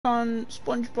On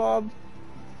SpongeBob,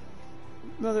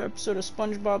 another episode of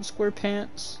SpongeBob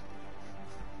SquarePants.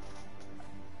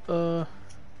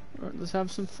 Let's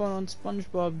have some fun on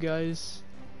SpongeBob, guys.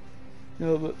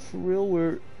 No, but for real,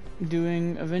 we're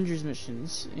doing Avengers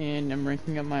missions, and I'm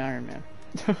ranking up my Iron Man.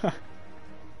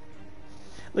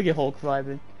 Look at Hulk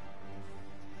vibing.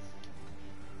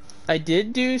 I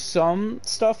did do some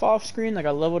stuff off screen, like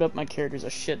I leveled up my characters a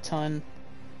shit ton.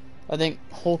 I think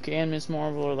Hulk and Ms.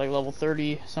 Marvel are like level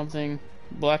 30 something.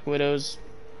 Black Widow's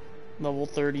level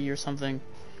 30 or something.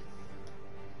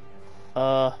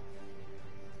 I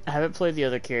haven't played the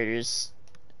other characters,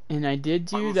 and I did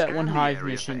do that one Hive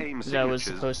mission that I was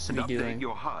supposed to be doing.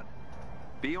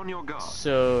 Be on your guard.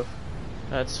 So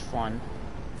that's fun.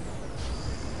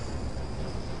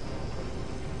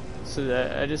 So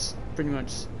that I just pretty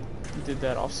much did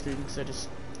that off screen because I just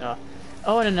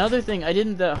oh, and another thing, I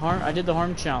did the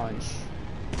harm challenge.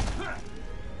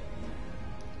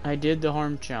 I did the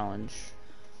harm challenge.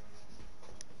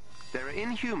 There are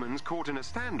Inhumans caught in a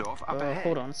standoff up ahead.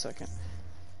 Hold on a second.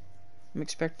 I'm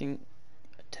expecting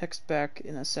a text back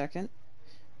in a second.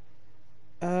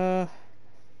 Okay,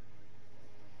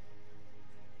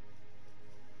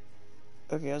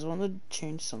 I just wanted to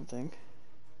change something.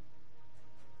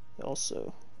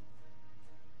 Also,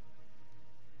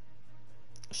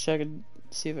 I could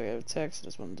see if I have a text. I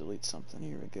just want to delete something.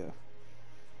 Here we go.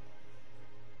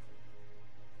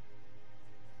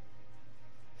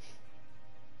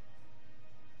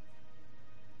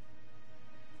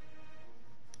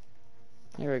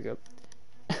 There we go.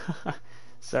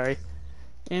 Sorry.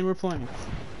 And we're playing.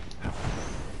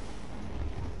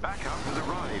 Backup has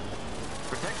arrived.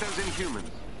 Protect those Inhumans.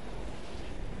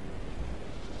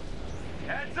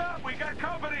 Heads up, we got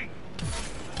company.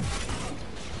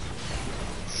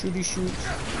 Shooty shoot.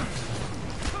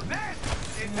 This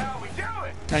is how we do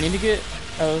it. I need to get.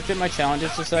 I looked at my challenges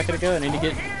just a second ago. I need to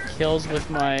get kills with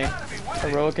my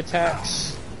heroic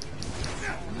attacks.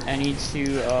 I need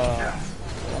to.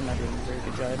 I'm not doing a very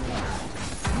good job.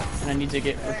 And I need to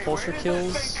get repulsor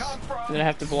kills. And then I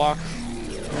have to block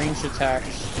ranged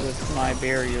attacks with my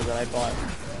barrier that I bought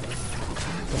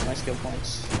with my skill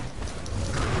points.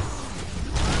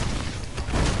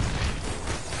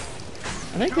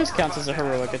 I think this counts as a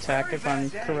heroic attack if I'm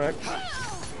correct.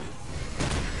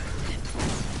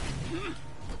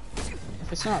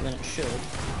 If it's not, then it should.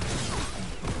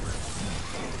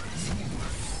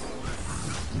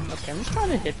 Okay, I'm just trying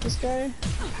to hit this guy.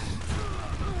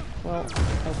 Well,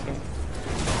 okay.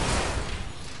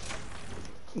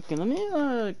 Okay, let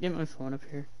me get my phone up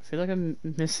here. I feel like I'm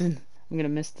gonna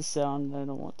miss the sound and I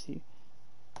don't want to.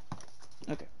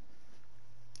 Okay.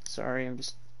 Sorry, I'm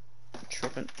just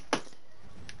tripping.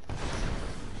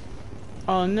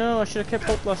 Oh no, I should have kept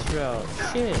Hulk Buster out.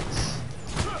 Shit.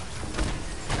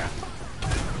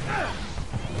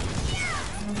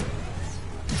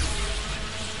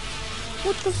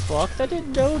 What the fuck? That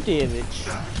did no damage.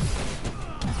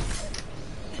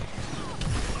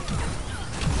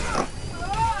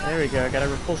 There we go, I got a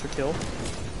repulsor kill.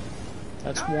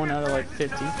 That's 1 out of like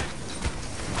 50.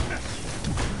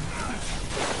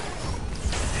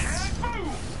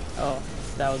 Oh,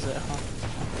 that was it, huh?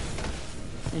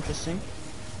 Interesting.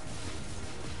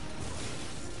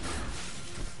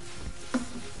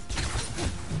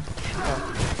 Oh.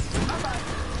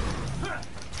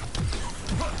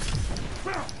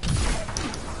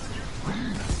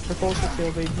 Repulsor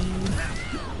kill, baby.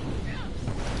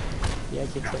 Yeah, I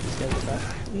can take this guy with that.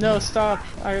 No, stop!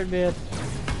 Iron Man!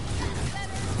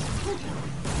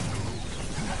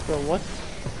 Bro, what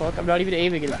the fuck? I'm not even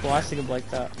aiming at blasting him like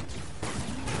that.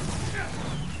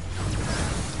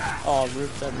 Oh,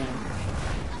 rip that man.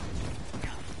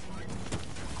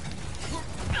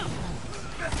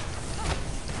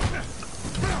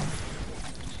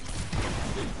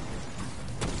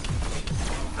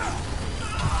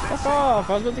 Fuck off!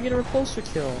 I was about to get a repulsor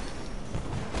kill.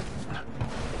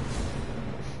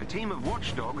 A team of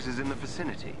watchdogs is in the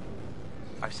vicinity.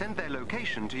 I've sent their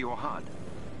location to your HUD.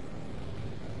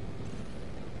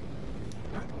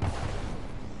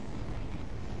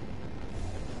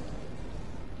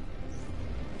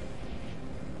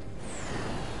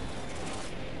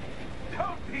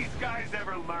 Don't these guys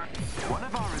ever learn? One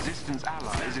of our resistance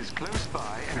allies is close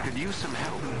by and could use some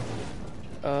help.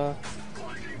 Oh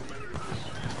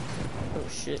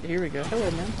shit, here we go. Hello,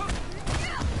 man.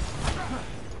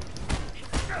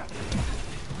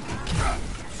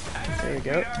 There we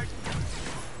go.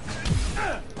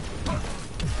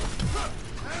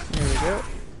 There we go.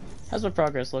 How's my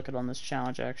progress looking on this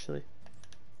challenge, actually?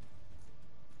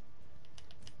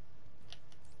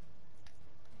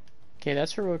 Okay,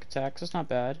 that's heroic attacks. That's not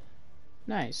bad.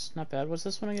 Nice, not bad. What's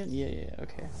this one again? Yeah,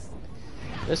 okay.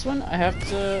 This one I have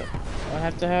to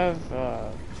have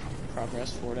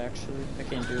progress for it actually. I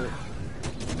can't do it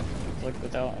like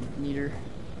without a meter.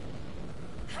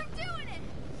 I'm doing it.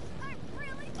 I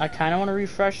really. I kind of want to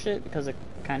refresh it because it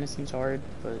kind of seems hard,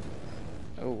 but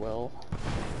oh well.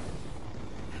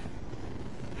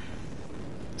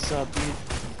 What's up, dude?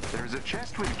 There's a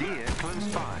chest with gear close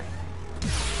by.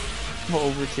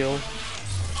 Overkill.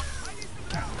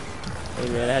 Oh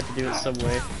yeah, I had to do it some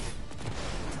way.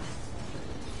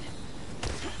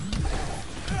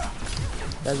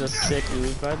 That's a sick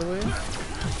move, by the way.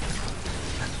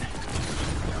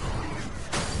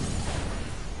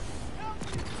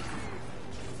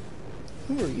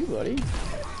 Who are you, buddy?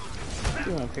 What are you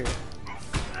doing up here?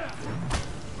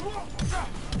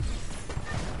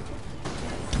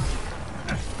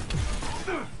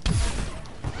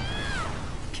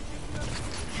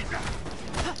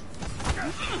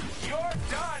 You're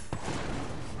done!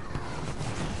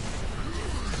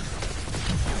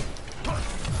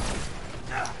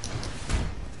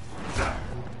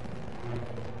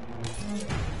 You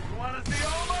wanna see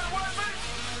all my weapons?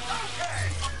 Okay!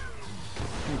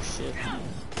 Oh shit.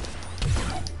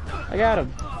 I got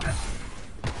him.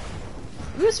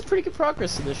 We have some pretty good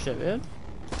progress to this shit, man.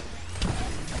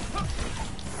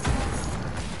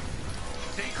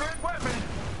 Secret weapon!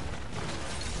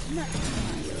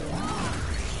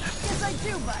 Yes, I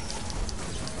do, bud.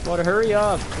 Water, hurry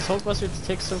up! This Hulkbuster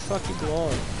takes so fucking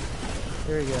long.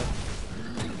 There we go.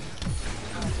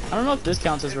 I don't know if this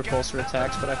counts as repulsor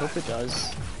attacks, but I hope it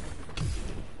does.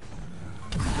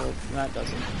 Well, that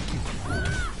doesn't.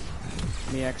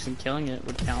 Me actually killing it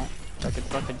would count. If I could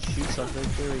fucking shoot something.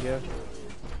 There we go.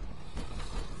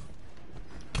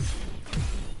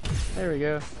 There we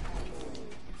go.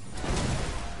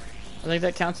 I think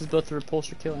that counts as both the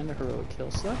repulsor kill and the heroic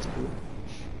kill, so that's cool.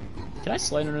 Can I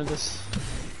slide under this?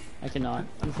 I cannot.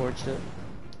 Unfortunate.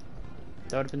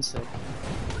 That would have been sick.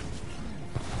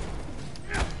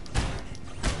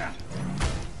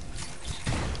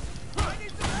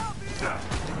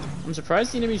 I'm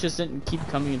surprised the enemies just didn't keep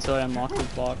coming until I unlocked the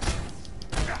box.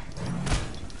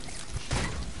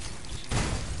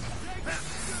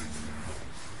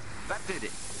 That did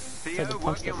it. I had to Theo, punch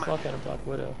work the your fuck magic. out of Black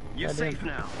Widow. You're Goddamn. safe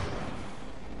now.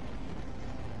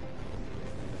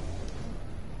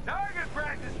 Target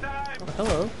practice time! Oh,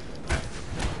 hello.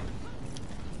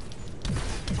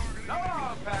 Come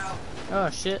on, pal! Oh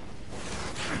shit.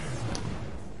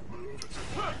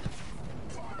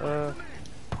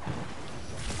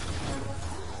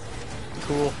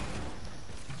 Cool.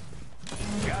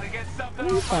 Gotta get something What are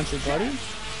you off my punching, buddy?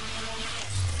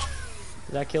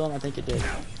 Did that kill him? I think it did.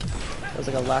 That was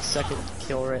like a last second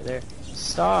kill right there.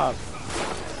 Stop!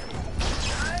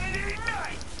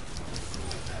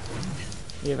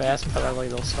 Yeah, if I ask probably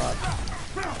they'll stop.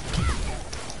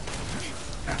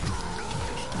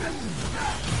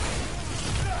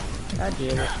 God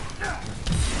damn it.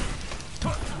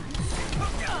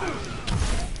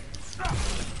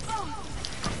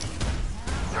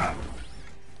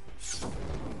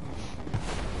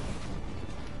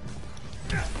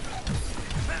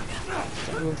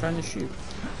 Who I'm trying to shoot.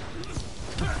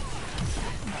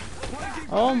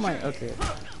 Oh my, okay.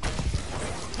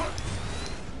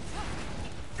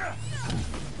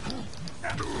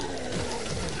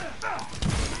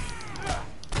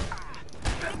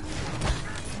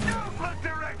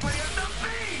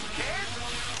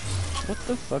 What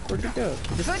the fuck? Where'd it go?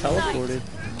 It just teleported.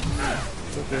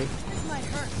 Okay. This might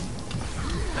hurt.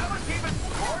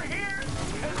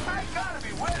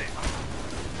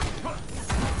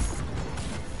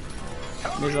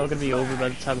 It's all gonna be over by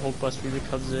the time Hulkbuster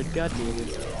becomes in. God damn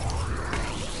it.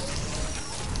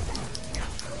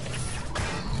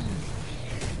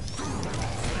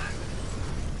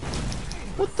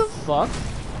 What the fuck?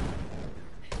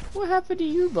 What happened to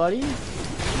you, buddy?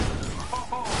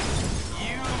 Oh,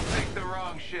 you picked the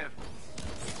wrong shift.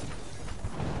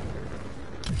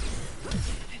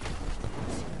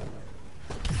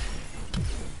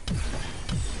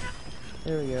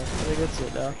 There we go. I think that's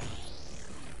it now.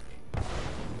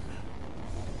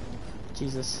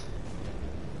 Jesus.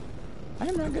 I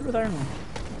am not good with Iron Man.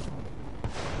 I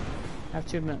have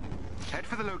to admit. Head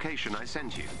for the location I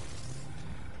sent you.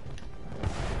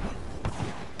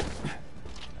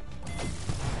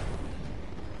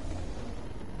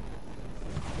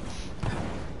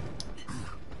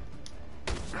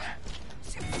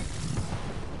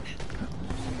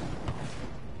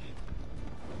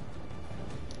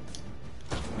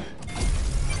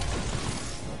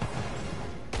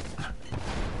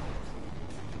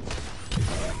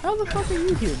 How the fuck are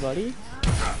you here, buddy?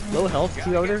 Low health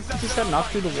too. I would have just got knocked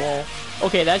through the wall.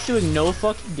 Okay, that's doing no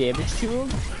fucking damage to him.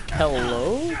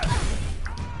 Hello?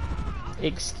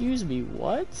 Excuse me,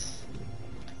 what?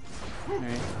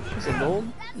 Alright, it's a gold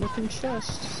looking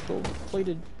chest. Gold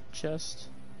plated chest.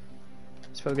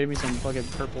 It's probably gonna be some fucking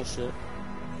purple shit.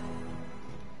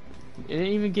 It didn't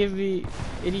even give me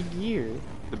any gear.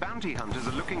 The bounty hunters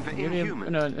are looking for inhumans.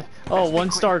 No. Oh,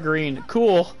 1 star green.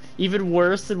 Cool. Even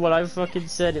worse than what I fucking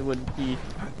said it would be.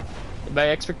 My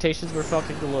expectations were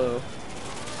fucking low.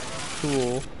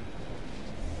 Cool.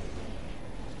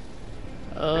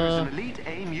 There is an elite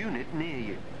AIM unit near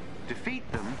you.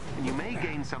 Defeat them, and you may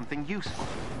gain something useful.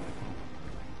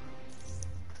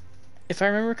 If I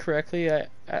remember correctly, I'm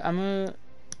gonna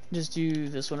just do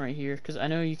this one right here, because I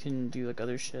know you can do like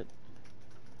other shit.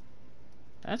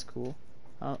 That's cool.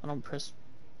 I don't press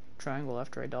triangle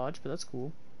after I dodge, but that's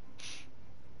cool.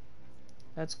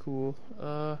 That's cool.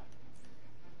 Can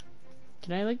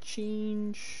I like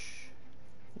change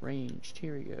ranged?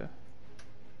 Here we go.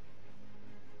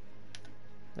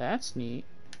 That's neat.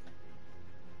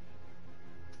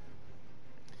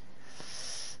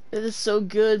 It is so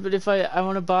good, but if I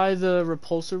want to buy the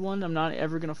repulsor one, I'm not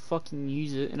ever gonna fucking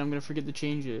use it, and I'm gonna forget to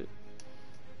change it.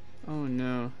 Oh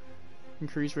no.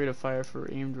 Increased rate of fire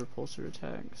for aimed repulsor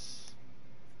attacks.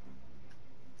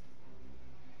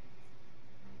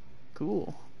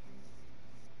 Cool.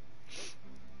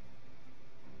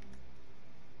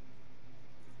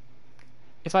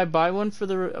 If I buy one for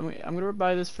the, I'm gonna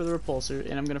buy this for the repulsor,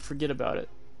 and I'm gonna forget about it.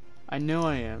 I know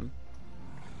I am.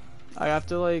 I have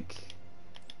to like,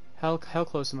 how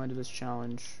close am I to this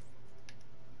challenge?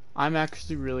 I'm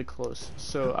actually really close,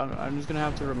 so I'm just gonna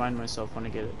have to remind myself when I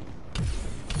get it.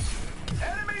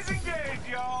 Enemies engaged,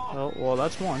 y'all. Oh, well,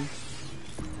 that's one.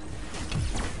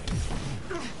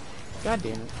 God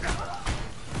damn it.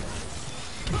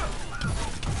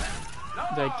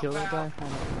 Did I kill that guy? I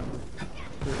don't remember.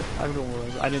 I don't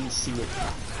remember. I didn't see it.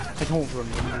 I don't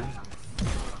remember.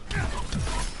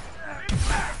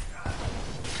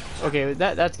 Okay,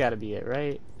 that's gotta be it,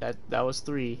 right? That was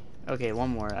 3. Okay, one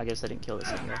more. I guess I didn't kill this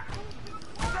one.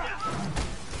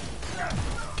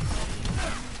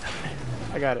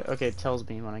 I got it. Okay, it tells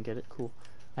me when I get it. Cool.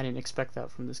 I didn't expect that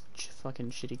from this fucking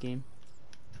shitty game.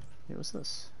 Wait, what's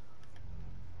this?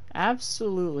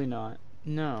 Absolutely not.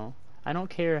 No. I don't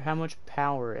care how much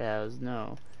power it has.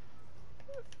 No.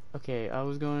 Okay, I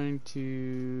was going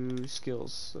to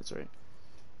skills. That's right.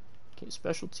 Okay,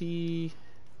 specialty.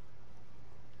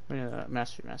 Wait, no,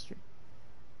 mastery.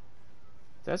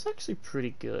 That's actually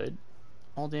pretty good.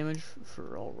 All damage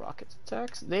for all rocket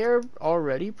attacks. They're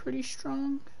already pretty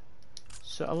strong.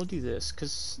 So I will do this,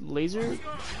 because laser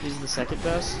is the second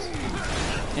best.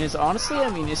 And it's honestly, I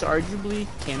mean, it's arguably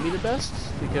can be the best,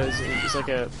 because it's like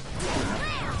a,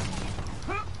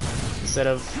 instead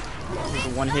of just a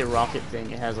one-hit rocket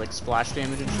thing, it has like splash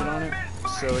damage and shit on it.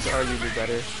 So it's arguably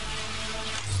better.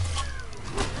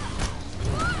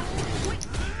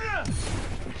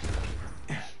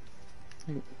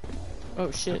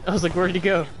 Oh shit, I was like, where'd he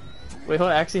go? Wait, hold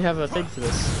on, I actually have a thing for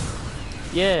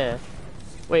this. Yeah.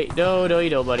 Wait, no, you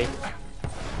don't, buddy.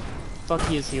 Fuck,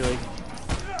 he is healing.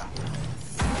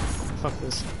 Fuck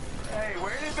this. Hey,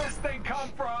 where did this thing come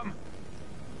from?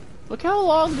 Look how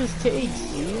long this takes,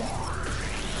 dude.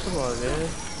 Come on, man.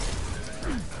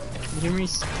 You hear me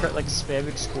like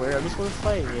spamming square? I just want to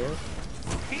fight, man.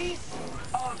 Piece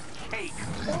of cake.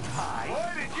 Pie.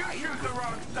 Why did you choose the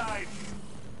wrong side?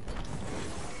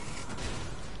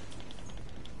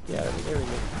 Yeah, there we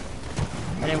go.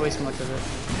 I didn't waste much of it.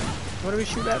 What do we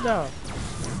shoot at now?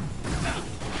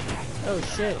 Oh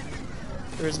shit.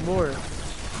 There's more.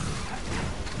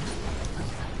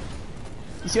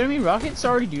 You see what I mean? Rockets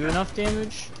already do enough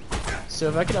damage. So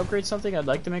if I could upgrade something, I'd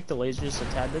like to make the lasers a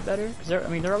tad bit better. Cause they're, I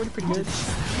mean, they're already pretty good.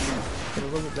 But a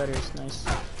little bit better is nice.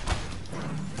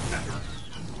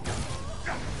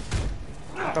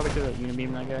 Probably could have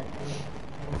unibeam that guy.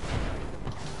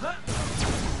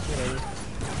 Good idea.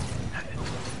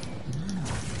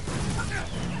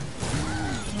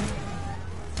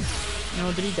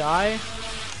 No, did he die?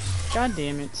 God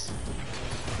damn it.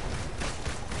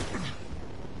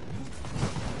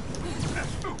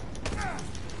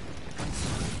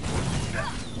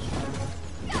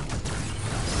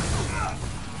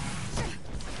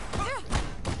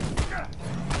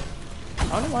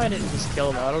 I don't know why I didn't just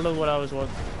kill him. I don't know what I was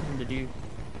wanting him to do.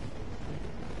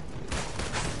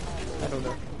 I don't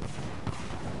know.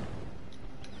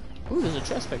 Ooh, there's a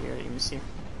chest back here. Let me see.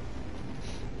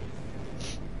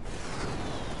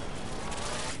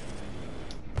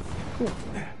 Cool.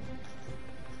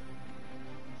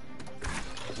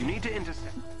 You need to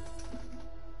intercept.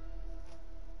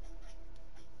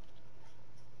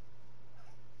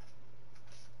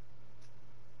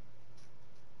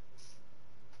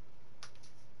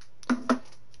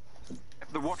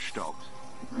 watchdogs.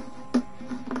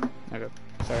 Okay.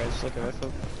 Sorry, I just looked at my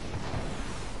phone.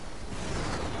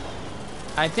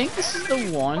 I think this is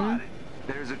the one.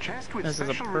 There is a chest with This is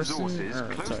a special person, resources or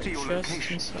close sorry, to your chest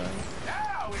location. inside.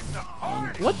 Now it's the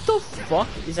hard What the fuck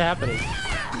is happening?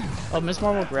 Oh, Miss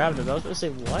Marvel grabbed it. I was gonna say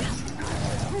what?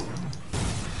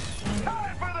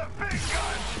 time for the big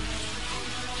gun.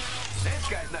 This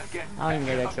guy's not getting I don't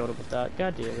even think I killed him with that.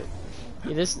 God damn it.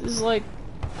 Yeah, this is like,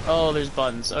 oh, there's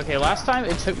buttons. Okay, last time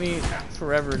it took me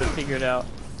forever to figure it out,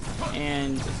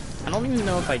 and I don't even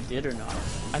know if I did or not.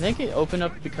 I think it opened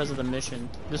up because of the mission.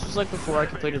 This was like before I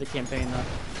completed the campaign though.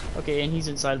 Okay, and he's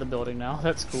inside the building now.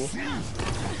 That's cool.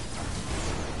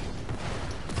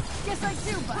 Guess I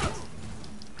do, bud.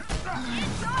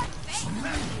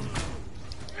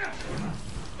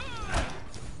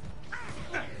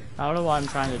 I don't know why I'm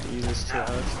trying to do this too.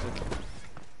 Alex. Okay.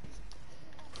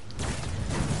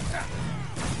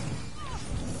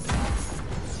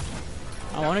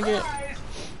 I want to get.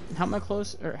 How am I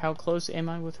close? Or how close am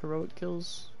I with heroic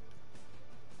kills?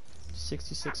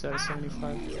 66 out of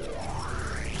 75.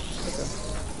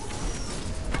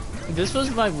 Okay. This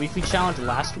was my weekly challenge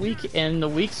last week, and the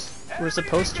weeks were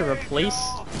supposed to replace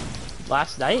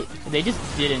last night. They just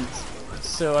didn't.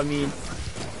 So I mean,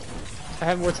 I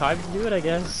have more time to do it, I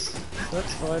guess. So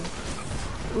that's fun.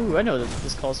 Ooh, I know what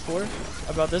this calls for.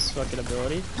 About this fucking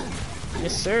ability.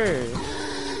 Yes, sir.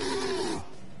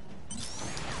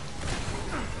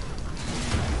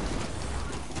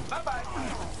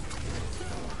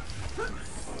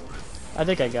 I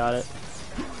think I got it.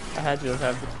 I had to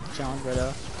have the challenge right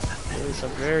now. It was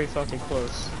very fucking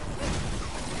close.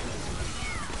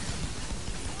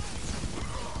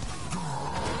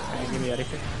 Alright, get me out of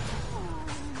here.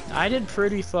 I did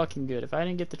pretty fucking good. If I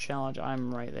didn't get the challenge,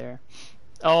 I'm right there.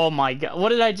 Oh my god, what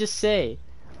did I just say?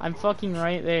 I'm fucking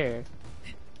right there.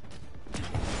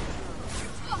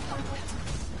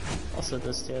 I'll set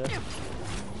this together.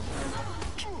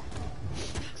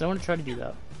 Cause I want to try to do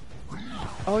that.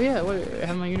 Oh yeah, wait, I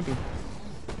have my Unibeam.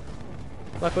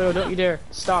 Black Widow, don't you dare.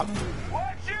 Stop.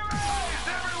 Watch your eyes,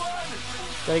 everyone!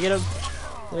 Did I get him?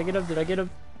 Did I get him? Did I get him?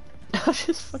 I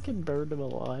just fucking burned him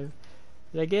alive.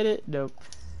 Did I get it? Nope.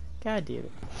 God damn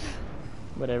it.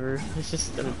 Whatever. It's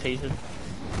just I'm impatient.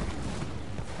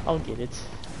 I'll get it.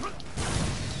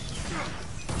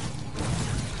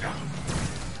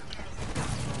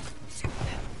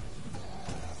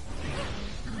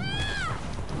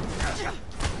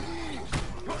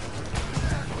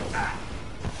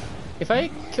 If I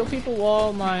kill people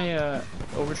while my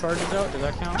overcharge is out, does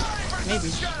that count?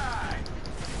 Maybe.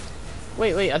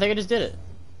 Wait, I think I just did it.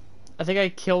 I think I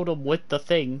killed him with the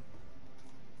thing.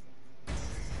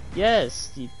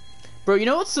 Yes. Bro, you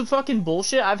know what's some fucking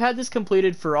bullshit? I've had this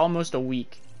completed for almost a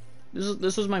week.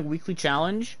 This was my weekly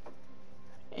challenge.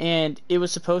 And it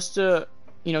was supposed to,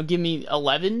 you know, give me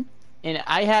 11. And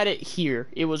I had it here.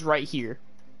 It was right here.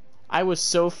 I was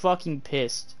so fucking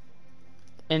pissed.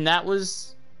 And that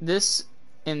was... This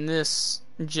and this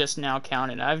just now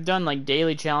counted. I've done like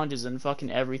daily challenges and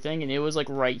fucking everything, and it was like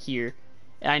right here.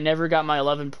 And I never got my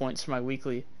 11 points for my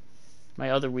weekly, my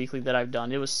other weekly that I've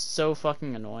done. It was so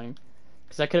fucking annoying,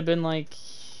 because I could have been like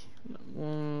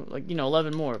you know,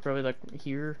 11 more, probably like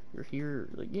here or here,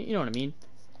 like you know what I mean.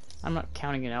 I'm not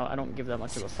counting it out. I don't give that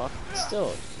much of a fuck.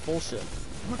 Still, bullshit.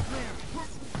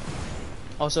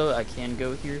 Also, I can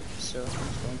go here, so I'm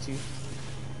just going to.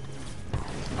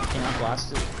 I cannot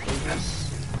blast it pages,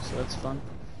 so that's fun.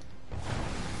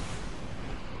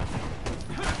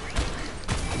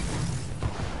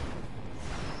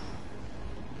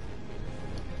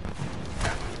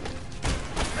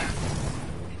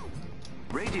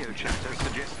 Radio chatter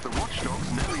suggests the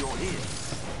watchdogs know you're here.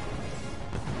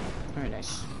 Very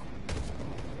nice.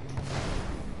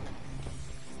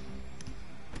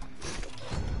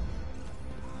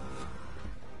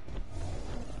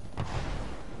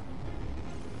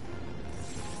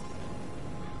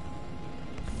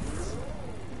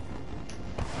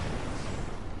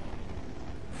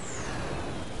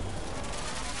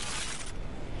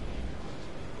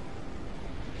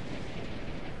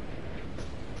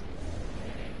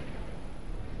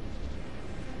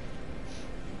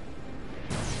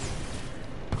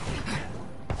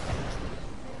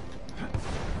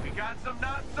 Some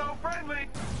not so friendly.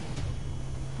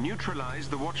 Neutralize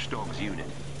the watchdogs unit.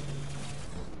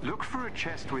 Look for a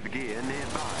chest with gear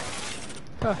nearby.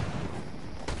 Huh.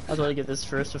 I was going to get this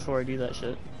first before I do that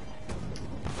shit.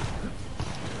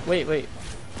 Wait,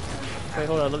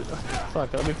 hold on.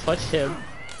 Fuck, let me punch him.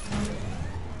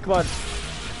 Come on.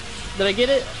 Did I get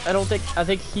it? I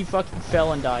think he fucking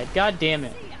fell and died. God damn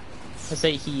it. I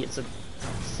say he, it's a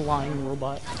flying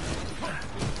robot.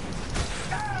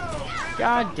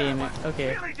 God damn it.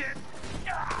 Okay. Really did.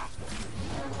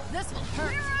 This will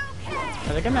hurt.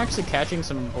 I think I'm actually catching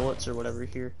some bullets or whatever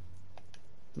here.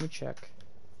 Let me check.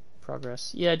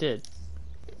 Progress. Yeah, I did.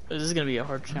 This is gonna be a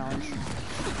hard challenge.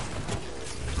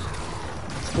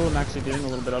 It's cool I'm actually doing a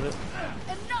little bit of it.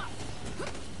 Enough.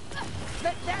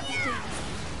 That stings.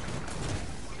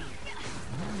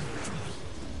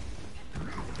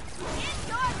 In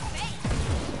your face.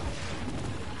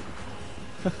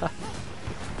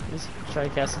 Just try to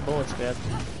cast some bullets, man.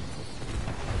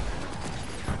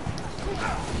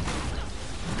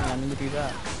 Yeah, I need to do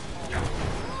that.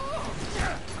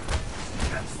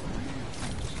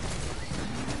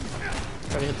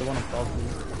 Try to hit the one above me.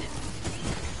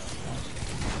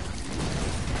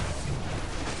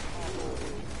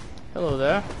 Hello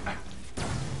there.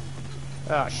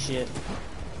 Ah, shit.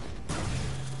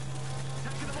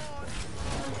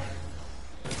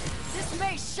 This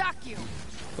may shock you.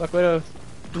 Black Widow.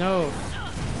 No.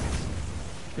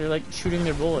 They're like shooting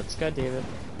their bullets. God damn it.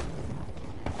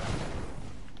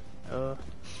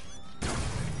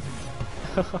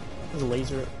 There's a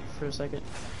laser for a second.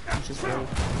 Which is great.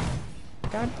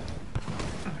 God.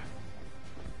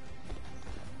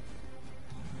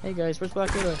 Hey guys, where's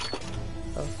Black Widow?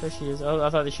 Oh, there she is. Oh, I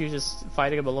thought that she was just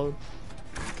fighting him alone.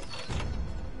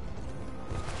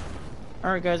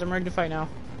 Alright guys, I'm ready to fight now.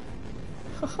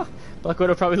 Black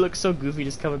Widow probably looks so goofy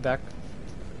just coming back.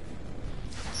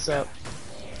 What's up?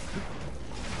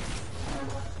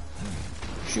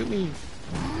 Shoot me.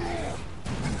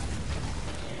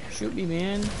 Shoot me,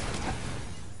 man.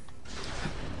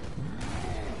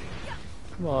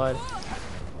 Come on.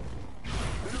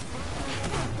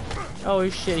 Oh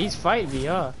shit, he's fighting me,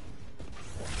 huh?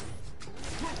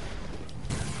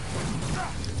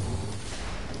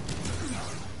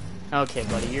 Okay,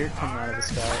 buddy, you're coming out of the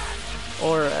sky.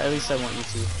 Or at least I want you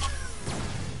to.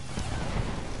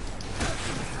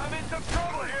 I'm in some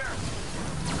trouble here.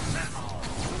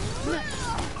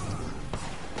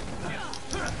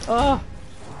 Oh!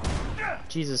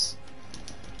 Jesus.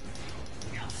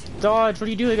 Dodge, what are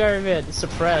you doing, Iron Man? It's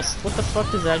suppressed. What the fuck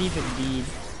does that even mean?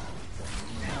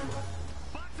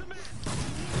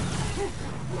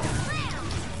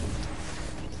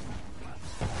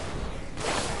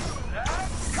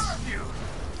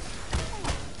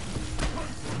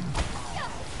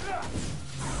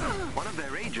 One of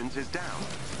their agents is down.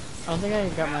 I don't think I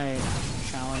got my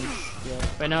challenge yet.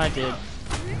 But no, I did.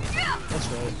 That's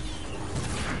right.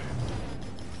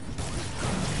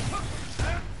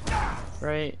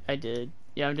 Right, I did.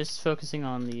 Yeah, I'm just focusing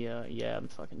on the, yeah, I'm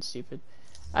fucking stupid.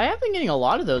 I have been getting a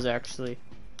lot of those, actually.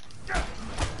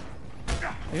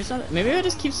 Maybe I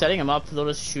just keep setting them up, they'll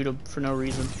just shoot them for no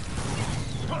reason.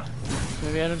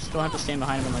 Maybe I just don't have to stand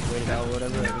behind them and, like, wait it out or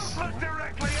whatever. I just, you know.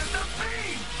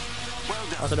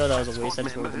 I also know that was a waste, I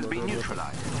just rolled the logo with it.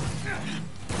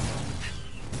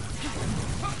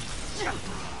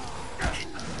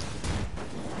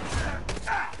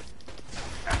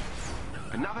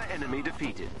 Another enemy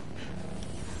defeated.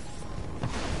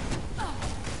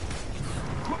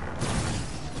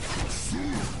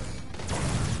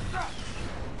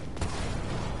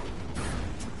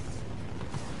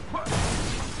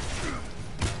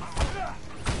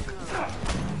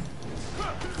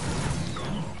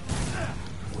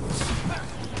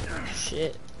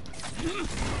 Shit.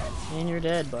 And you're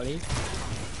dead, buddy.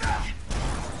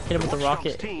 Hit him with the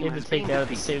rocket. Able to take that at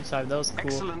the same time. That was cool.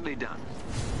 Excellently done.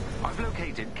 I've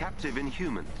located captive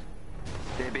Inhumans.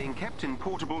 They're being kept in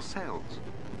portable cells.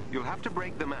 You'll have to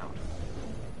break them out.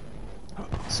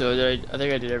 So I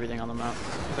think I did everything on the map.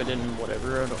 If I didn't,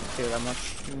 whatever. I don't care that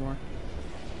much anymore.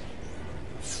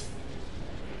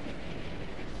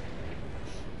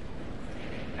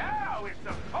 Now it's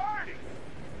a party.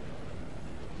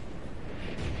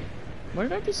 What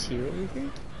did I just hear over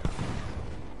here?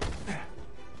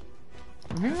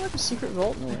 I'm hearing like a secret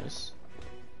vault noise.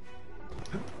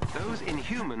 Those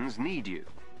Inhumans need you.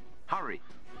 Hurry.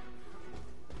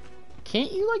 Can't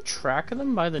you like track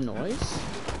them by the noise?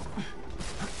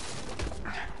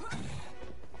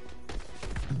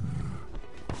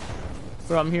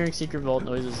 Bro, I'm hearing secret vault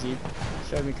noises, dude. It's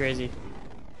driving me crazy.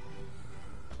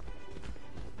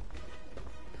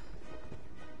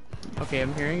 Okay,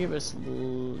 I'm hearing it, but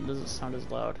it doesn't sound as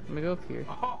loud. Let me go up here.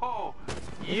 Oh,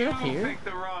 You up here? picked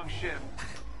the wrong ship.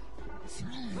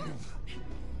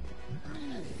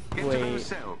 Into Wait. those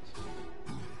cells.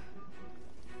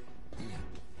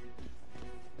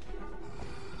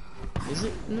 Is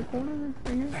it in the corner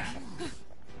right here?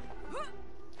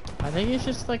 I think it's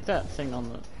just like that thing on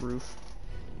the roof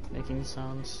making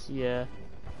sounds. Yeah.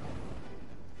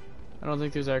 I don't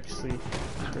think there's actually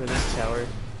or this tower.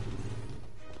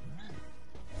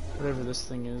 Whatever this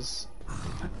thing is.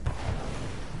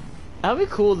 That would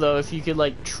be cool though if you could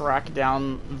like track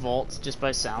down vaults just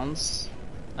by sounds.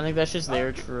 I think that's just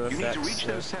there for effects. You need to reach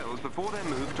those cells before they're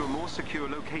moved to a more secure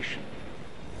location.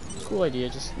 Cool idea,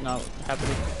 just not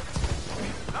happening.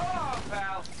 Hello,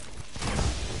 pal.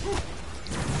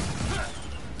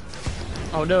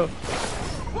 Oh no.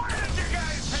 Why did you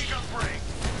guys take a break?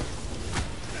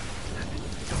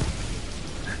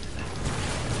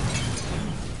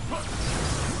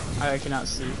 I cannot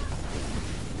see.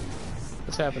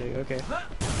 What's happening? Okay.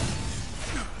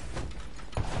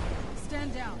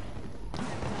 Stand down.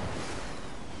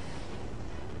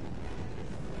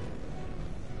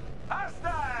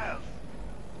 Hostiles!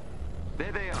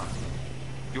 There they are.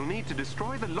 You'll need to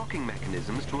destroy the locking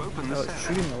mechanisms to open the Oh, it's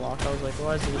cell. shooting the lock. I was like,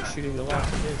 why is it shooting the lock?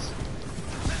 It is.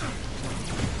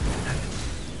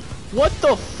 What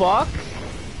the fuck?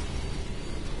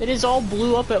 It is all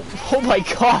blew up at. Oh my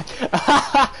god!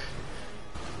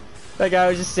 That guy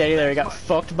was just standing there. He got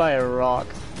fucked by a rock.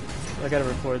 I gotta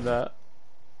record that.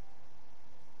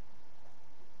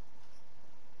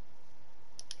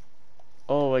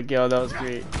 Oh my god, that was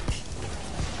great.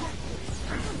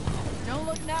 Don't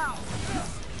look now.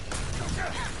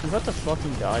 I'm about to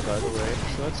fucking die, by the way,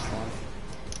 so that's fun.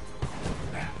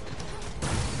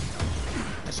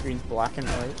 My screen's black and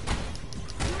white.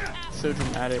 So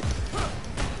dramatic.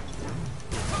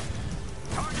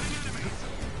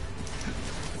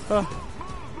 Oh.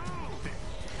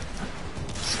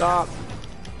 Stop.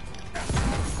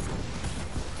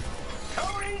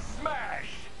 Cody smash!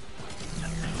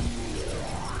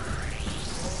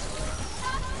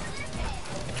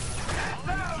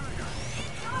 No!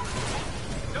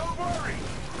 Don't worry!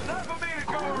 Enough of me to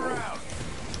go around!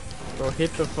 Bro,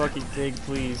 hit the fucking thing,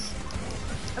 please.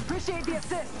 Appreciate the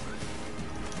assist.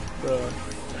 Bruh.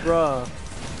 Bruh.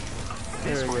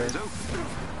 This There we one go. is open.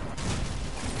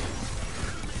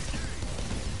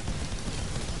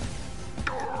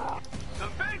 The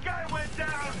big guy went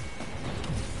down!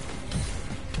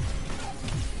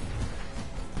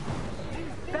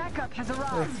 Backup has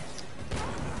arrived.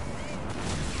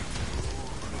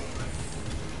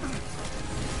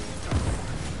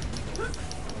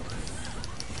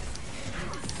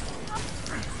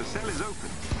 The cell is open.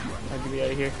 I can be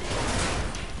out of here.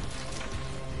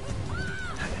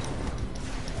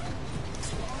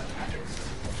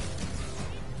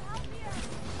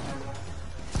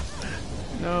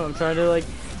 No, I'm trying to like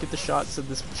get the shots of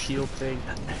this shield thing.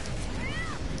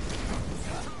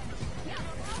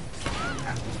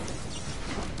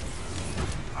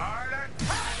 Hard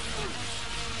attack!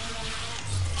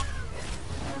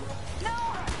 No!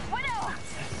 Widow!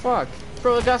 Fuck.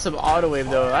 Bro, it got some auto wave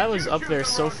though. I was up there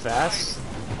so fast.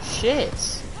 Shit.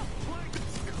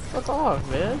 Fuck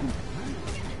off, man.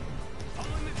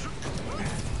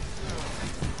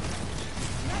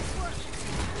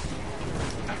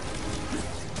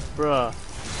 Bruh.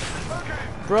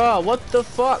 Bruh, what the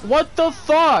fuck? What the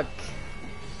fuck?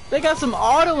 They got some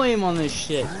auto aim on this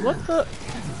shit. What the?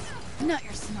 Not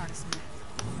your smartest man.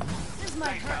 This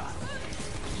might hurt.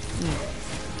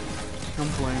 I'm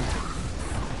playing.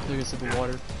 Look at the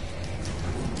water.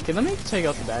 Okay, let me take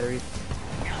out the battery.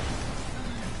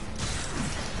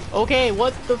 Okay,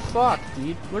 what the fuck,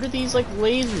 dude? What are these like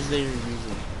lasers they're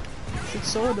using? It's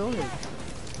so annoying.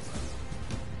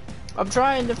 I'm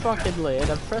trying to fucking lay it.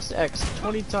 I've pressed X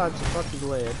 20 times to fucking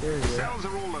lay it. There we go. Cells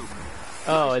are all open.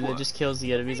 Oh, and it just kills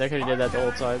the enemies. I could have did that the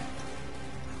whole time.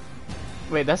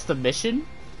 Wait, that's the mission?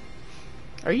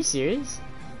 Are you serious?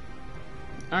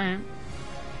 Alright.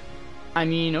 I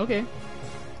mean, okay.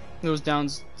 Those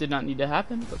downs did not need to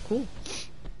happen, but cool.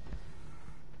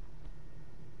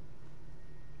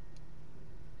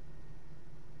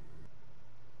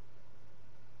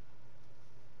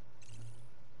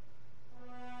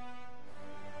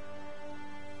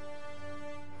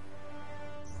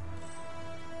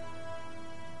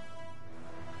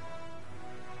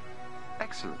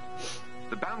 Excellent.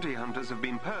 The bounty hunters have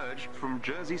been purged from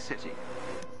Jersey City.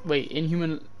 Wait,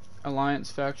 Inhuman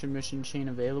Alliance faction mission chain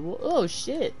available? Oh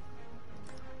shit.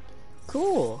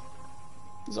 Cool.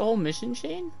 There's a whole mission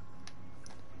chain?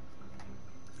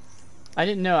 I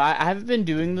didn't know. I haven't been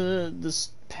doing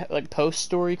this like post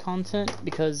story content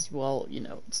because, well, you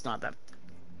know, it's not that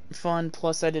fun.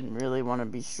 Plus, I didn't really want to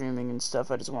be streaming and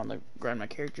stuff. I just wanted to grind my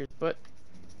characters. But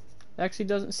it actually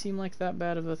doesn't seem like that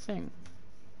bad of a thing.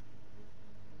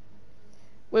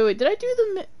 Wait, did I do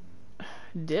the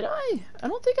did I? I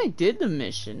don't think I did the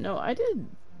mission. No, I did.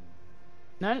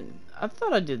 I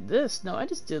thought I did this. No, I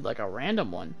just did like a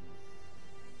random one.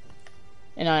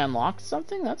 And I unlocked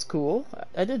something? That's cool.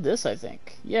 I did this, I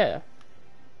think. Yeah.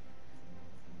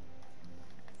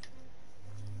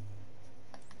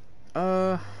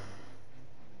 This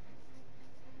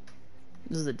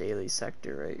is the daily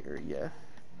sector, right? Or yeah.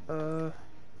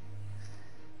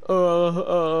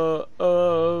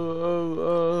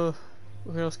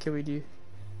 What else can we do?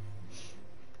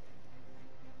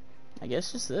 I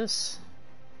guess just this.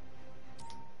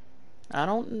 I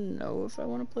don't know if I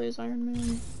want to play as Iron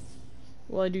Man.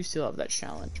 Well, I do still have that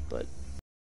challenge, but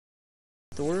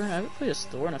Thor? I haven't played as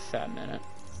Thor in a fat minute.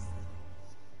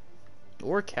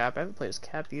 Or Cap. I haven't played as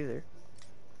Cap either.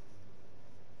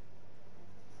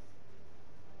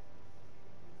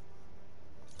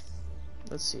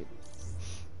 Let's see.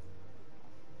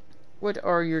 What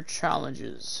are your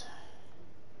challenges?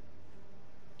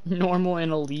 Normal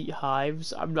and elite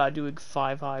hives? I'm not doing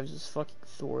 5 hives as fucking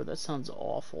Thor. That sounds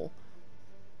awful.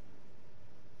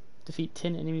 Defeat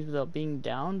 10 enemies without being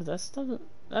downed? That's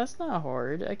not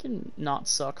hard. I can not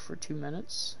suck for 2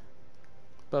 minutes.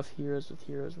 Buff heroes with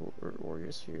heroes or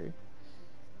warriors fury.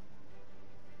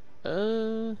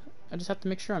 I just have to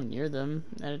make sure I'm near them,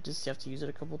 and I just have to use it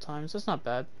a couple times. That's not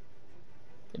bad.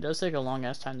 It does take a long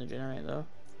ass time to generate though.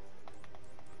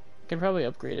 I can probably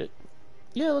upgrade it.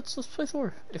 Yeah, let's play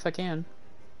Thor if I can.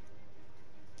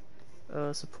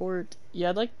 Support.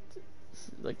 Yeah, I'd like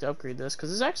to upgrade this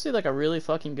because it's actually like a really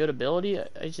fucking good ability.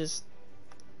 I just,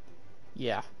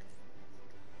 yeah.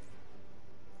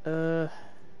 I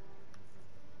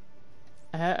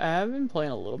have been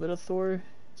playing a little bit of Thor,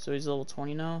 so he's level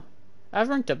 20 now. I've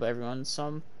ranked up everyone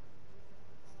some.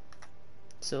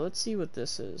 So let's see what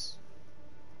this is.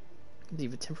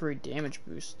 Leave a temporary damage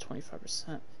boost,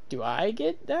 25%. Do I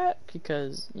get that?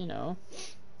 Because, you know,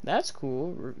 that's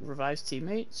cool. Revives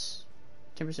teammates.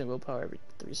 10% willpower every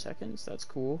 3 seconds. That's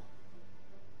cool.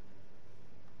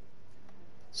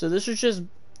 So this is just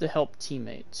to help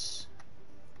teammates.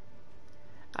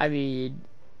 I mean,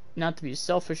 not to be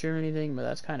selfish or anything, but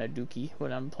that's kind of dookie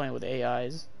when I'm playing with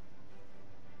AIs.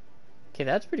 Okay,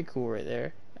 that's pretty cool right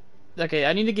there. Okay,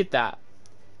 I need to get that.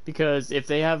 Because if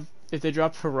they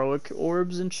drop heroic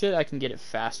orbs and shit, I can get it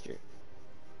faster.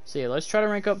 So yeah, let's try to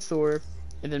rank up Thor,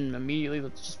 and then immediately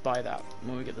let's just buy that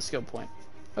when we get the skill point.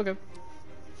 Okay.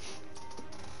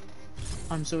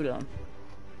 I'm so down.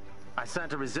 I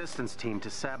sent a resistance team to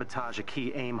sabotage a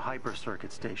key AIM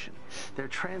hyper-circuit station. They're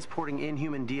transporting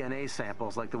inhuman DNA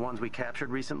samples like the ones we captured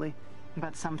recently.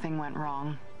 But something went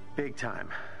wrong. Big time.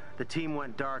 The team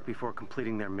went dark before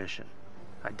completing their mission.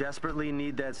 I desperately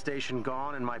need that station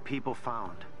gone and my people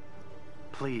found.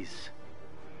 Please.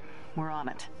 We're on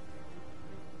it.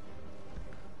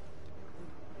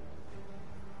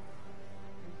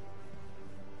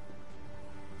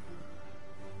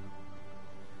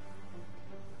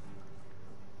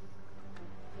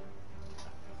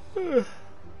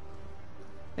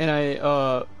 And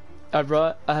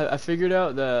I figured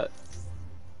out that,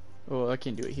 well, I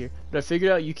can't do it here, but I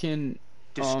figured out you can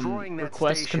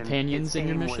request companions in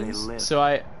your missions. So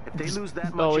I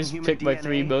always pick my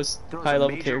 3 most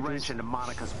high-level characters.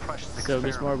 So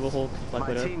Miss Marvel, Hulk, Black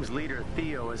Widow. My team's leader,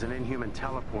 Theo, is an inhuman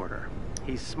teleporter.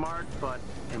 He's smart, but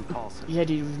impulsive. Yeah,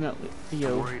 dude, we've met with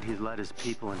Theo. I'm worried he's led his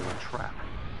people into a trap.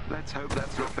 Let's hope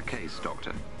that's not the case,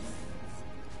 Doctor.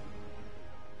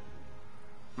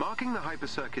 Marking the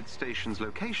hypercircuit station's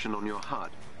location on your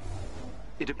HUD.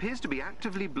 It appears to be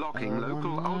actively blocking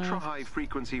local ultra-high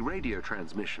frequency radio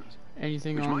transmissions,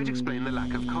 Anything which on might explain the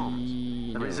lack of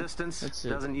comms. The Resistance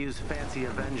doesn't use fancy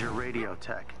Avenger radio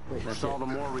tech. That's all the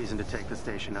more reason to take the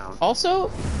station out. Also,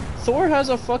 Thor has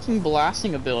a fucking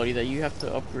blasting ability that you have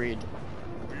to upgrade.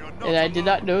 And I did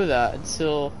not know that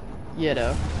until, you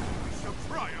know.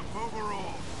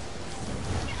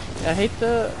 I hate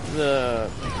the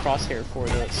crosshair for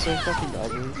that. It's so fucking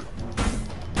ugly.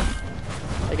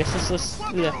 I guess let's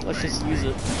just use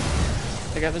it.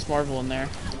 I got Miss Marvel in there.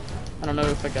 I don't know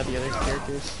if I got the other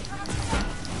characters.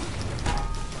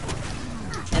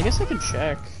 I guess I can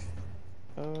check.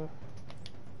 Oh,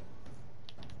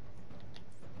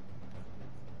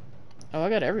 I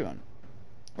got everyone.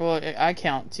 Well, I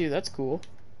count too. That's cool.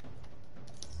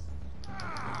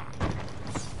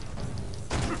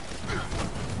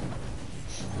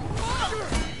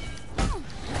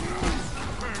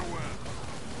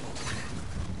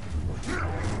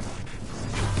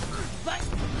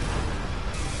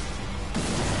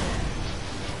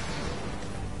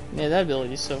 Yeah, that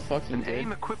ability is so fucking good.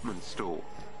 AIM equipment store.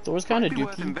 Thor's kind of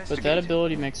dookie, but that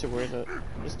ability makes it worth it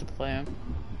just to play him.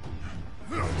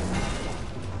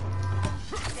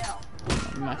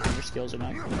 My finger skills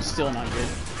are still not good.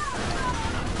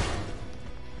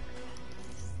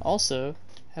 Also,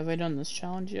 have I done this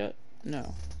challenge yet?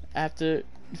 No. I have to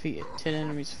defeat 10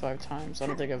 enemies 5 times. I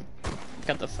don't think I've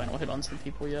got the final hit on some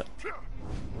people yet.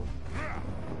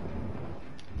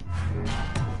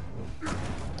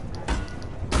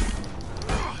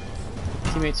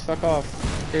 Teammates, fuck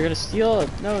off. They're gonna steal it.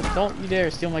 No, don't you dare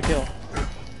steal my kill.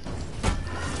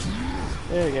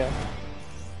 There we go.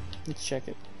 Let's check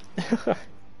it.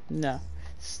 No,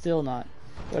 still not.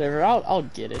 Whatever, I'll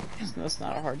get it. That's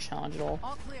not a hard challenge at all.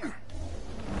 All clear.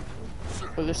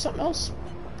 Oh, there's something else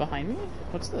behind me?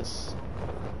 What's this?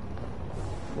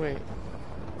 Wait,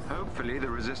 Hopefully the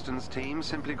resistance team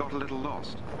simply got a little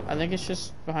lost. I think it's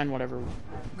just behind whatever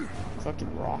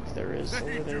fucking rock there is over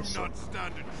They there. do So. not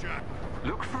stand a chance.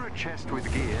 Look for a chest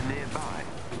with gear nearby.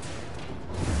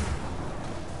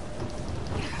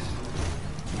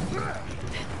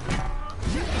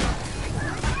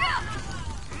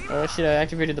 Oh shit, I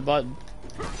activated the button.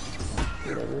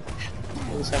 Whatever.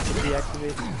 We'll just have to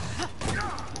deactivate.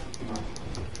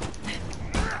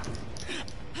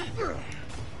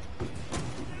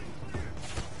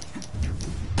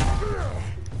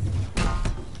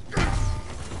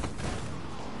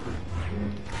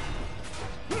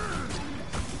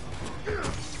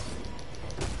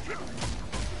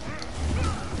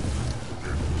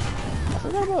 I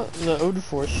forgot about the Odin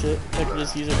Force shit. I could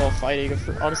just use it while fighting.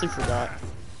 I honestly forgot.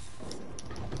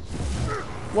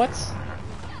 What?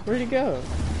 Where'd he go?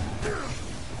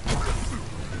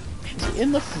 Is he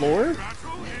in the floor?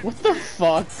 What the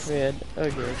fuck, man?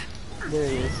 Okay. There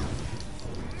he is.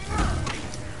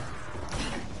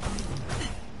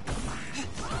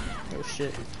 Oh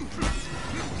shit.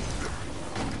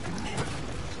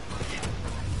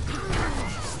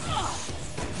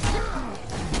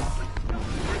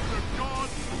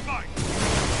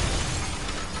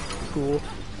 Cool.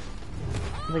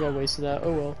 I think I wasted that.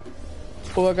 Oh well.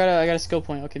 Oh, I got a skill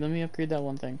point. Okay, let me upgrade that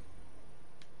one thing.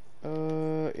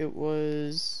 It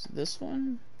was this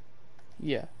one?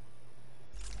 Yeah.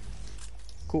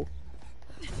 Cool.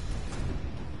 I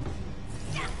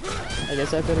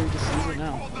guess I better just use it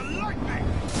now.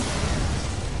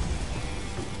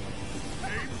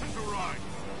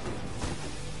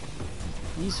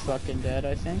 He's fucking dead,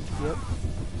 I think. Yep.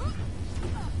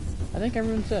 I think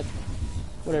everyone's dead.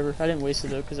 Whatever, I didn't waste it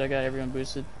though, because I got everyone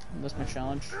boosted. That's my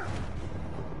challenge.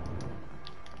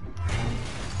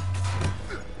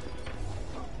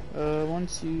 One,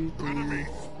 two, three.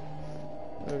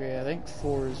 Okay, I think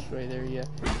 4 is right there, yeah.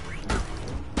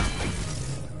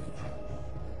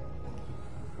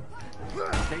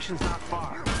 Station's not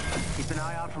far. Keep an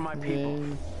eye out for my people.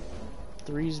 Then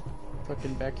 3's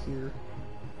fucking back here.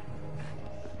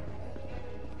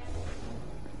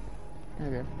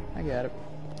 Okay, I got it.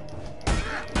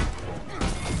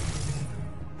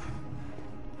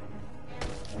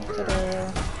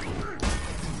 Ta-da!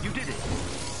 You did it.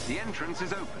 The entrance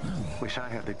is open. Wish I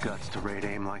had the guts to raid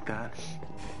AIM like that.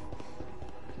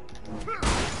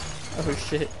 Oh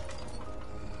shit.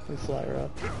 We fly her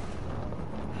up.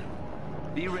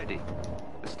 Be ready.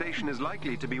 The station is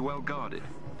likely to be well guarded.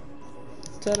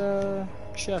 Ta-da!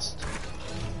 Chest.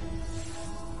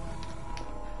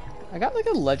 I got like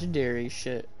a legendary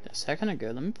shit a second ago.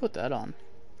 Let me put that on.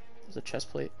 There's a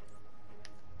chest plate.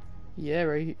 Yeah,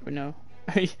 right here. No.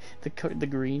 the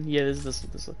green. Yeah,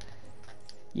 this one.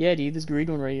 Yeah, dude, this green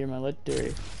one right here, my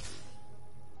legendary.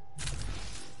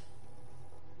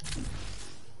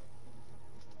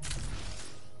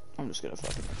 I'm just gonna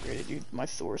fucking upgrade it, dude. My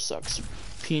Thor sucks.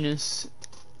 Penis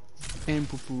and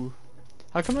poo poo.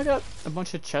 How come I got a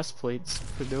bunch of chest plates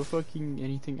but no fucking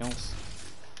anything else?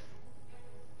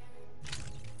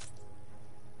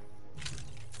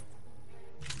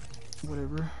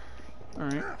 Whatever.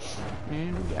 Alright.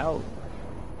 And we out.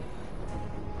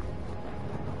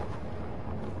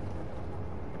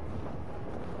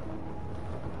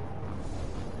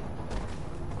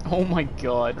 Oh my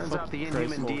god. Turns out the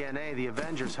inhuman DNA the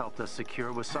Avengers helped us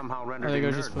secure was somehow rendered I think I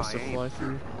was inert just supposed by to AIM. fly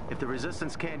through. If the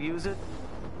Resistance can't use it,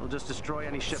 we'll just destroy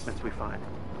any shipments we find.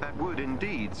 That would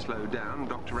indeed slow down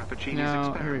Dr. Rappaccini's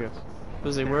Now, experiment. here we go.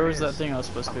 Lizzie, where was that thing I was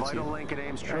supposed to A go vital to? link in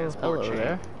AIM's Oh, transport hello chain.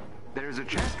 there. There is a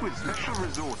chest with special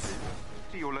resources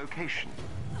to your location.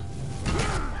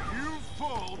 You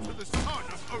fall to the son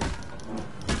of Odin.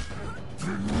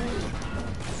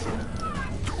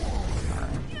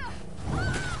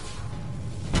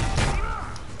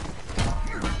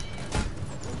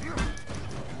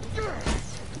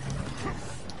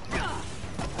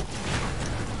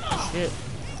 Shit.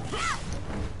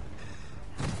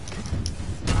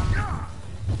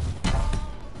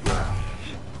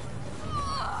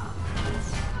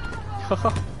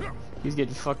 He's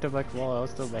getting fucked up like a wall. I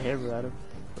was throwing my hammer at him.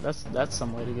 But that's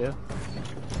some way to go.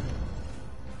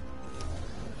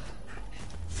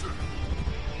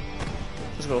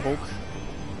 Let's go, Hulk.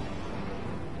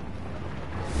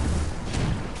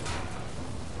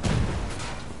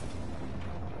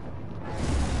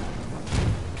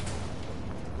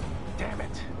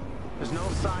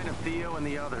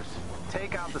 and the others.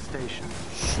 Take out the station.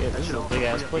 Shit, this is a big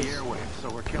ass place. The airwaves, so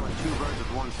we're killing two birds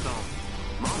with one stone.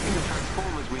 Marking the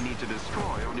transformers we need to destroy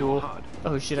on your Cool. HUD.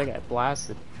 Oh shit, I got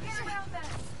blasted. Surround them.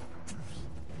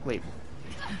 Wait.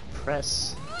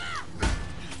 Press.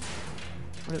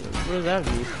 What does that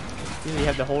mean? You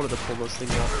have to hold it to pull those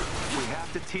things up. We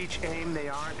have to teach AIM they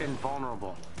aren't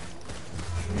invulnerable.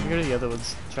 I'm gonna the other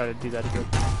ones try to do that again.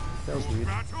 That was weird.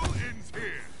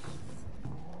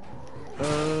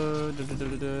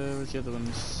 Where's the other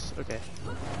ones? Okay.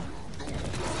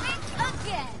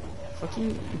 Again.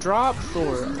 Fucking drop,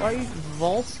 Thor. Why are you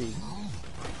vaulting?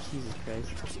 Jesus Christ.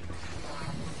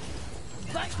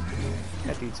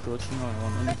 That dude's glitching on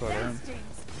one part of him.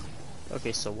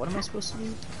 Okay, so what am I supposed to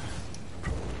do?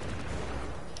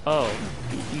 Oh,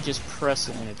 you just press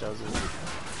it and it does it.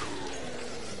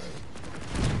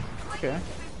 Okay.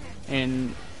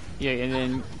 And yeah, and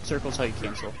then circle's how you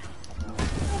cancel.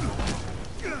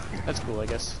 That's cool, I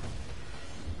guess.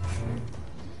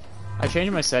 I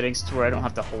changed my settings to where I don't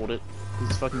have to hold it.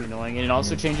 It's fucking annoying. And it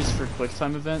also changes for quick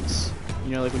time events.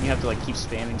 You know, like when you have to like keep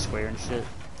spamming square and shit.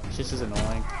 It's just as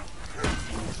annoying.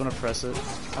 I just want to press it.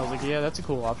 I was like, yeah, that's a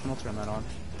cool option. I'll turn that on.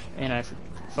 And I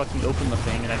fucking opened the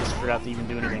thing and I just forgot to even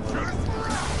do anything with it.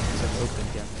 It's like open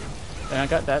again. And I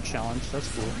got that challenge. That's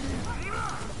cool.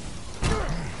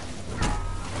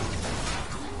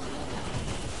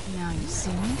 Now you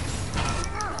see me?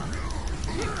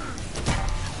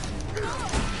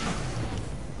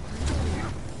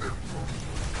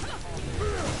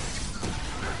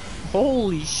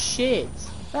 Holy shit!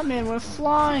 That man went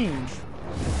flying!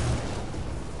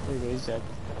 There he goes, he's dead.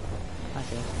 I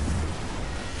think.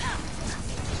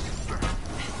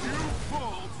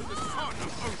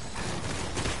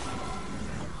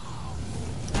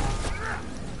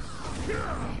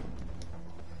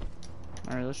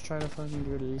 Alright, let's try to fucking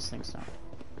get rid of these things now.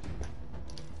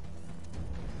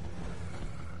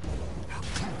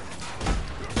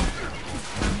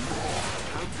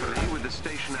 Hopefully, with the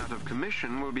station out of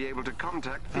commission, we'll be able to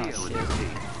contact Theo and shit. his team.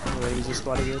 Where is this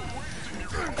body good?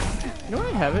 You know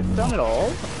what, I haven't done it all?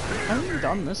 I haven't even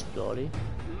done this ability.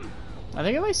 I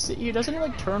think if I see you, doesn't it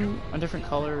like turn a different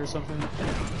color or something?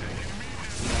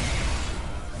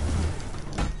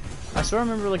 I still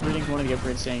remember like reading one of the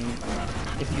upgrades saying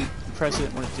if you press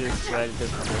it when it does red, it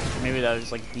doesn't work. Maybe that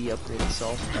was like the upgrade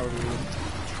itself. That would be weird.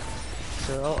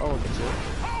 So I'll look into it.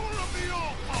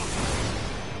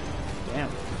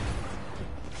 Damn.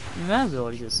 That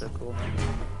ability is so cool.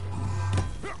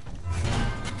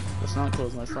 It's not cool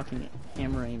as my fucking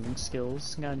hammer aiming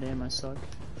skills. God damn, I suck.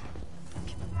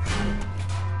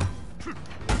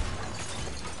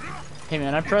 Hey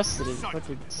man, I pressed it, it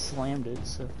fucking slammed it,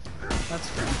 so that's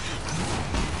fine.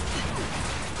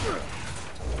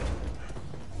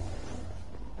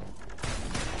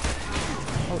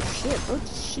 Oh shit, what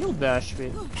shield bash me?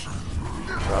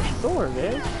 Drop Thor,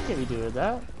 man. You can't be doing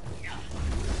that.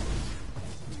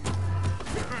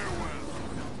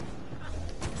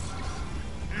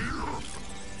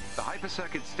 The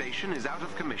hypercircuit station is out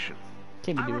of commission.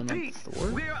 Can't be I doing repeat, that,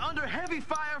 Thor. we are under heavy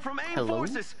fire from AIM Hello?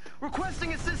 forces,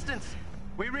 requesting assistance.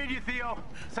 We read you, Theo.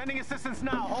 Sending assistance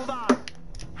now. Hold on.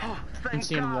 Oh, I'm thank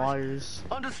seeing God. wires.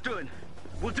 Understood.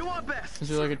 We'll do our best. Is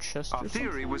there like a chest Our or something?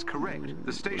 theory was correct.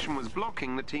 The station was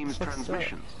blocking the team's What's that?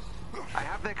 transmissions. I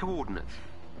have their coordinates.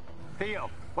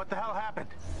 Theo, what the hell happened?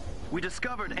 We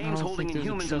discovered don't AIM's holding think there's a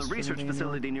Inhumans in chest the or research anything in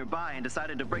facility nearby and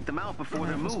decided to break them out before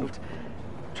they're let's go. moved.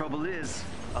 Trouble is,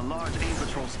 a large AIM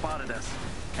patrol spotted us,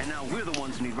 and now we're the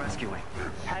ones who need rescuing.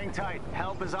 Hang tight.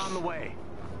 Help is on the way.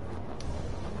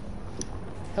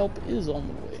 Help is on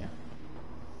the way.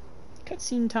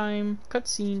 Cutscene time.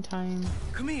 Cutscene time.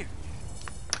 Come here.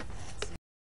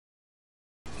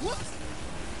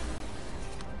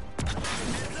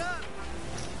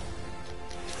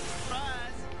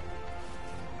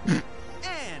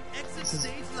 And exit This is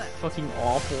stage left. fucking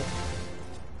awful.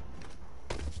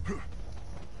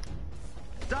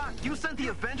 Doc, you sent the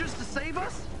Avengers to save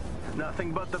us?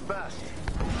 Nothing but the best.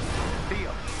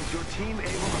 Theo, is your team able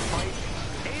to fight?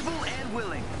 Able and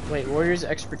willing. Wait, Warrior's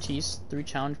expertise, 3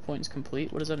 challenge points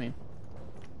complete? What does that mean?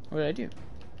 What did I do?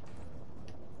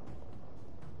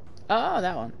 Oh,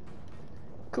 that one.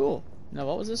 Cool. No,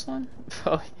 what was this one?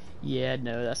 Oh, yeah,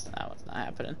 no, that one's not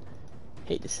happening.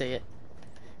 Hate to say it.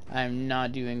 I'm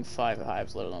not doing 5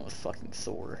 hives, let alone with fucking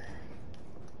Thor.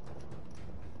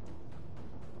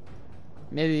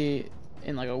 Maybe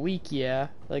in like a week, yeah.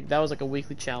 Like, that was like a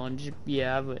weekly challenge,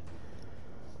 yeah, but...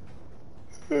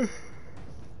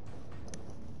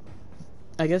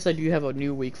 I guess I do have a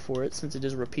new week for it, since it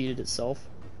just repeated itself.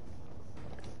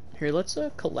 Here, let's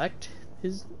collect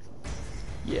his...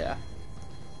 Yeah.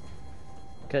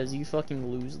 because you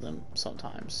fucking lose them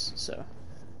sometimes, so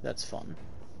that's fun.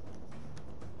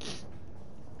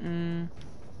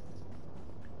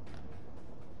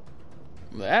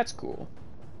 That's cool.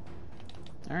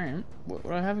 Alright, what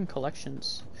do I have in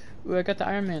collections? Ooh, I got the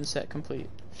Iron Man set complete.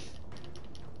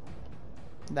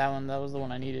 That was the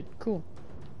one I needed. Cool.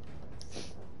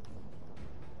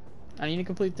 I need to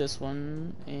complete this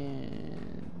one,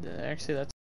 and actually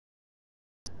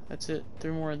that's it.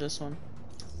 3 more of this one.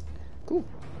 Cool.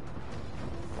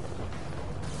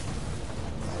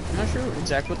 I'm not sure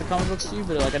exactly what the comic books do,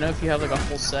 but like I know if you have like a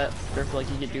full set, or if like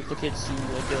you get duplicates, you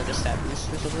like get like a stat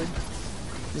boost or something.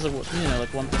 It's like, you know, like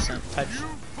 1% type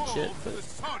shit, but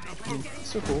I mean, it's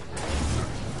still cool.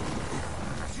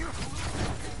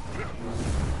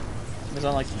 It's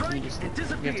not like you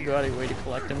have to go out of your way to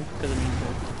collect them, because I mean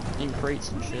they're in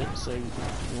crates and shit, so you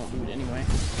won't loot anyway.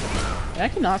 And I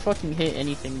cannot fucking hit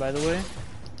anything, by the way.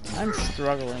 I'm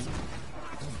struggling.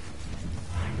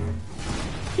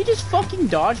 He just fucking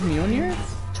dodged me on here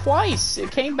twice.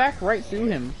 It came back right through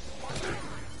him.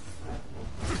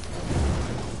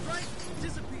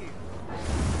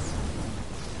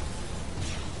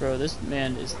 Bro, this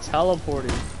man is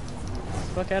teleporting.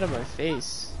 Fuck out of my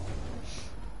face.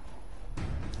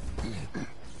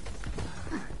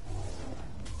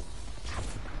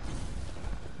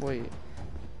 Wait.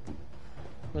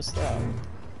 What's that?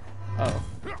 Oh.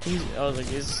 I was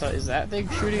like, is that thing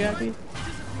shooting at me?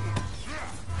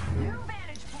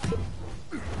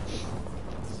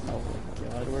 Oh my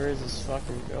god, where is this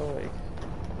fucker going?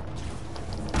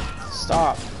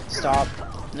 Stop. Stop.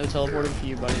 No teleporting for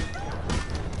you, buddy.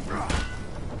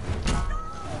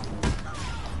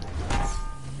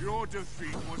 Your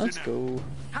defeat was Let's go.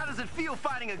 How does it feel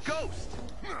fighting a ghost?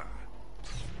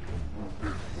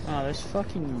 Oh, there's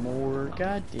fucking more.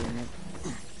 God damn it.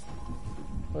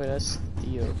 Wait, that's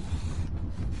Theo.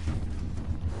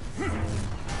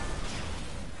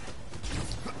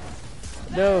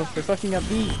 No, they're fucking up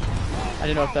B. I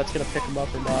don't know if that's gonna pick him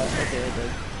up or not. Okay, okay,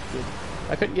 good.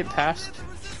 I couldn't get past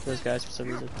those guys for some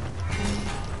reason.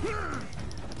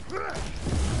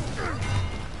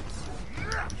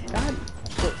 God,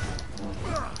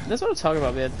 that's what I'm talking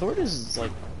about, man. Thor is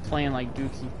like playing like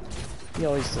Dookie. He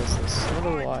always does this. I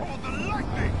don't know why.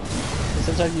 And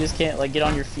sometimes you just can't like get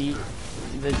on your feet.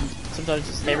 Then sometimes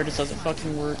his hammer just doesn't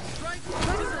fucking work.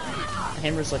 The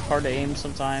hammer's like hard to aim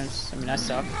sometimes. I mean, I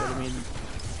suck, but I mean,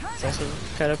 it's also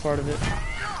kind of part of it.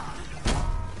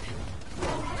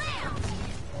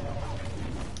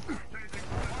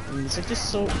 I mean, it's like just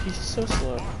so, he's just so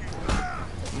slow.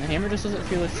 And the hammer just doesn't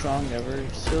feel as strong ever. It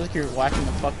just feels like you're whacking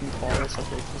a fucking claw or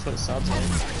something. That's what it sounds like.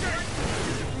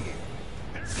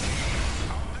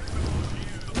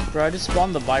 Bro, I just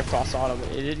spawned the Bifrost auto, but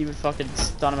it didn't even fucking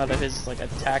stun him out of his like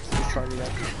attack. He just charged it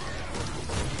up.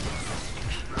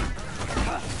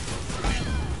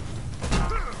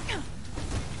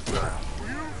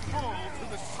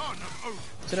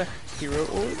 Is it a hero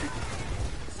orb?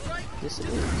 Yes, it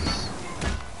is.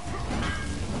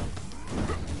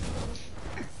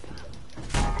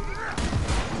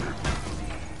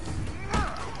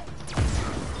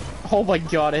 Oh my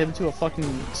god, I hit him to a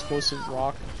fucking explosive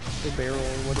rock. Or barrel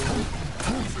or whatever.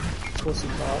 Explosive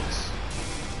box.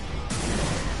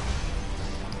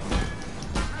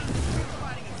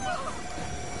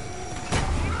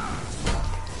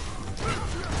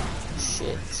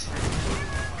 Shit.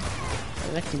 Oh,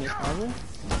 that can get Marvel?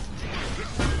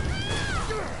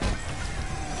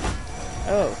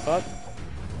 Oh, fuck.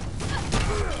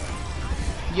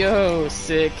 Yo,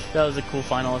 sick. That was a cool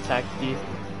final attack, dude.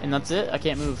 And that's it? I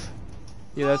can't move.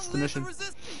 Yeah, that's the mission.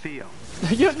 Theo.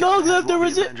 You no, there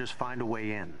was it. Avengers find a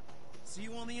way in. See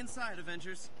you on the inside,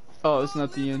 Avengers. Oh, it's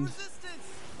not the end.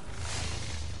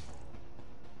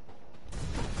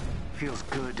 Feels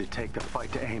good to take the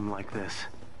fight to AIM like this.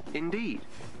 Indeed.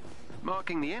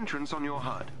 Marking the entrance on your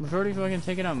HUD. We've already fucking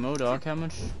taken out MODOK. How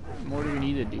much more do we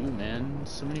need to do, man?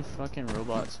 So many fucking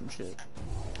robots and shit.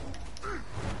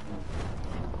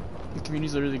 The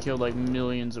community's literally killed like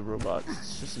millions of robots.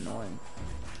 It's just annoying.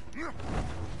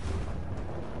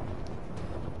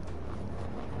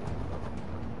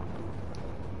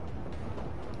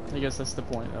 I guess that's the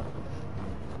point, though.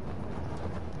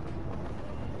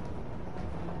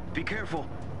 Be careful.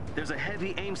 There's a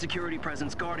heavy AIM security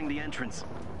presence guarding the entrance.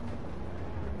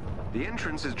 The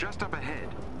entrance is just up ahead.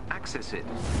 Access it.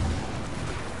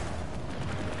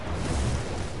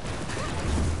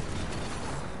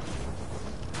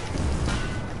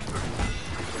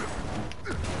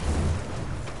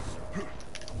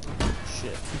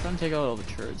 Shit. I'm trying to take out all the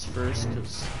turrets first,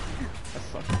 because I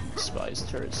fucking despise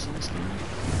turrets in this game.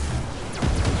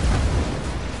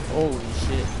 Holy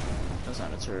shit. That's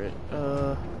not a turret.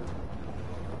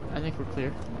 I think we're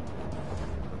clear.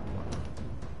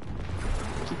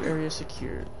 Keep area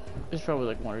secure. There's probably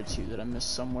like one or two that I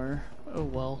missed somewhere. Oh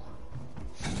well.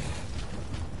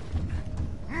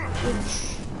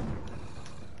 Oops.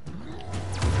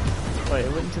 Wait,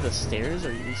 it went into the stairs?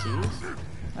 Are you serious?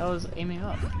 I was aiming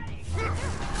up.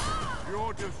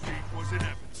 Your defeat was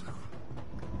inevitable.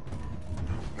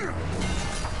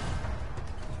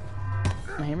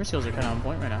 My hammer skills are kind of on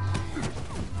point right now.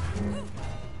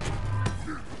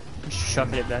 I'm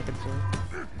shoving it back and forth.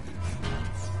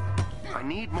 I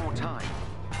need more time.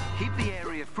 Keep the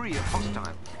area free of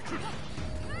hostile.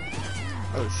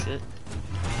 Oh shit.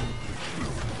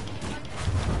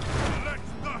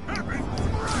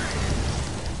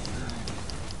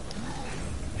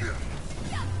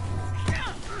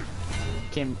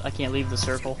 I can't leave the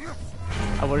circle.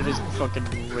 I wanted to just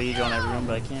fucking rage on everyone,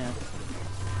 but I can't.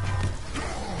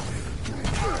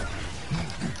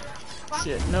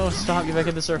 Shit, no, stop, get back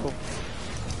in the circle.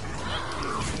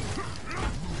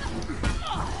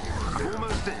 I'm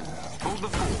almost in. Hold the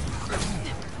fort.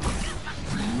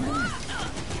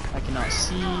 I cannot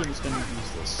see, I'm just gonna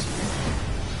use this.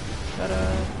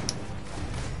 Ta-da!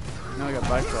 Now I got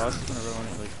Bifrost, I'm gonna run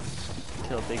and like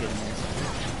kill big enemies.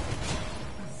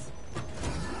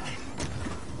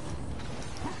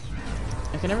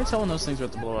 I can never tell when those things are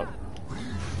about to blow up.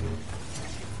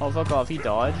 Oh fuck off, he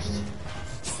dodged.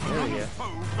 There we go.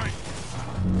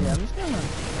 Yeah, I'm just gonna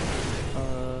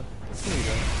here we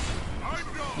go.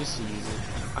 Just to use it.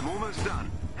 I'm almost done.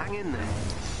 Hang in there.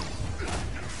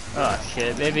 Oh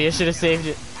shit, maybe I should have saved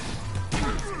it.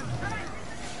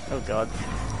 Oh god.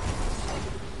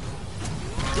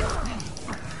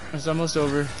 It's almost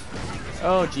over.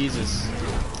 Oh Jesus.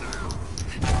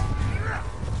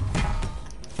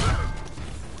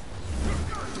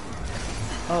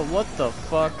 Oh, what the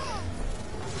fuck?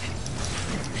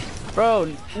 Bro,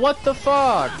 what the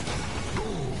fuck?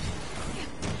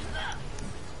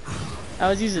 I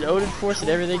was using Odin Force and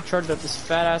everything, charged up this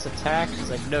fat ass attack. He's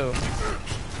like, no.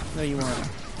 No, you weren't.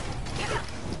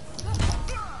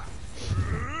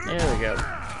 There we go.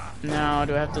 Now,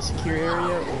 do I have to secure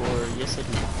area or yes I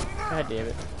do? God damn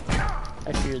it.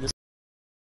 I fear this.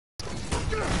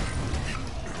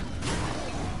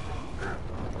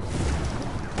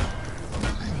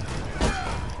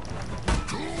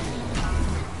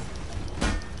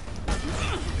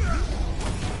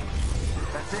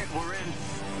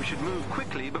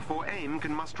 Before AIM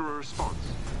can muster a response.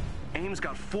 AIM's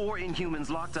got 4 Inhumans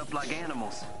locked up like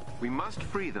animals. We must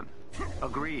free them.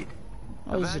 Agreed.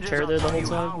 I was just a chair there the whole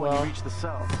time. Wow. Reach the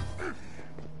cells.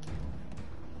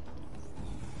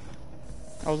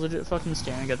 I was legit fucking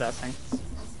staring at that thing.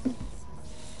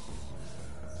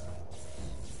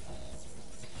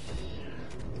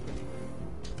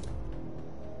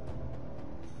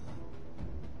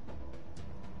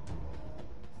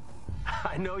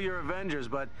 I know you're Avengers,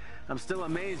 but I'm still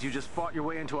amazed you just fought your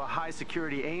way into a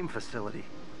high-security AIM facility.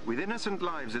 With innocent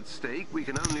lives at stake, we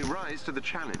can only rise to the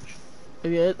challenge.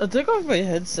 Yeah, I took off my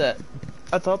headset.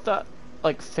 I thought that,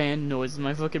 like, fan noise in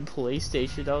my fucking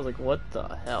PlayStation. I was like, what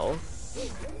the hell?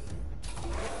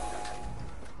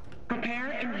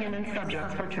 Prepare Inhuman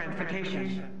subjects for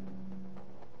transportation.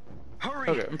 Hurry!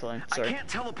 Okay, I'm fine. Sorry. I can't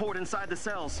teleport inside the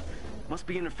cells. Must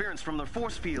be interference from their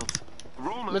force fields.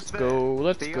 Let's go,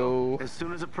 let's Theo, go. As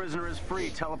soon as a prisoner is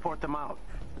free, teleport them out.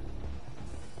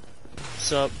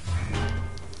 Sup?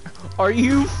 Are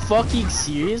you fucking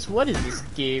serious? What is this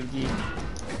game, dude?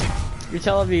 You're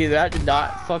telling me that did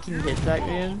not fucking hit that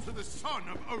man?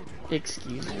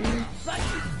 Excuse me?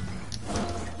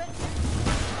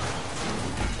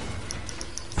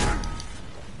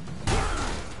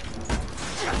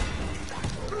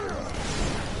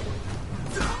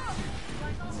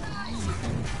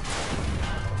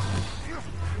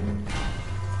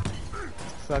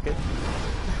 Fuck it.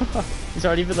 These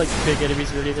aren't even like big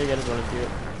enemies or anything, I just want to do it.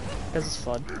 Because it's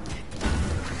fun.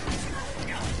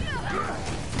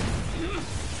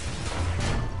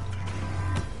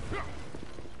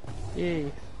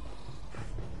 Yay.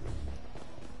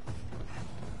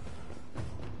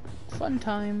 Fun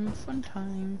time, fun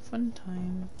time, fun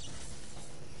time.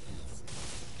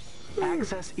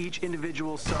 Access each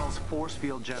individual cell's force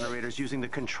field generators using the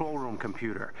control room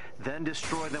computer, then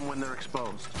destroy them when they're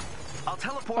exposed. I'll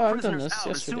teleport Oh, I've done prisoners this out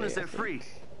as soon yesterday, as they're I free.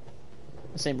 think.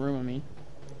 The same room, I mean.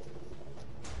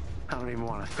 I don't even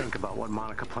want to think about what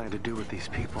Monica planned to do with these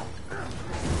people.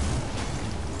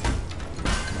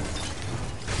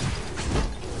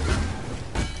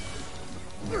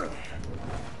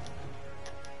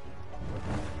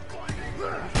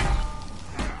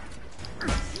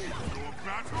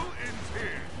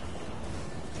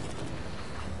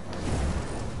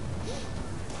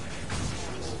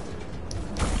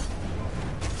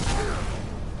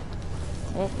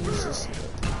 Oh, what's this?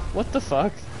 What the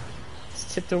fuck?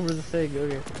 It's tipped over the thing.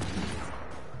 Okay.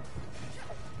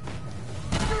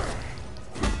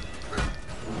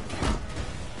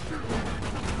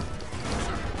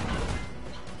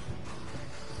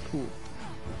 Cool.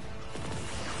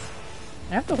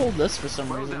 I have to hold this for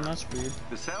some reason. That's weird.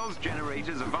 The cell's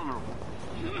generators are vulnerable.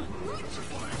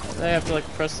 I have to like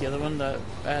press the other one that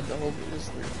I had to hold. It was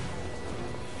weird.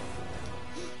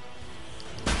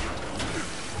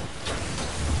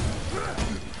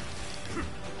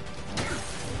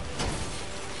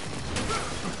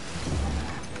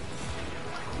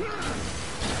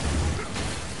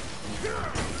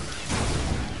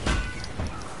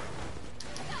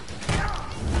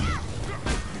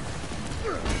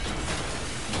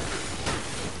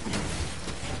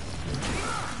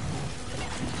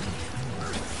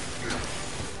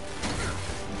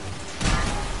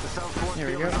 Here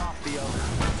we go.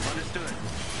 Understood.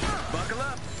 Buckle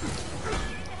up.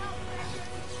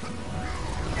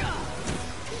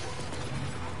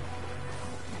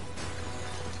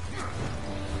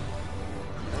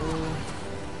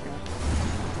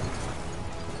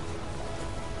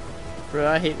 Bro,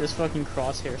 I hate this fucking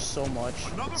crosshair so much.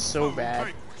 It's so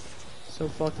bad. So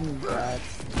fucking bad.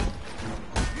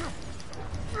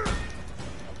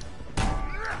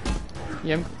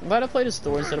 Yeah, I'm glad I played as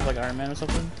Thor instead of like Iron Man or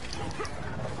something.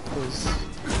 Because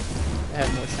I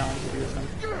had more challenge to do with him.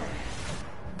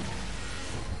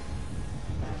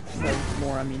 Like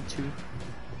more, I mean 2.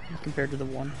 Compared to the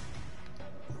 1.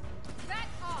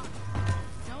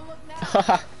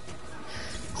 Haha.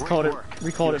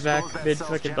 We called it back mid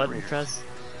fucking button press.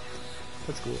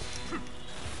 That's cool.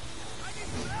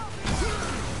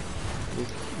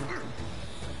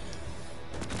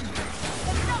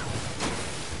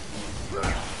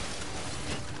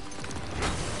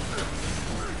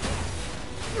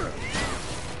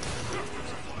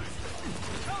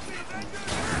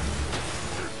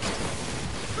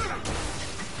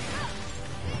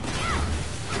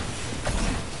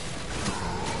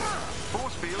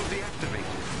 Force field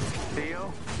deactivated.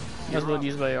 Theo, I was about to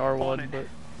use my R1, but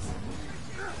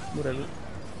whatever.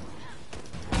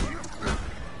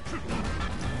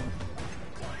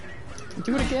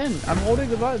 Do it again! I'm holding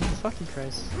the button, fucking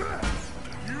Christ.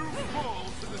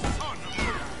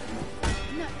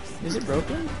 Is it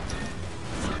broken?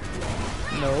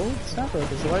 No, it's not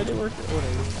broken, so why did it work?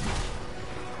 Whatever.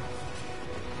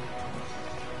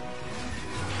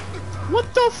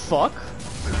 What the fuck?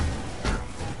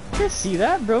 You see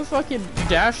that? Bro fucking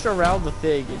dashed around the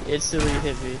thing and instantly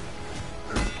hit me.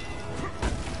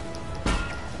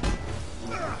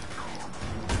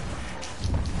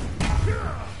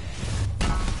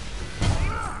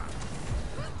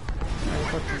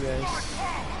 Fuck you guys.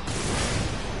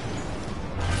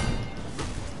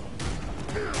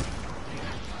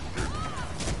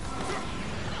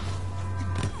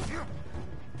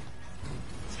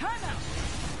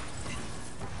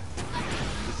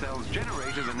 the cell's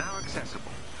generators are now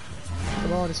accessible.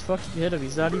 Come on, just fucking hit him.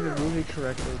 He's not even moving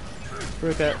correctly.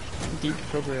 Broke that deep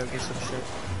program or some shit.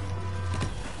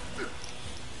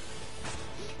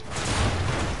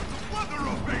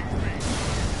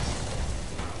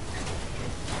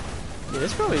 Yeah,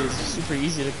 this probably is super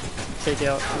easy to take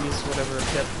out these whatever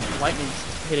kept lightning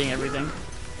hitting everything.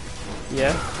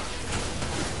 Yeah.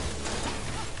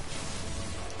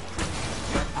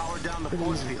 Power down the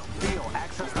force field. Theo,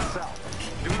 access the cell.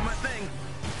 Doing my thing.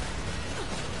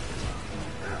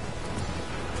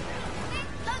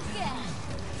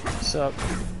 What's up?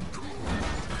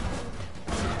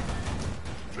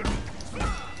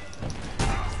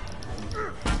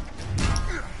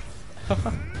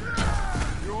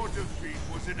 Your defeat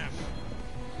was inevitable.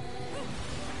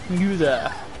 You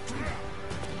there.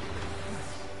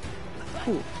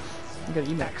 Cool. I got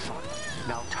email. Excellent.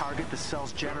 Now target the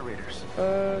cell's generators.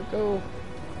 Go.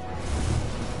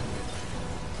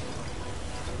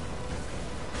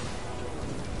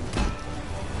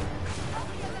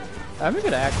 I'm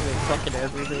gonna activate fucking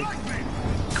everything.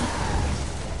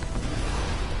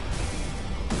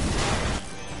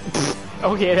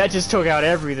 Okay, that just took out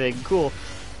everything. Cool.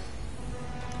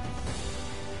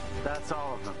 That's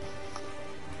all of them.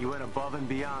 You went above and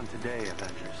beyond today,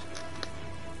 Avengers.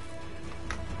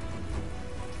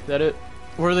 Is that it?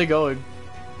 Where are they going?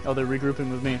 Oh, they're regrouping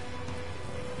with me.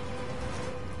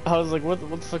 I was like, what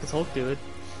the fuck is Hulk doing?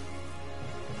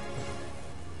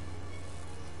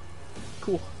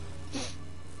 Cool.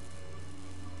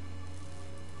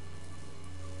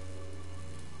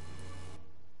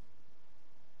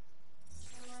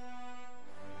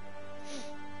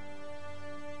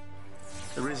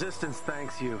 The Resistance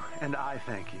thanks you, and I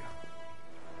thank you.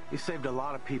 You saved a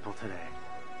lot of people today.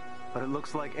 but it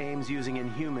looks like AIM's using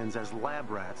Inhumans as lab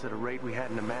rats at a rate we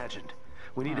hadn't imagined.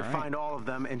 We need to find all of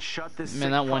them and shut this sick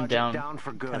Man, that one down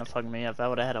for good. kind of fucked me up. I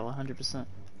would have had a 100%. I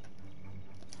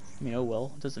mean, oh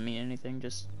well. It doesn't mean anything.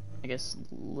 Just, I guess,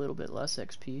 a little bit less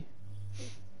XP.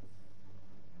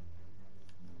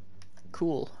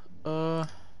 Cool. Yeah,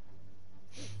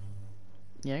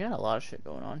 I got a lot of shit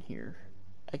going on here.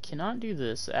 I cannot do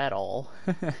this at all.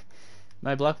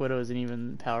 My Black Widow isn't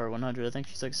even power 100. I think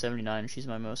she's like 79. She's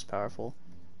my most powerful.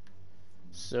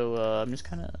 So, I'm just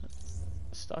kind of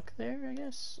stuck there, I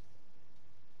guess.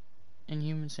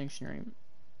 Inhuman Sanctuary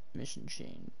mission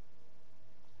chain.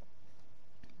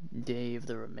 Day of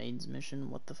the Remains mission.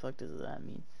 What the fuck does that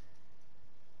mean?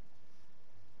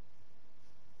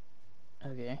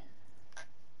 Okay.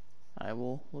 I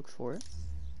will look for it.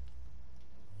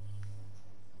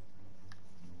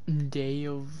 Day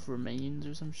of Remains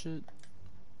or some shit.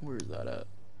 Where is that at?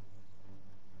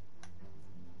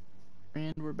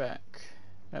 And we're back.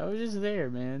 I was just there,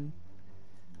 man.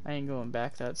 I ain't going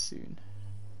back that soon.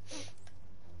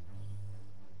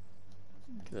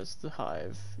 That's the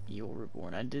Hive. Evil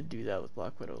Reborn. I did do that with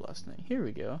Black Widow last night. Here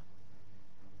we go.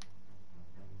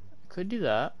 Could do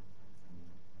that.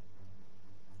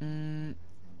 I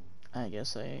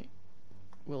guess I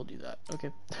will do that.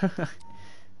 Okay.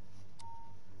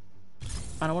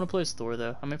 I don't want to play as Thor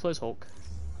though. I may play as Hulk.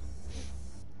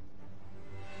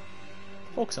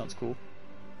 Hulk sounds cool.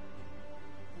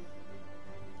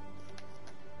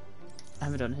 I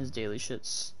haven't done his daily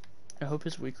shits. I hope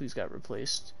his weeklies got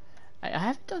replaced. I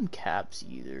haven't done Caps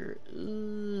either.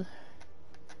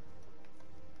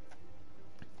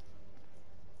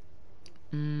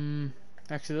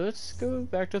 Actually, let's go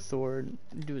back to Thor and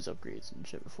do his upgrades and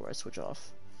shit before I switch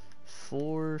off.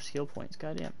 4 skill points,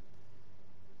 goddamn.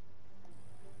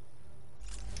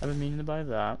 I've been meaning to buy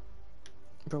that.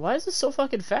 Bro, why is this so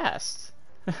fucking fast?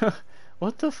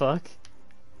 What the fuck?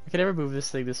 I could never move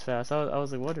this thing this fast. I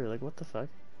was like wondering, like, what the fuck?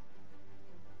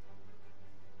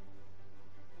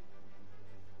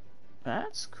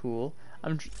 That's cool.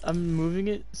 I'm moving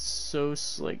it so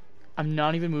like I'm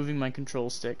not even moving my control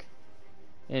stick,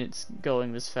 and it's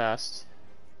going this fast.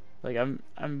 Like I'm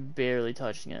barely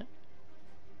touching it.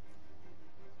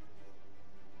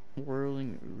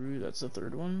 Whirling Roo, that's the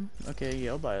third one. Okay,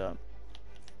 yeah, I'll buy that.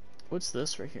 What's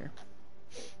this right here?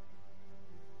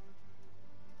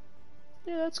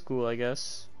 Yeah, that's cool, I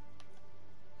guess.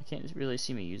 I can't really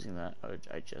see me using that.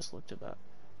 I just looked at that.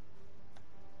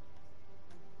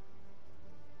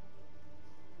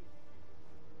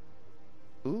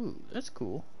 Ooh, that's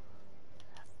cool.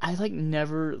 I like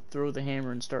never throw the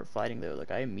hammer and start fighting though. Like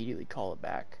I immediately call it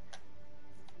back.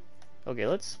 Okay,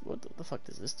 let's. What the fuck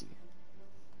does this do?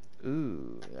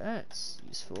 Ooh, that's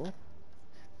useful.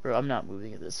 Bro, I'm not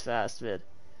moving it this fast, man.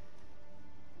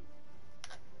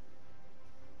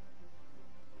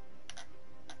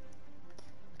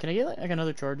 Can I get like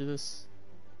another charge of this?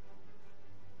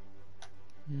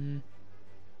 No,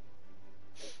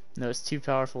 it's too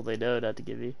powerful. They know not to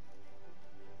give me.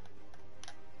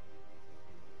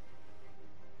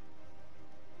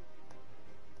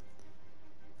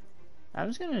 I'm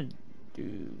just gonna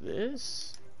do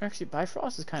this. Actually,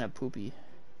 Bifrost is kind of poopy.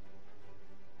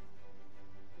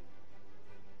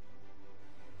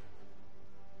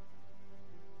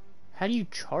 How do you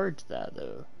charge that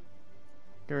though?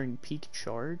 During peak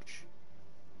charge?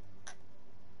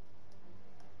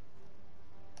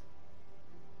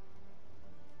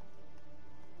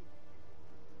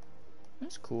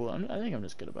 That's cool. I think I'm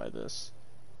just gonna buy this.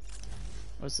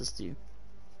 What's this do?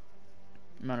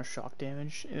 Amount of shock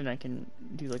damage, and I can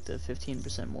do like the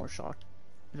 15% more shock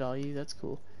value. That's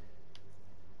cool.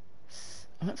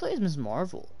 I might play as Ms.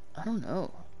 Marvel. I don't know.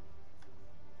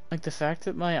 Like the fact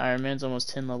that my Iron Man's almost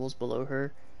 10 levels below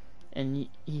her, and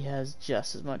he has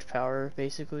just as much power,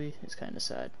 basically, is kind of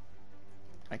sad.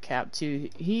 My Cap 2,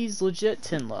 he's legit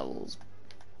 10 levels.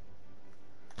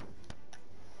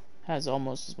 Has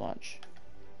almost as much.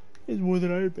 It's more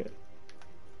than Iron Man.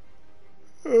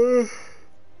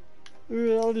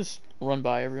 I'll just run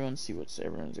by everyone, see what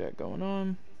everyone's got going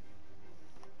on.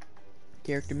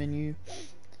 Character menu.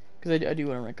 Because I do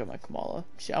want to rank up my Kamala.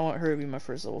 I want her to be my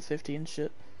first level 50 and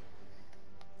shit.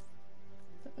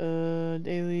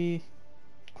 Daily.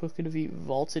 Quickly defeat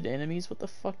vaulted enemies. What the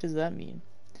fuck does that mean?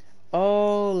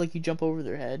 Oh, like you jump over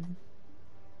their head?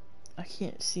 I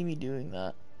can't see me doing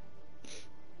that.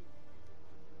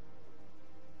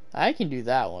 I can do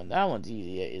that one. That one's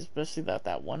easy, especially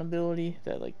that one ability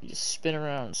that like you just spin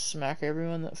around and smack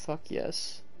everyone. That fuck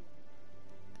yes.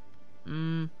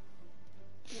 I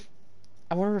want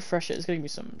to refresh it. It's gonna be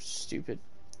some stupid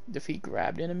defeat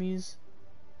grabbed enemies.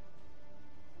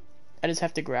 I just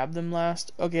have to grab them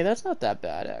last. Okay, that's not that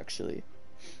bad, actually.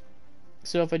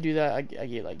 So if I do that, I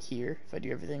get, like, here, if I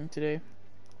do everything today.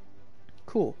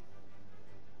 Cool.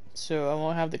 So I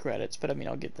won't have the credits, but I mean,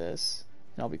 I'll get this.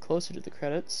 And I'll be closer to the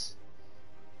credits.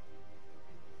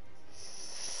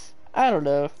 I don't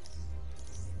know.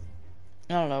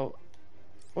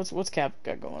 What's Cap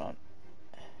got going on?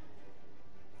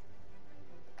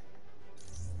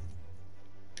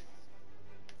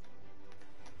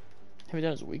 Have we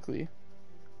done his weekly?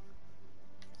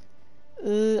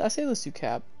 I say let's do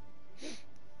Cap.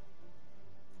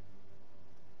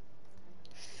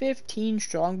 15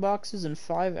 strong boxes in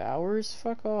 5 hours?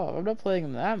 Fuck off. I'm not playing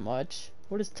him that much.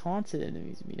 What does taunted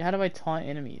enemies mean? How do I taunt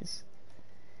enemies?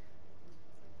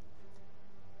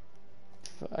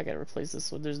 I gotta replace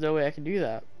this one. There's no way I can do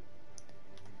that.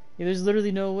 Yeah, there's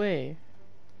literally no way.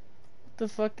 What the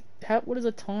fuck? What is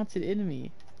a taunted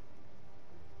enemy?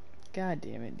 God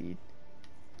damn it, dude.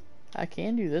 I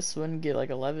can do this one, get like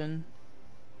 11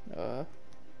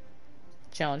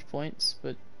 challenge points,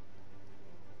 but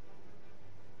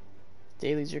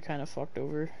dailies are kind of fucked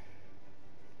over.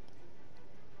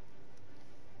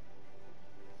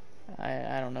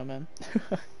 I don't know, man.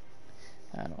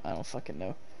 I don't fucking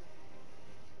know.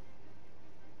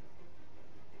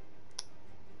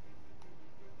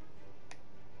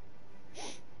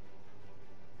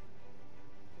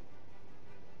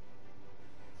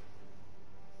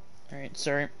 Alright,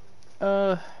 sorry.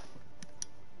 What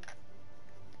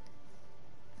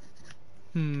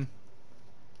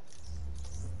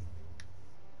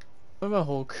about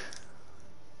Hulk?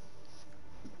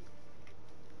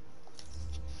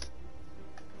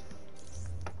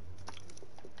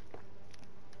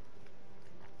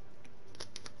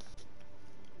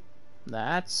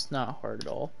 That's not hard at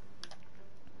all.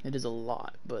 It is a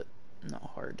lot, but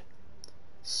not hard.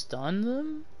 Stun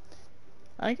them?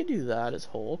 I could do that as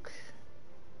Hulk.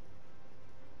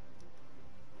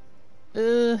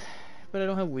 But I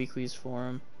don't have weeklies for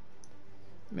him.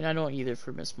 I mean, I don't either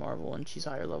for Miss Marvel, and she's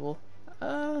higher level.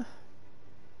 I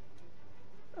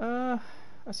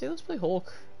say let's play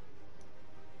Hulk.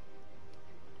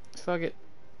 Fuck it.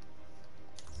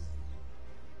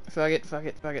 Fuck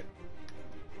it.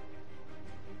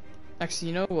 Actually,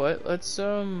 you know what? Let's,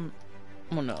 well,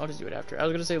 no, I'll just do it after. I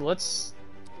was gonna say, let's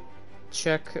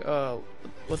check,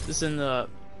 what's in the,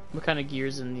 what kind of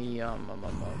gears in the,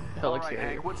 helicarrier. Alright,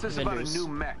 Hank, what's this about a new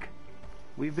mech?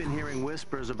 We've been hearing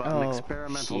whispers about an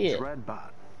experimental Dreadbot.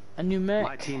 A new mech.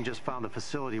 My team just found the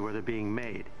facility where they're being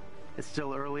made. It's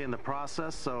still early in the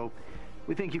process, so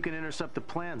we think you can intercept the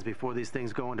plans before these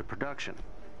things go into production.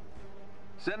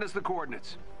 Send us the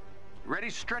coordinates. Ready,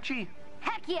 Stretchy?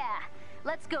 Heck yeah!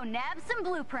 Let's go nab some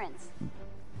blueprints.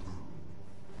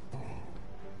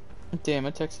 Damn,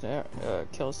 I texted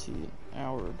Kelsey an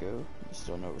hour ago.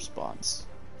 Still no response.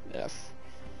 F.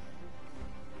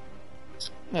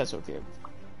 That's okay.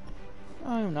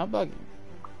 I am not bugging.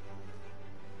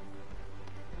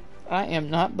 I am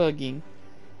not bugging.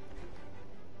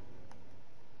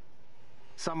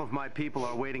 Some of my people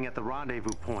are waiting at the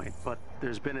rendezvous point, but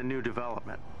there's been a new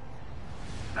development.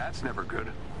 That's never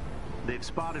good. They've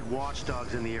spotted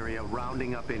watchdogs in the area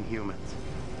rounding up Inhumans.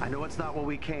 I know it's not what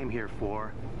we came here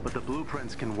for, but the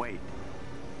blueprints can wait.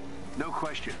 No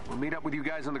question. We'll meet up with you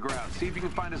guys on the ground. See if you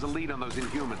can find us a lead on those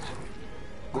Inhumans.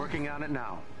 Working on it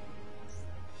now.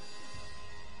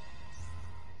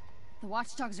 The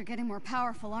watchdogs are getting more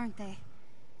powerful, aren't they?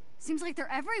 Seems like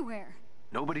they're everywhere.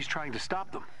 Nobody's trying to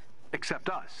stop them, except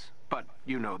us. But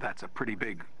you know that's a pretty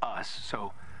big us,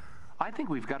 so I think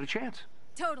we've got a chance.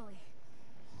 Totally.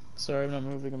 Sorry, I'm not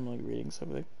moving. I'm like reading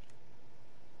something.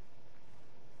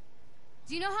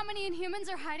 Do you know how many Inhumans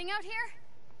are hiding out here?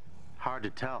 Hard to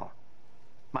tell.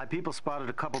 My people spotted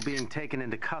a couple being taken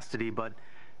into custody, but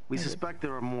we suspect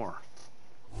there are more.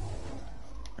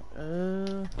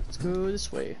 Let's go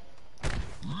this way.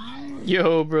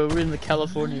 Yo, bro, we're in the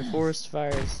California forest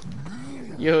fires.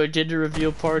 Yo, gender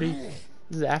reveal party.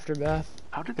 This is Aftermath.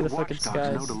 How did the the fucking watchdogs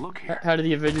know skies. to look here? How do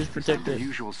the Avengers It's protect not their it?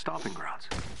 usual stomping grounds.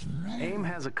 AIM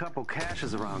has a couple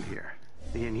caches around here.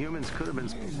 The Inhumans could have been...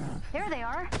 There they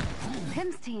are.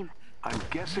 Pim's team. I'm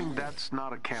guessing that's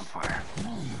not a campfire.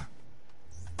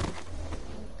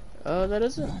 That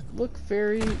doesn't look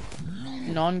very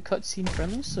non-cutscene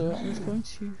friendly, so I'm just going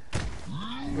to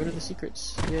go to the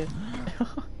secrets. Yeah.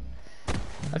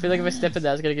 I feel like if I step in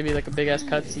that, it's gonna give me like a big ass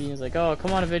cutscene. It's like, oh,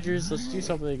 come on, Avengers, let's do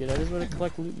something again. I just want to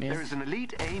collect loot, man. There's an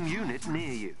elite AIM unit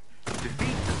near you. Defeat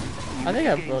them. I think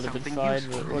You I gain would have been something fine,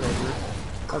 useful. but whatever.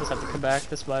 I'll just have to come back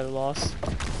despite the loss.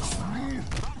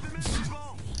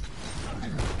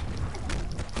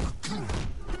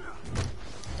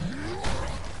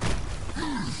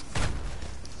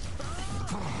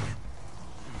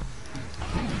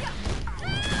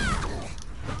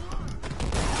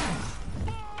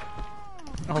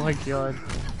 my god.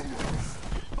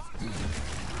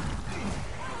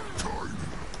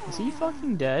 Is he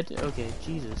fucking dead? Okay,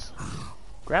 Jesus.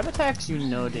 Grab attacks do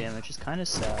no damage, it's kinda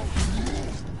sad.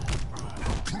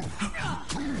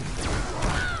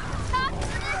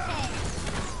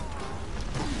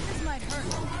 This might hurt.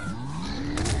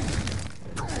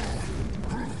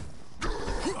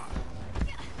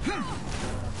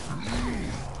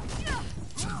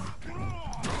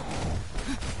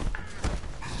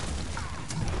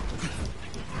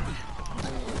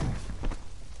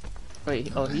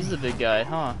 Wait, oh, he's the big guy,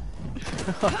 huh?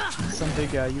 Some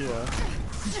big guy you are.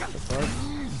 What the fuck?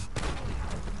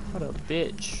 What a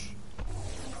bitch.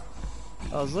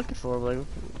 I was looking for, like,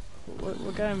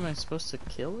 what guy am I supposed to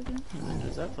kill again?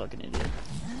 Who's that fucking idiot?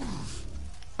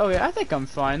 Oh yeah, I think I'm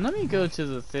fine. Let me go to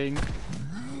the thing.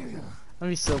 I'd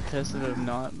be so pissed if I'm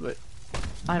not, but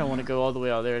I don't want to go all the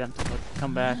way out there and have to like,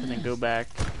 come back and then go back.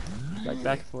 Like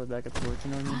back and forth,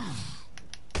 you know what I mean?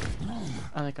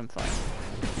 I think I'm fine.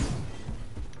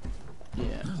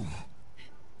 Yeah.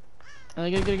 And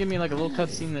they're gonna give me like a little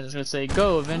cutscene that's gonna say,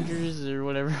 "Go Avengers" or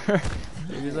whatever.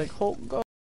 It'd be like, "Hulk, go."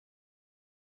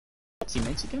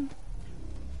 Teammates again?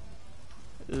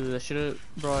 I should have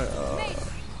brought.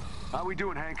 How we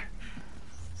doing, Hank?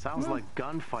 Sounds like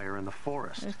gunfire in the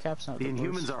forest. Cap's not The the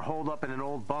Inhumans worst. are holed up in an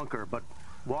old bunker, but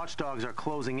watchdogs are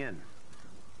closing in.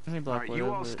 Alright,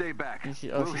 you all stay back.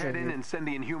 We'll head in and send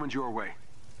the Inhumans your way.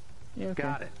 Yeah, okay.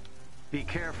 Got it. Be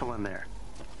careful in there.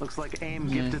 Looks like AIM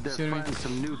gifted their friends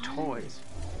some new toys.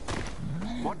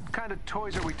 What kind of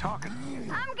toys are we talking?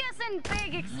 I'm guessing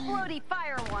big explodey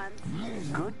fire ones.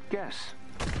 Good guess.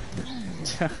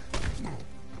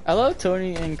 I love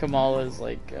Tony and Kamala's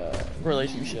like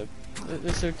relationship.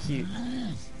 They're so cute.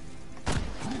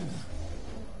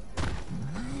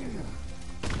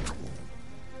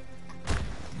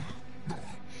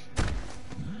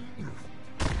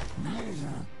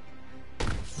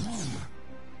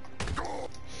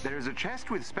 There is a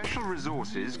chest with special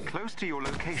resources close to your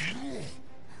location.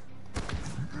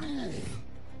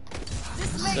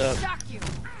 This may shock you.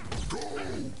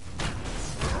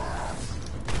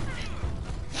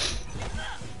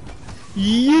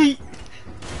 Yeet!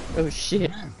 Oh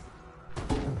shit.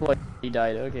 What? He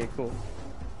died. Okay, cool.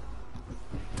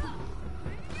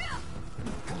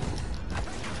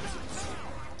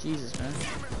 Jesus, man.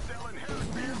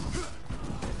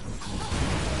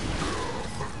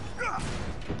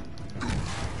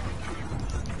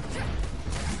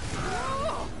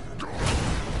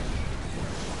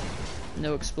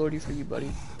 No explodey for you,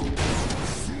 buddy.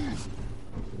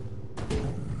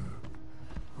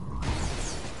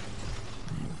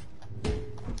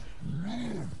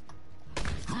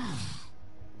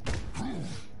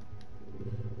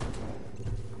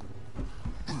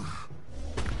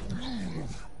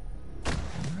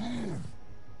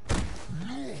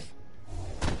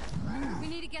 We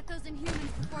need to get those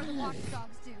Inhumans before the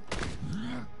watchdogs do.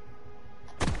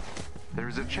 There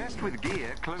is a chest with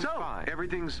gear close by.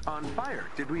 Everything's on fire.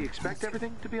 Did we expect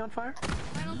everything to be on fire?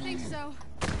 I don't think so.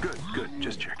 Good, good.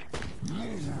 Just checking.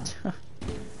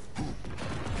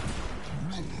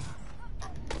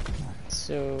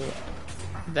 So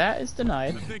that is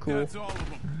denied. Cool.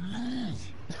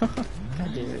 God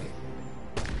damn it.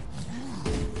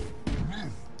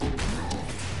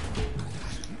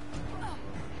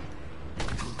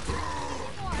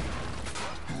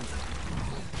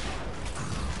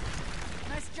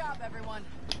 Nice job, everyone.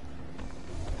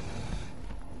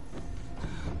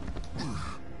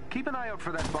 Keep an eye out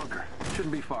for that bunker.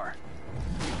 Shouldn't be far.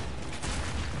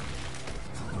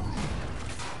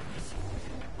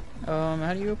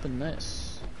 How do you open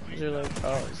this? Is there like,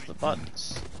 oh, it's the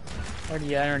buttons. I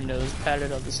already know there's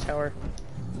padded on this tower.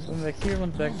 There's one back here,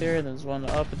 one back there, and there's one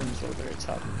up, and then there's one at the very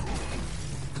top.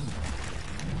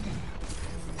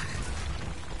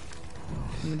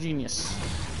 I'm a genius.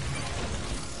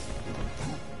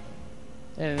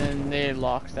 And then they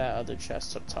locked that other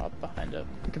chest up top behind a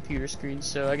computer screen.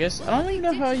 So I guess I don't even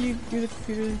know how you do the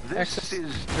computer access This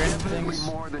is random definitely things.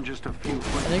 more than just a few. I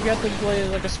think you have to play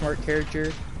like a smart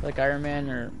character, like Iron Man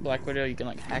or Black Widow. You can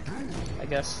like hack, I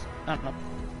guess. I don't know.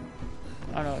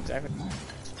 I don't know exactly.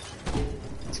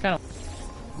 It's kind of,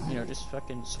 you know, just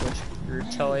fucking switch or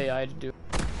tell AI to do it.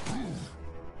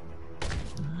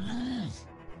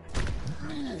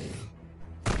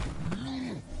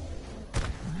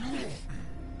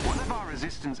 One of our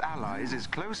resistance allies is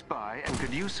close by and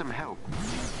could use some help. You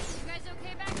guys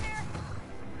okay back there?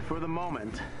 For the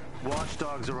moment,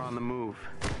 watchdogs are on the move.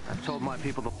 I've told my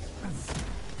people to...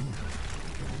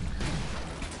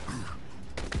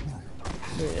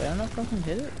 Wait, I don't know if I can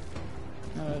hit it.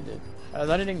 No, I did. I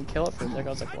thought I didn't kill it for a second. I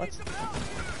was like, what?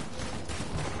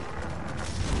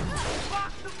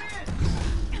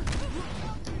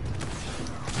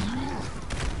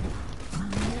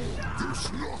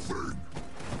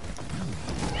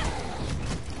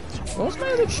 What was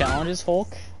my other challenges,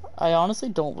 Hulk? I honestly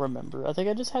don't remember. I think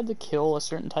I just had to kill a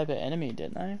certain type of enemy,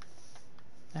 didn't I?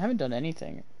 I haven't done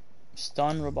anything.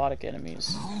 Stun robotic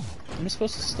enemies. I'm just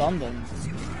supposed to stun them.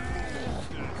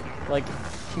 Like,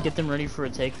 get them ready for a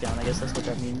takedown. I guess that's what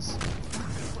that means.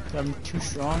 If I'm too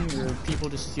strong, or people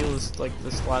just steal this, like,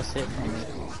 this last hit from me.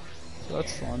 So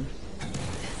that's fun.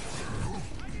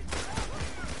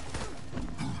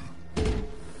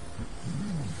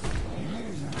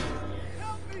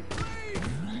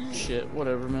 Shit,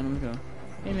 whatever, man. I'm gonna.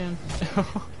 Hey, man.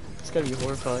 It's gotta be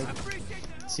horrified.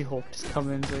 See Hulk just come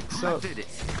in and like, sup? Did it.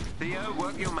 Theo,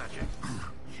 work your magic.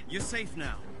 You're safe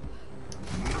now.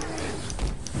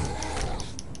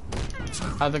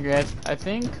 I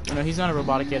think. No, he's not a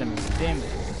robotic enemy. Damn it.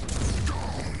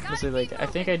 I say like, I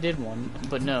think I did one,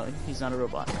 but no, he's not a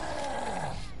robot.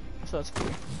 So that's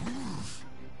cool.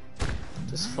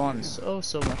 Just fun. So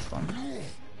much fun.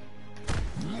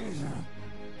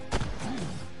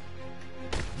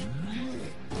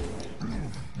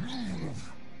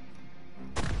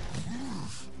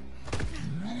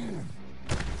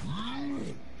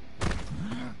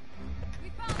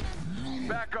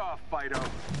 Back off, Fido.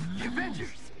 The Avengers!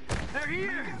 They're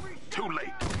here! Too late.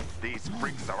 These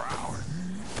freaks are ours.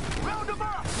 Round them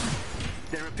up!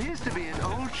 There appears to be an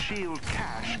old S.H.I.E.L.D.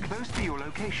 cache close to your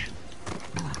location.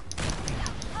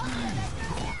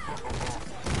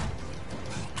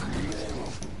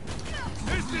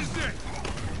 This is it!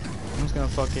 I'm just gonna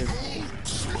fucking.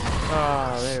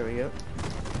 Ah, there we go.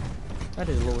 I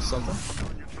did a little something.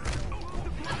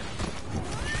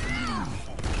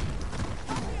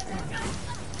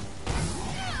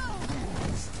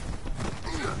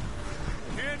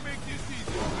 Can't make this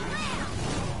easy.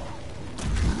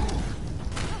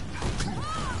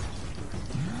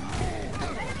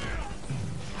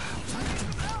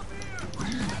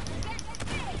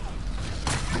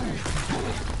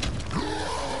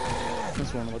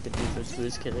 Just want to look at defense for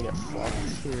this kid. I got fucked.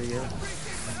 Here we go.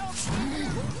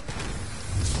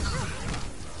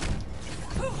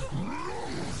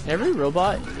 Every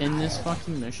robot in this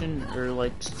fucking mission are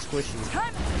like squishy.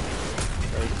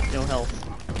 Like no health.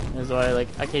 That's why I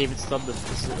can't even stub them.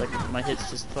 Like my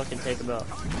hits just fucking take them out.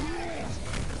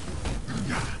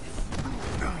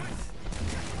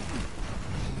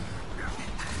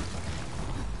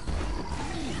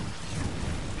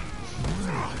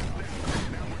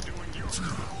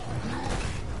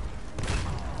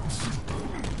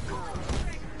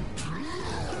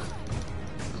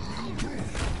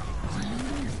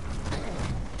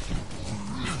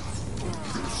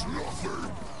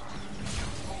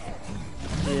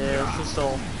 Yeah, it's just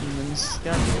all humans.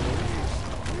 God damn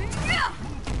it.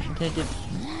 I can't get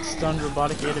stunned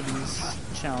robotic enemies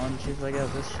challenge if I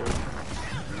got this shit.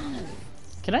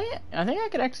 Can I think I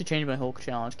could actually change my Hulk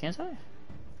challenge, can't I?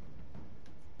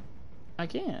 I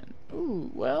can. Ooh,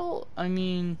 well, I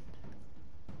mean...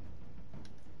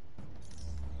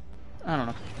 I don't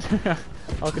know.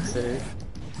 I'll consider it.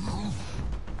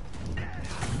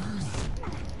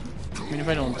 I mean, if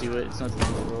I don't do it, it's not the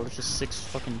end of the world. It's just 6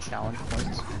 fucking challenge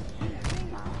points.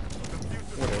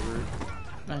 Whatever.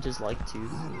 I just like to.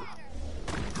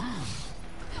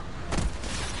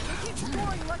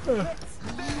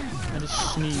 I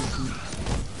just sneezed and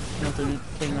nothing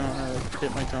came out and I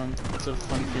bit my tongue. It's a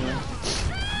fun feeling.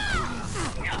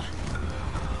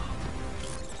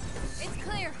 It's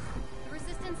clear. The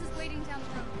resistance is waiting down the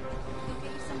road. They'll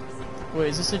get you somewhere safe. Wait,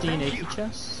 is this a DNA key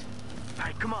chest?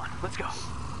 Alright, come on, let's go.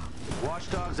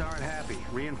 Watchdogs aren't happy.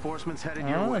 Reinforcements headed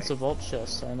your Oh, way. it's a vault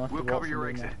chest, so I unlocked We'll the vault cover your from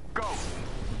exit. there. Go!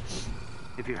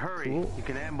 If you hurry, Cool. you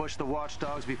can ambush the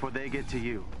watchdogs before they get to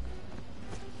you.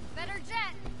 Better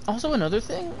jet. Also, another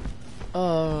thing.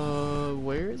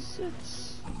 Where is it?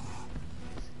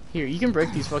 Here, you can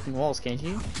break these fucking walls, can't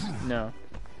you? No.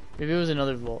 Maybe it was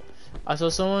another vault. I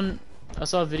saw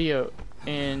a video,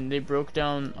 and they broke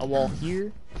down a wall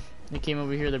here. They came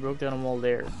over here, they broke down a wall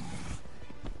there.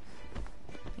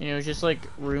 You know, it was just like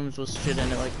rooms with shit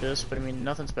in it like this, but I mean,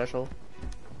 nothing special.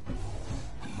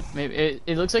 Maybe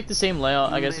it looks like the same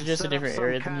layout. I guess it's just a different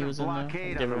area than he was in, though.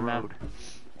 A different map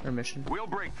or mission. We'll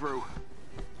break through.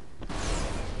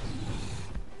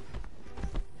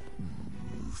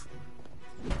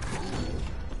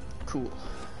 Cool.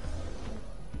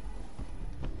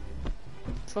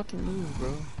 Fucking move,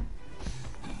 bro.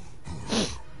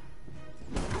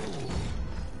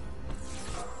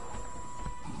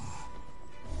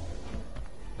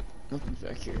 Nothing's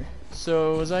back here.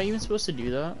 So, was I even supposed to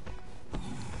do that?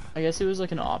 I guess it was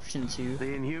like an option to The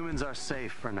Inhumans are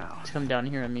safe for now. come down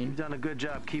here, I mean. You've done a good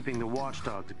job keeping the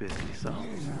watchdogs busy, so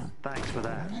thanks for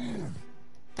that.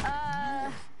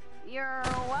 You're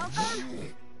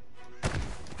welcome?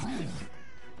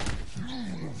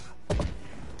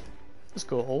 Let's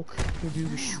go, Hulk. You do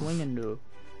the swinging, though.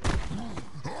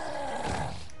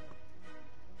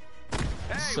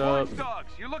 What's up?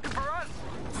 Watchdogs, you looking for us?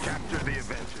 Capture the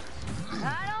Avengers.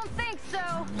 I don't think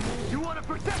so. You want to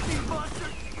protect these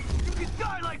monsters? You can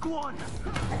die like one.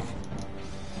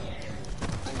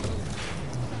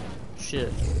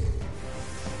 Shit.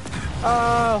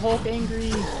 Ah, Hulk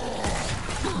angry.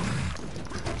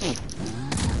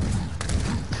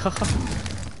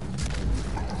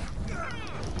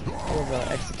 What about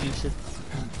execution?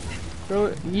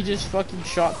 Bro, he just fucking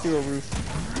shot through a roof.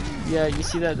 Yeah, you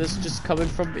see that? That's just coming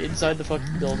from inside the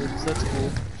fucking buildings. That's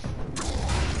cool.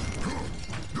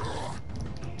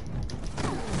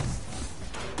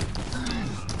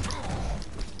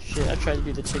 Shit, I tried to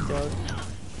do the chick dog.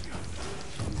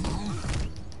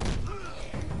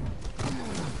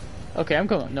 Okay, I'm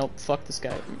going. Nope, fuck this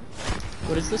guy.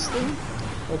 What is this thing?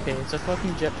 Okay, it's a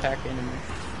fucking jetpack enemy.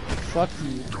 Fuck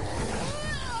you.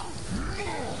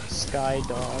 Sky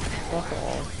dog. Fuck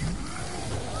off.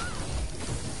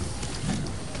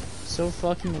 So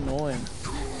fucking annoying.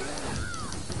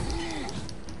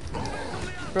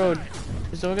 Bro,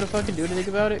 is no one gonna fucking do anything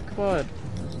about it? Come on.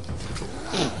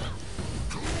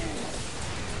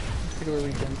 Take a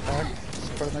weekend pack. It's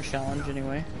part of my challenge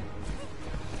anyway.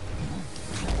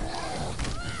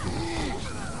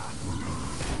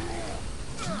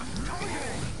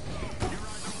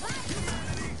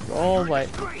 Oh my.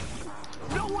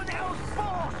 No one else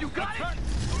falls. You got it?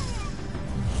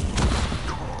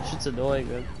 Shit's annoying,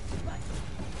 man.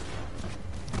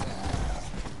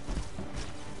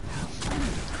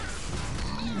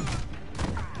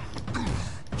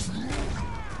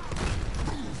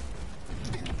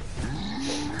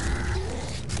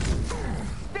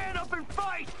 Stand up and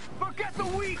fight! Forget the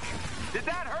weak! Did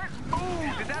that hurt?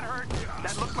 Ooh, did that hurt?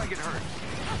 That looked like it hurt.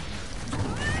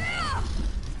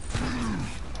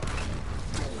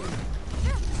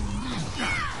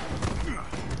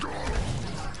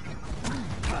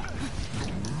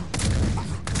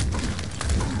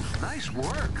 Nice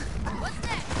work. What's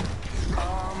next?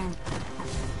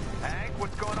 Hank,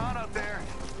 what's going on out there?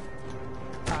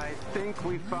 I think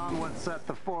we found what set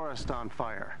the forest on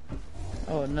fire.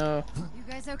 Oh no. You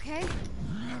guys okay?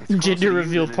 Gender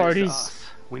reveal Than it is to parties. us.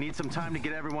 We need some time to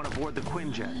get everyone aboard the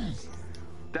Quinjet.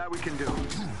 That we can do.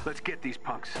 Let's get these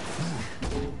punks.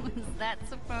 Was that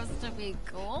supposed to be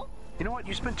cool? You know what?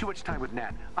 You spend too much time with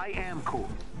Nat. I am cool.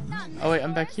 Oh wait,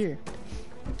 I'm back here.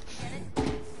 Get it?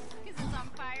 Because it's on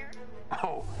fire.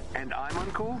 Oh, and I'm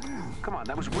uncool? Come on,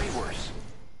 that was way worse.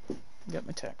 Got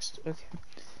my text. Okay.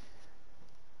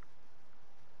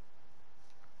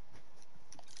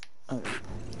 Okay.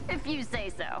 If you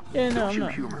say so. Yeah, no, Don't I'm you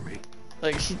not. humor me.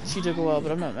 Like she took a while,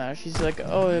 but I'm not mad. She's like,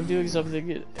 oh, I'm doing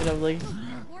something, and I'm like,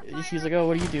 she's like, oh,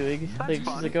 what are you doing? Like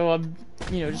she's like, oh, I'm,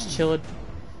 just chilling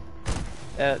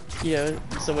at,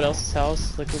 someone else's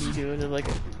house. Like, what are you doing? And like,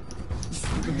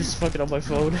 I'm just fucking on my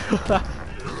phone.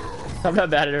 I'm not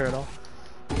mad at her at all.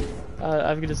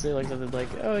 I'm gonna say like something like,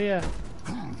 oh yeah,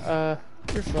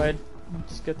 you're fine.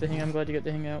 Just got to hang. I'm glad you got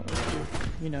to hang out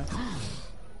with you.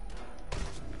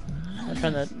 I'm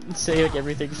trying to say like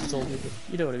everything she told me, but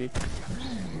you know what I mean.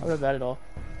 I'm not mad at all.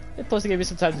 And plus, it gave me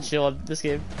some time to chill on this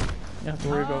game. You don't have to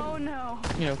worry about,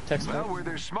 text me. Well, where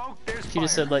there's smoke, there's She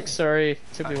just said like, sorry,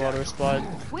 took me a while to respond.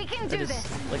 We can I do just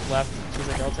this. like laughed. She's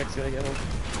like, I'll text you when I get home.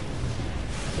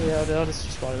 So yeah, I'll just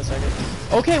respond in a second.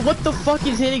 Okay, what the fuck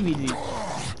is hitting me, dude?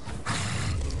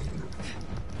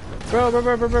 Bro.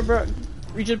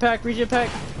 Regen pack.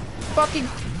 Fucking.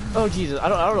 Oh Jesus, I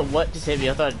don't know what just hit me.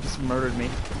 I thought it just murdered me.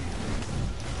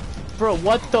 Bro,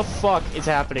 what the fuck is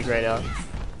happening right now?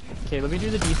 Okay, let me do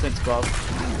the defense buff.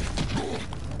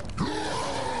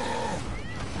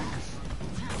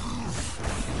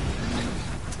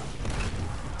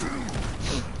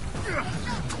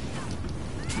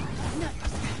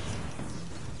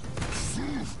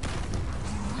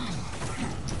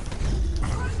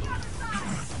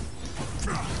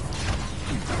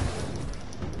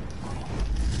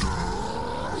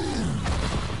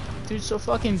 Dude's so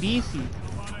fucking beefy.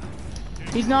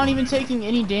 He's not even taking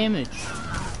any damage.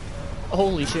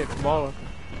 Holy shit, Kamala.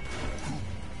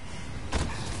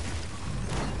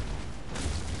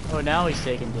 Oh, now he's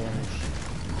taking damage.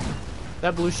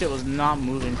 That blue shit was not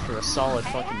moving for a solid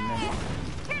fucking minute.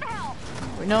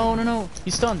 Wait, no.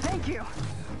 He's stunned. Thank you.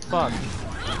 Fuck.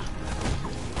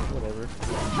 Whatever.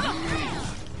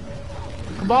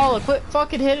 Kamala, quit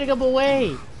fucking hitting him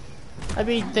away. I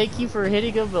mean, thank you for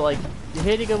hitting him, but like, you're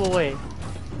hitting him away.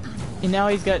 And now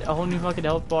he's got a whole new fucking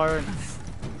health bar and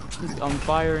he's on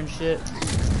fire and shit.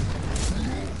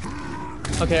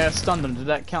 Okay, I stunned them. Did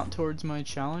that count towards my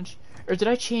challenge? Or did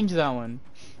I change that one?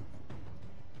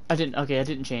 I didn't. Okay, I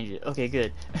didn't change it. Okay,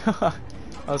 good. I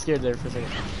was scared there for a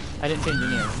second. I didn't change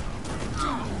any of them.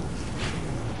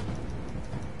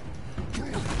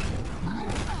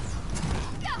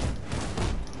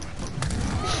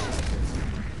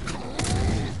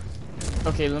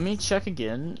 Okay, let me check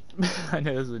again. I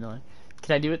know this is annoying.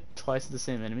 Can I do it twice to the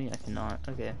same enemy? I cannot.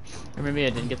 Okay. Or maybe I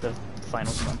didn't get the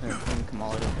final stun here from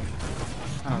Kamala.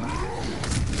 I don't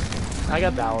know. I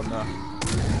got that one though.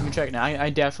 Let me check now.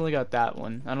 I definitely got that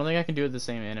one. I don't think I can do it with the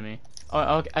same enemy.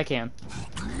 Oh, I can.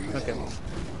 Okay.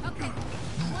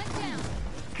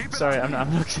 Sorry, I'm not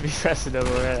gonna be pressing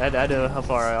over. I know how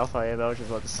far off I am. I was just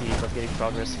about to see if I'm getting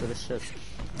progress for this shit.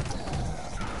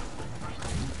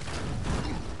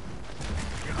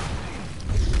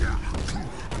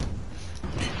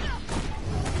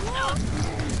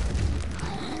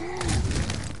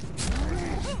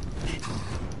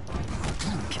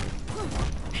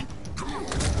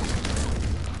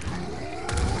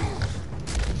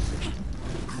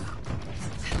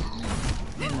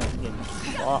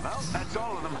 Well, that's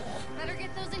all of them.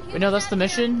 Wait, no, that's the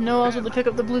mission? No, I was going to pick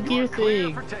up the blue gear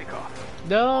thing.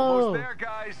 No. Almost there,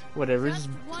 guys. Whatever, just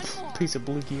a piece of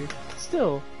blue gear.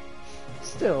 Still.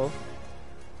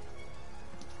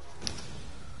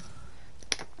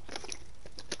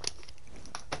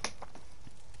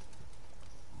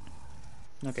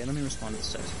 Okay, let me respond to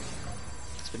this text.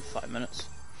 It's been 5 minutes.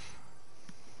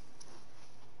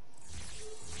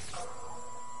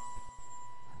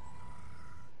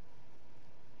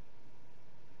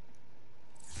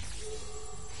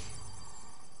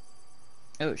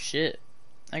 Oh shit,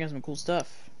 I got some cool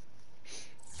stuff.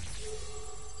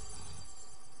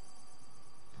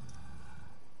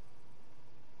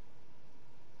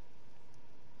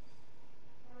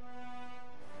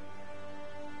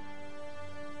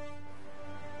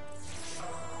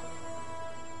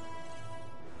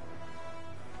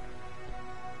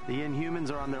 The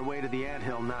Inhumans are on their way to the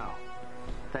anthill now.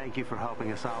 Thank you for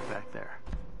helping us out back there.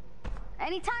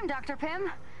 Anytime, Dr. Pym.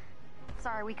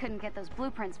 Sorry we couldn't get those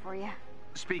blueprints for you.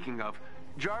 Speaking of,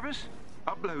 Jarvis,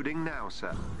 uploading now,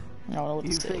 sir. You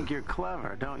think you're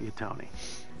clever, don't you, Tony?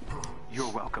 You're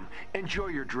welcome. Enjoy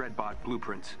your Dreadbot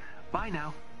blueprints. Bye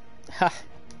now. Ha.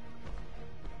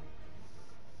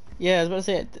 Yeah, I was about to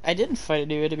say, I didn't fight a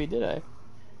new enemy, did I?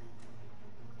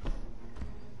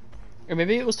 Or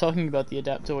maybe it was talking about the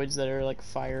adaptoids that are like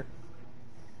fire.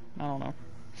 I don't know.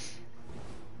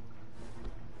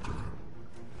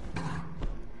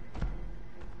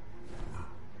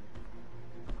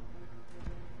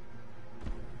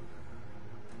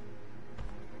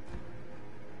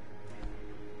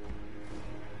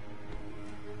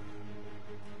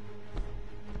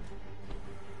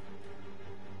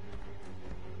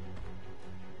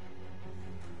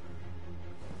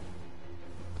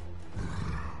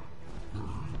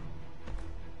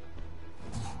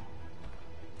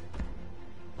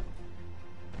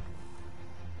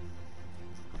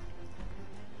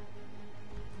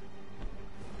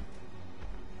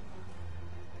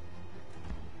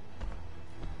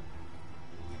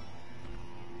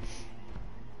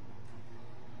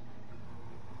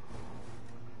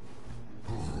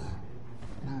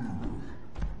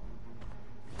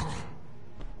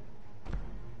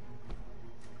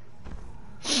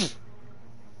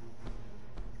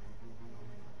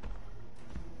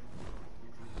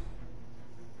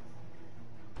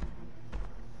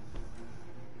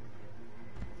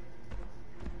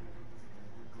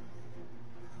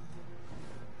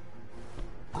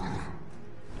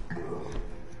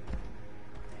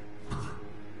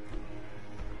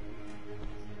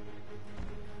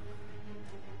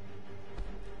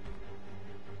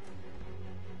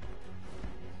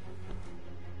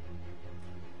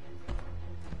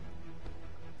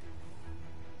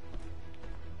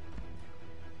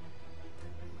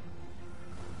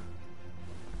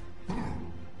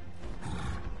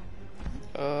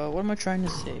 What am I trying to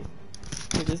say?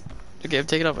 Okay, I'm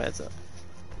taking off my headset.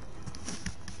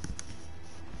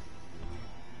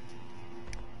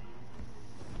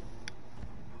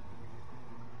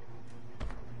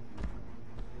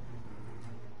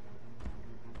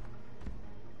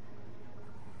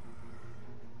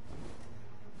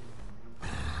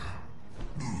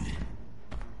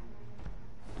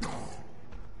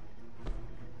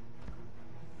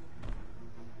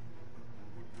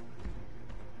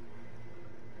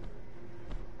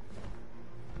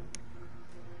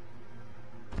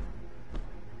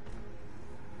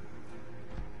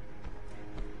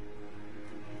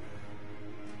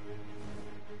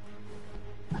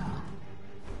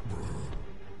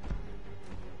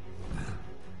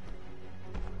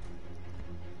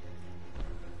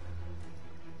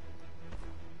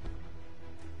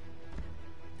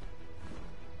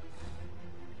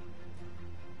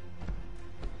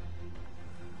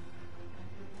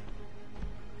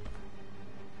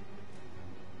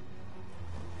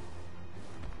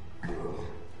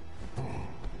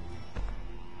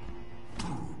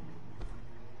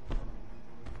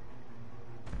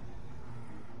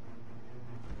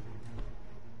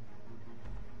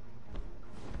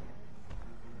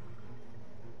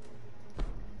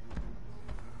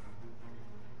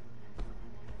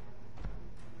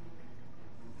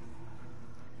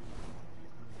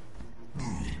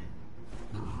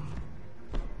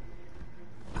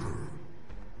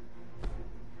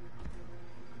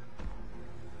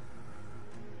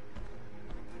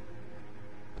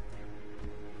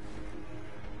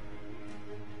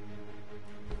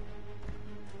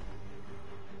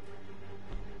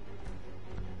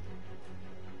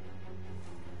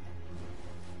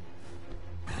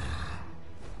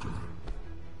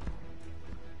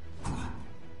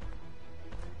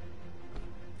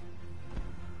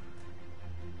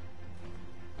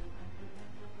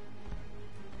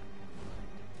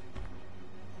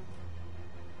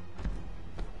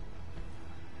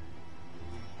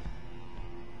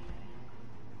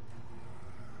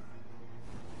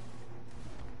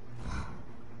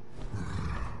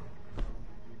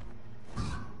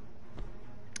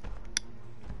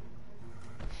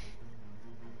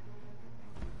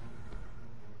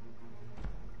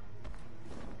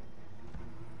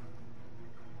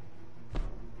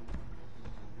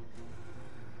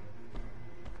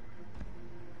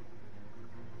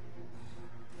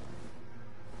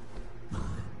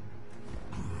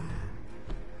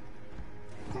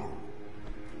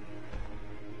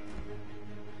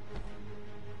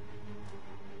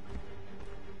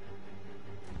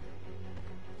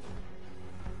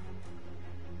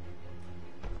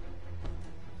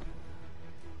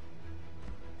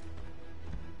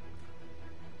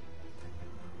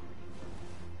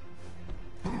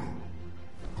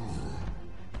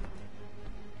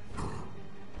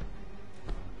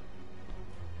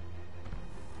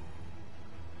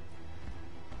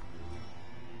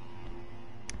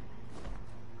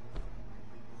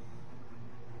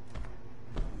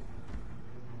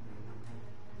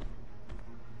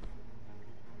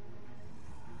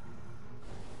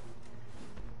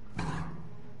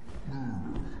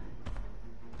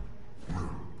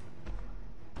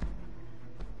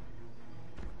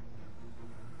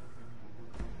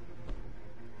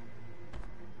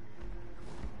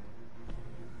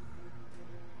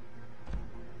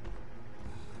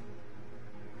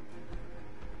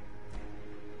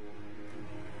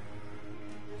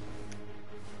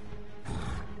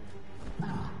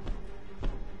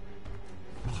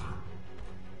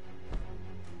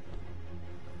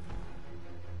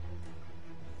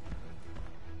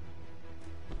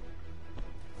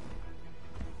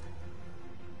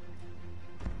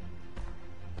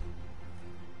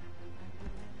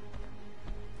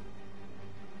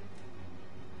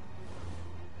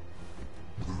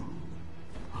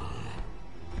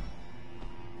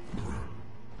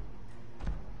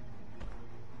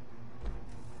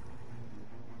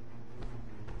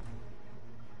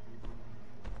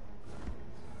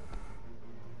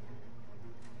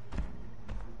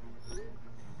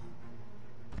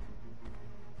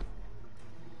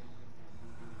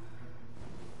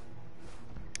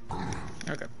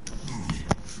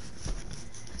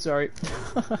 Sorry.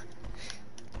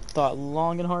 Thought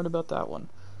long and hard about that one.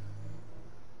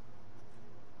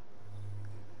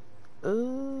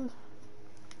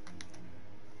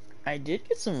 I did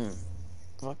get some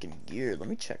fucking gear. Let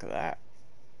me check that.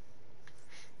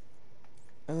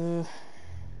 Kinda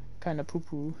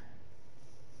poo-poo.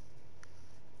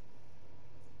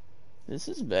 This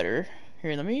is better.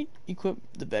 Here, let me equip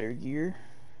the better gear.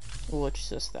 We'll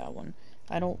access that one.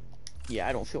 I don't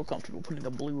feel comfortable putting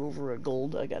a blue over a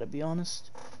gold, I gotta be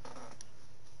honest.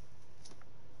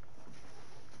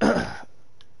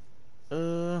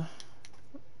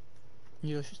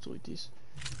 Yeah, I should delete these.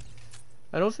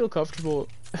 I don't feel comfortable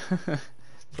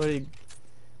putting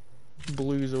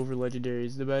blues over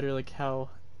legendaries, no matter like how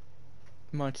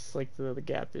much like the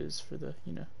gap is for the,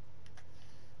 you know.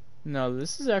 No,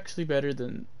 this is actually better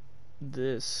than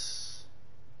this.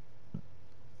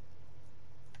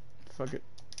 Fuck it.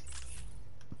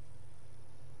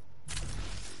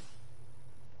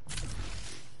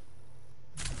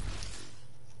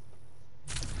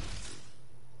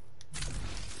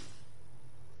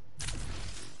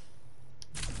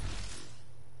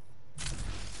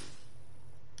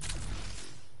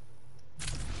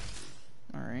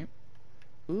 Alright.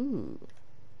 Ooh.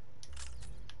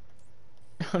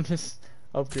 I'm just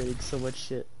upgrading so much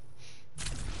shit.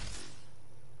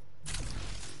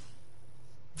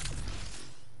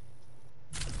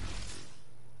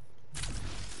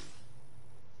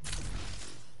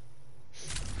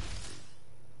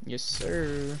 Yes,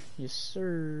 sir. Yes,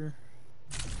 sir.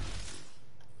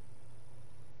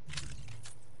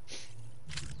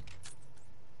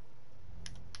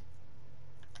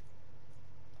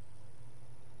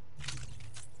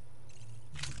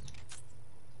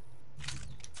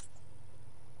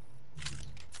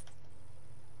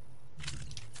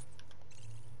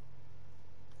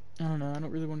 I don't know, I don't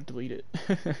really want to delete it.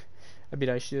 I mean,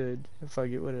 I should. If I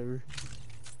get whatever.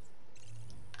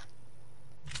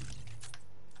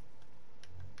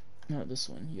 No, this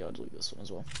one. Yeah, I'll delete this one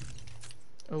as well.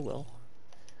 Oh well.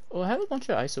 Oh, I have a bunch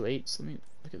of ISO 8s. Let me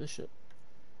look at this shit.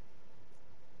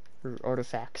 Or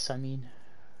artifacts, I mean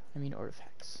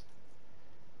artifacts.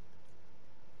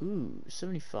 Ooh,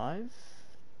 75?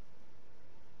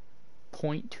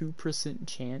 0.2%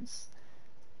 chance?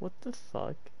 What the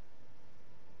fuck?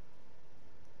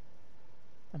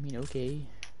 I mean, okay.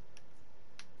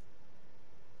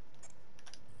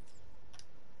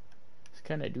 It's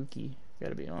kinda dookie,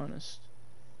 gotta be honest.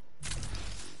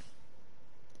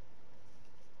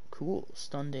 Cool,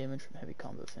 stun damage from heavy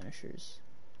combo finishers.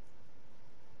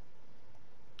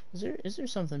 Is there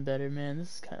something better, man?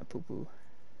 This is kinda poo-poo.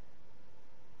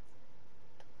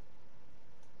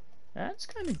 That's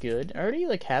kinda good. I already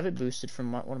like have it boosted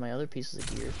from one of my other pieces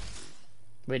of gear.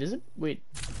 Wait,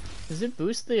 does it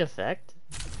boost the effect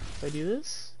if I do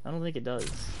this? I don't think it does.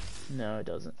 No, it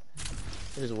doesn't.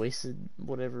 It just wasted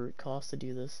whatever it costs to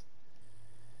do this.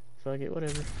 Fuck it,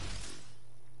 whatever.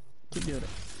 Keep doing it.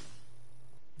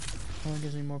 Only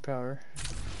gives me more power.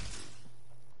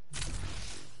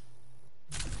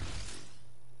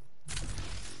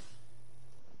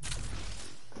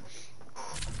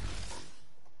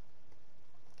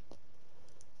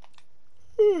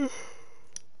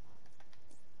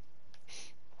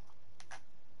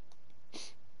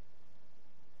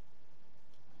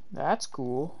 That's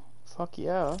cool. Fuck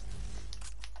yeah.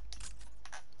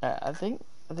 I think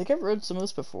I've read some of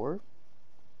this before.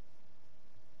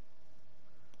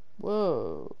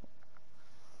 Whoa.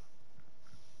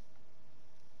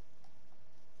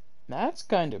 That's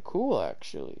kind of cool,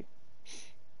 actually.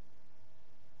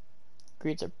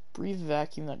 Creates a brief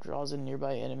vacuum that draws in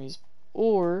nearby enemies,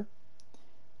 or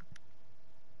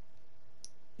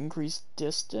increased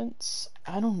distance?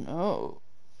 I don't know.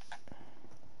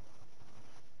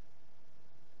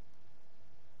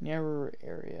 Narrower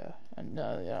area. And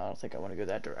yeah, I don't think I want to go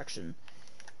that direction.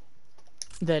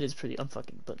 That is pretty. I'm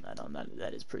fucking putting that on.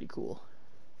 That is pretty cool.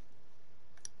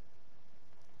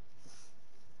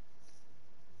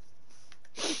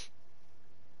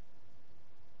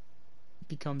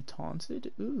 Become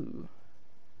taunted? Ooh.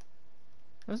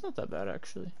 That's not that bad,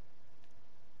 actually.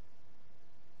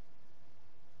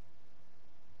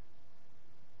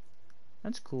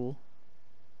 That's cool.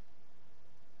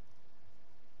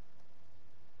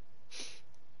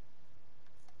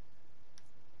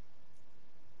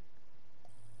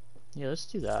 Yeah, let's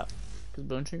do that. Because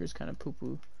Bone Trigger's kind of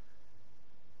poo-poo.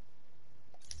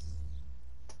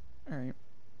 Alright.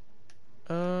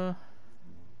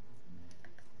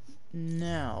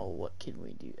 Now, what can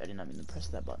we do? I did not mean to press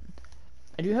that button.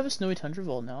 I do have a Snowy Tundra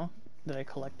Vault now that I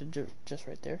collected just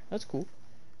right there. That's cool.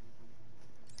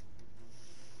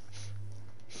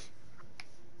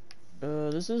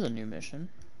 This this is a new mission.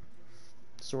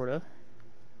 Sorta.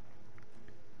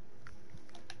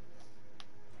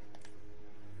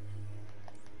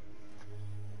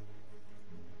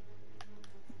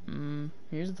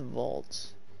 Here's the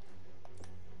vault.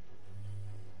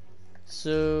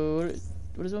 So,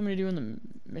 what does it want me to do in the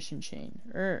mission chain?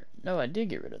 No, I did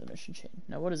get rid of the mission chain.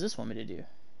 Now, what does this want me to do?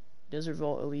 Desert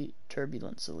Vault Elite,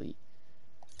 Turbulence Elite.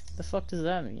 The fuck does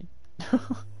that mean?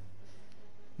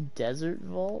 Desert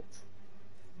Vault?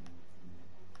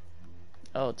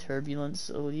 Oh, Turbulence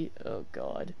Elite? Oh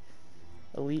god.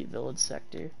 Elite Village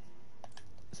Sector.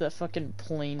 It's that fucking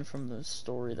plane from the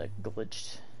story that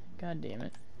glitched. God damn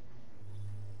it.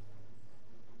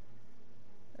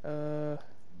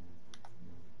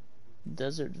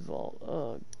 Desert Vault.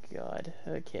 Oh god.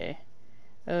 Okay.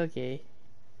 Okay.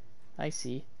 I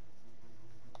see.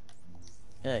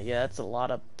 Yeah, that's a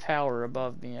lot of power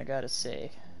above me, I gotta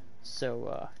say.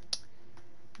 So,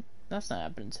 that's not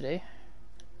happening today.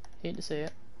 Hate to say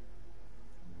it.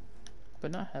 But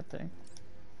not happening.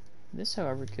 This,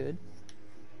 however, could.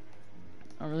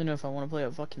 I don't really know if I want to play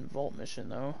a fucking vault mission,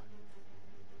 though.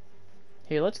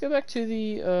 Hey, let's go back to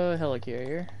the,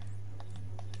 helicarrier.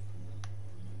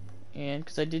 And,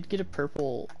 because I did get a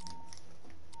purple,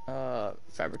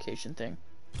 fabrication thing.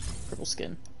 Purple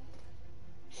skin.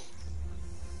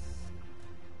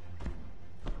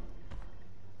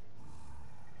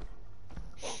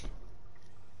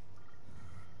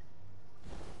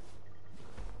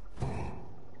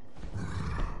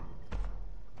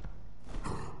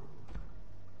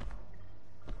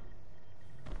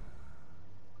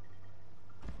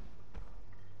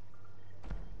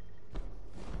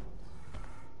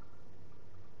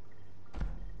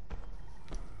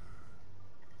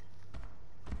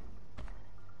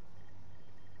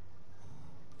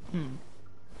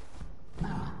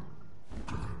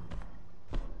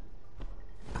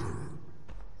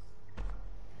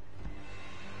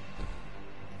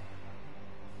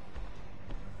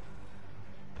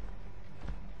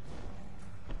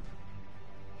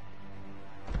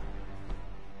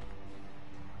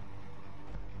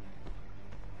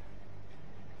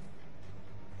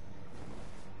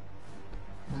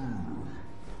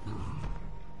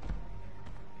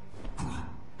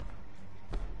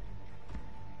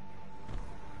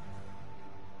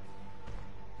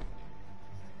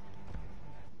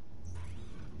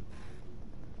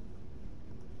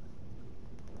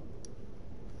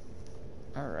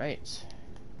 Alright.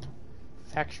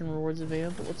 Faction rewards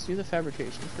available. Let's do the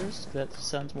fabrication first. That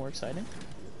sounds more exciting.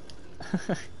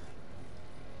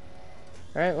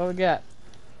 Alright, what we got?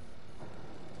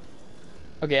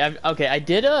 Okay, I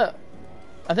did a...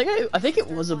 I think it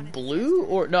was a blue,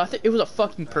 or... No, I think it was a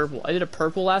fucking purple. I did a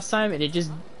purple last time, and it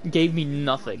just gave me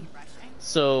nothing.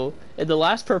 So, in the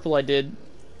last purple I did...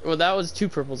 Well, that was 2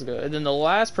 purples ago. And then the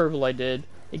last purple I did,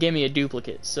 it gave me a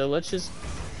duplicate. So, let's just...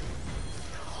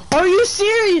 Are you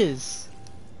serious?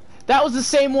 That was the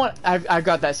same one. I've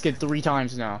got that skin 3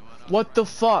 times now. What the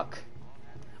fuck?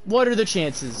 What are the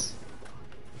chances?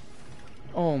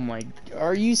 Oh my...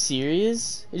 Are you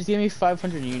serious? It just gave me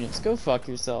 500 units. Go fuck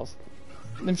yourself.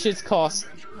 Them shits cost...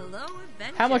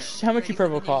 How much your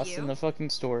purple cost in the fucking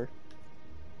store?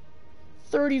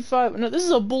 35... No, this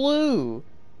is a blue!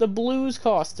 The blues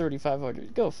cost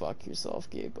 3,500. Go fuck yourself,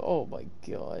 Gabe. Oh my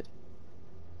god.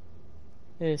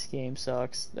 This game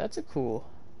sucks. That's a cool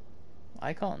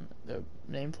icon. The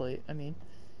nameplate, I mean.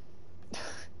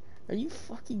 Are you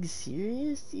fucking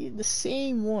serious, dude? The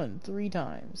same one 3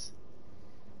 times.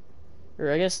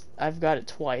 Or I guess I've got it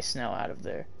twice now out of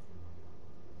there.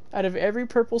 Out of every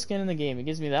purple skin in the game, it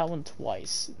gives me that one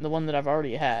twice. The one that I've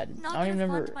already had. I don't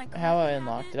even remember how I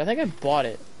unlocked it. I think I bought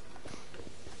it.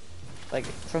 Like,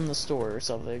 from the store or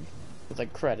something. With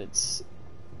like credits.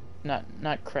 Not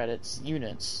credits,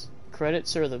 units.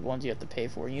 Credits are the ones you have to pay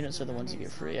for. Units are the ones you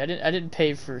get free. I didn't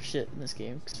pay for shit in this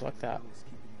game, cause fuck that.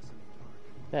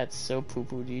 That's so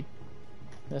poo-poo, dude.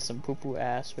 That's some poo-poo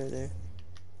ass right there.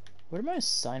 What are my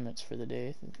assignments for the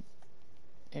day?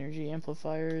 Energy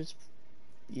amplifiers.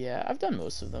 Yeah, I've done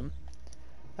most of them.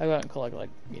 I go out and collect,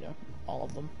 like, you know, all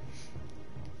of them.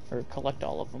 Or collect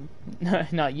all of them.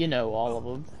 Not, you know, all of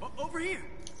them. Over here.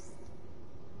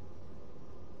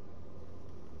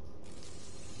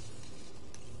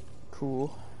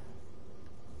 Cool.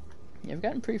 Yeah, I've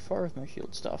gotten pretty far with my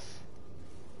shield stuff.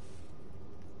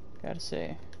 Gotta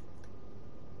say.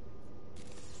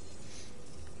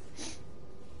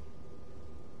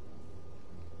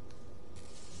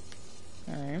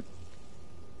 Alright.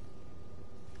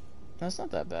 That's not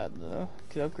that bad though.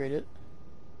 Could upgrade it.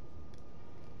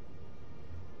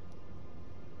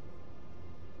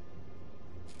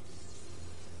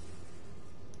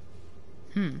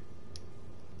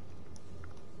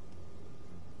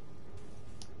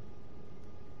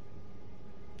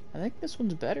 I think this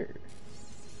one's better.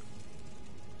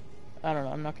 I don't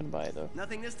know, I'm not gonna buy it though.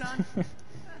 Nothing this time? That's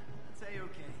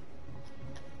A-okay.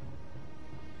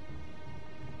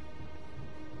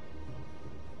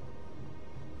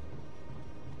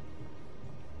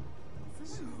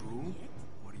 So,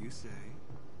 what do you say?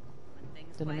 When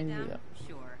things Didn't quiet mean to do down, that.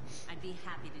 sure. I'd be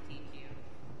happy to teach you.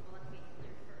 Well, let's make it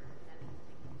clear first. That means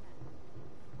taking a test.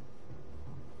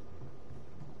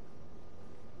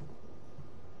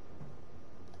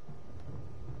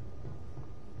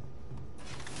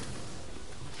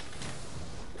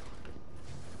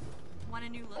 Want a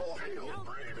new look? All hail,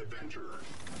 brave adventurer.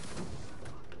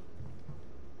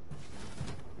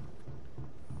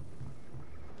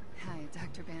 Hi,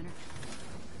 Dr. Banner.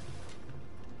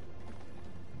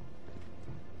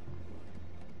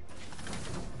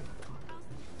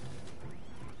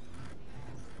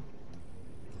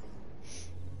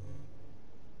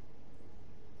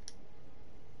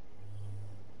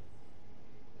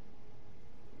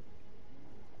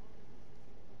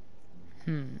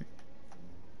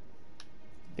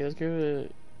 Okay, let's go to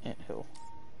Anthill.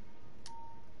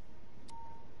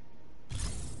 Then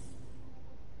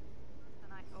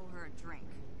I owe her a drink.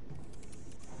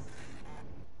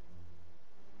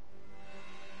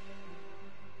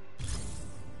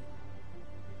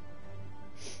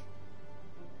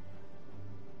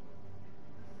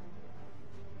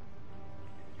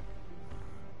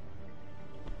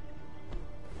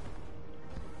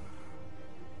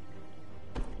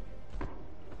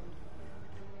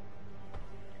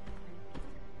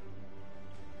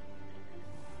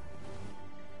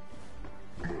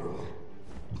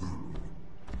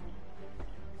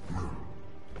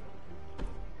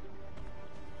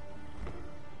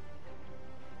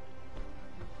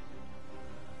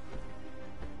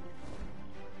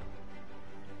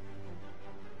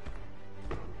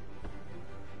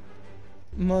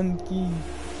 Monkey.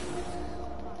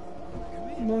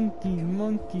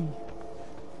 Monkey.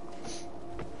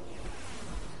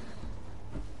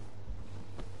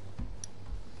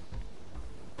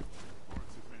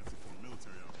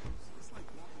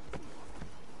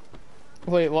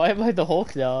 Wait, why am I the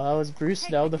Hulk now? I was Bruce,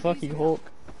 now the fucking Hulk.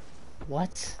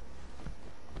 What?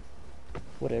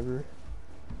 Whatever.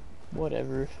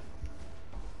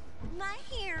 My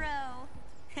hero.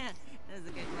 That was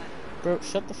a good one. Bro,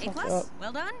 shut the fuck up.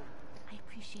 Well done. I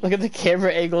appreciate Look at the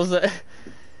camera angles that...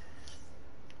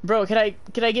 Bro, can I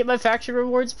get my faction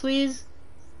rewards, please?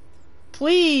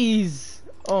 Please!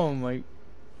 Oh my...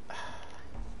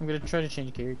 I'm gonna try to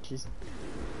change characters.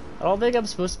 I don't think I'm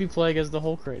supposed to be playing as the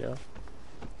Hulk right now.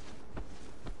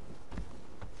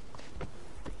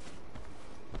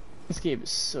 This game is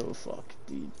so fucked,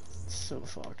 dude. So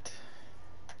fucked.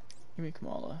 Give me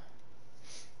Kamala.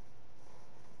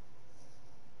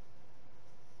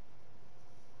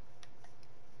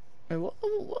 Wait, what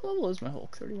level is my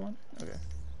Hulk? 31? Okay.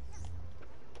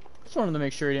 Just wanted to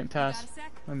make sure he didn't pass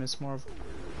my Miss Marvel.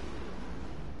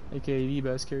 AKA the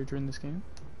best character in this game.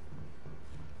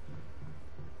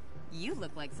 You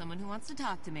look like someone who wants to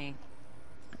talk to me.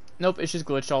 Nope, it's just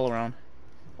glitched all around.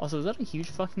 Also, is that a huge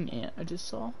fucking ant I just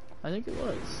saw? I think it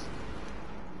was.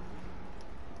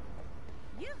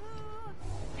 Yoo-hoo!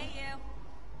 Hey, you.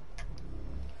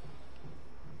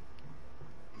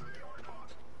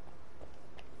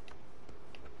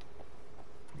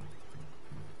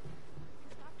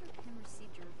 Dr. Kim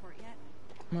received your report yet?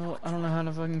 Well, I don't know how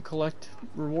to fucking collect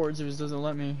rewards if it doesn't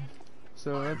let me.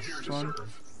 So that's fun.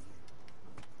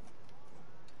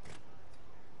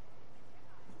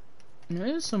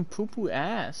 There's some poo-poo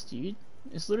ass, dude.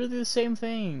 It's literally the same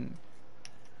thing.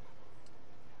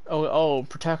 Oh,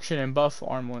 protection and buff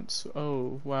armlets.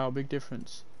 Oh, wow, big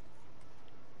difference.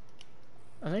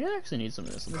 I think I actually need some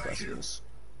of this. Let me buy some of this.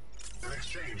 An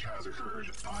exchange has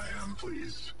occurred. I am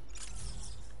pleased.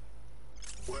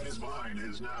 What is mine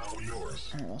is now yours.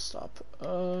 Alright, I'll stop.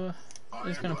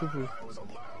 It's kind of poo-poo. I was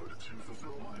allowed to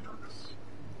fulfill my purpose.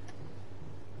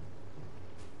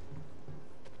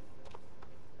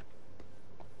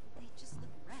 They just look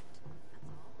wrecked. That's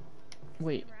all.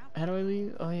 Wait, how do I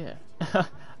leave? Oh yeah.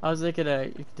 I was thinking I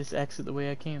could just exit the way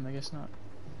I came. I guess not.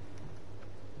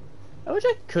 I wish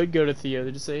I could go to Theo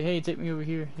to just say, hey, take me over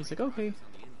here. He's like, okay.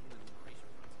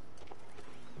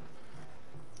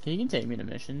 He can take me to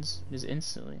missions just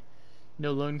instantly.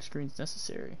 No loading screens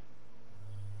necessary.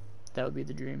 That would be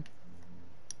the dream.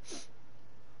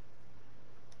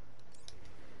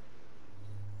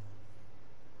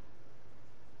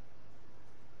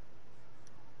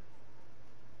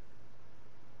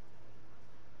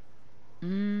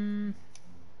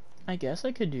 I guess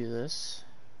I could do this.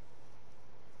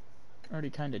 Already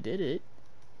kinda did it.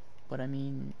 But I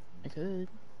mean, I could.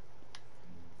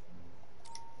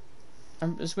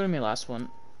 This is gonna be my last one.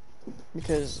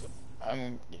 Because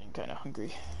I'm getting kinda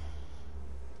hungry.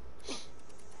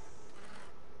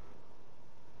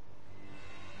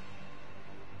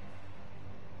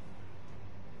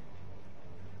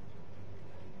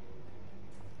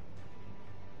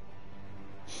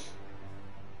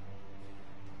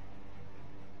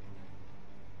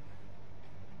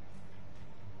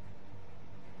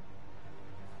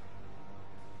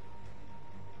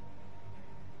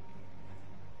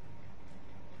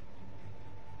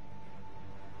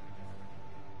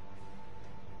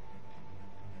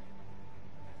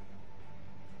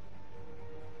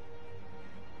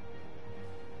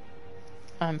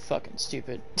 I'm fucking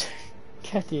stupid.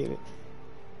 God damn it.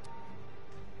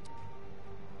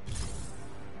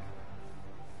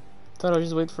 Thought I'd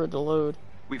just wait for it to load.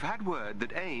 We've had word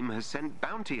that AIM has sent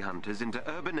bounty hunters into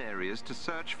urban areas to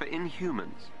search for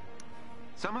Inhumans.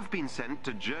 Some have been sent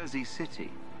to Jersey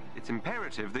City. It's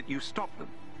imperative that you stop them.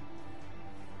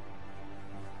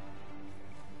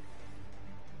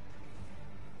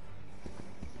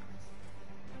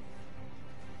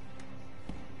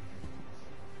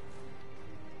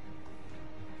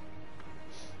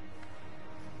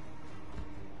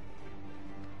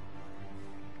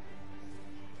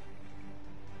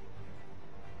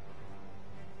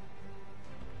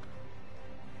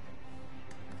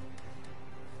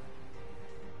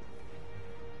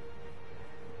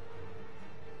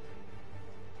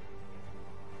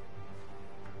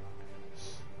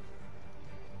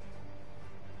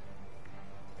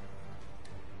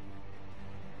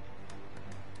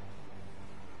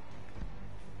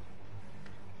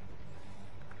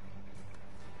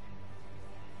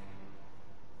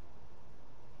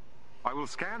 I will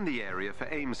scan the area for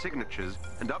AIM signatures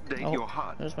and update your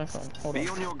HUD. There's my phone. Hold Be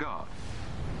on. on your guard.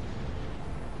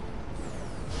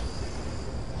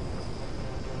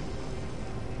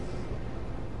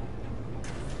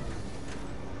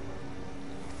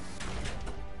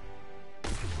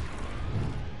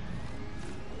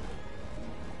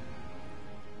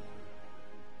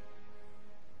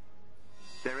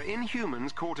 There are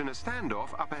Inhumans caught in a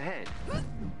standoff up ahead.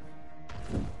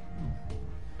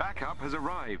 Backup has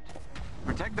arrived.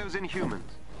 Protect those Inhumans.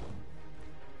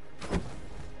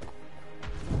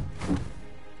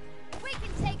 We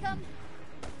can take them.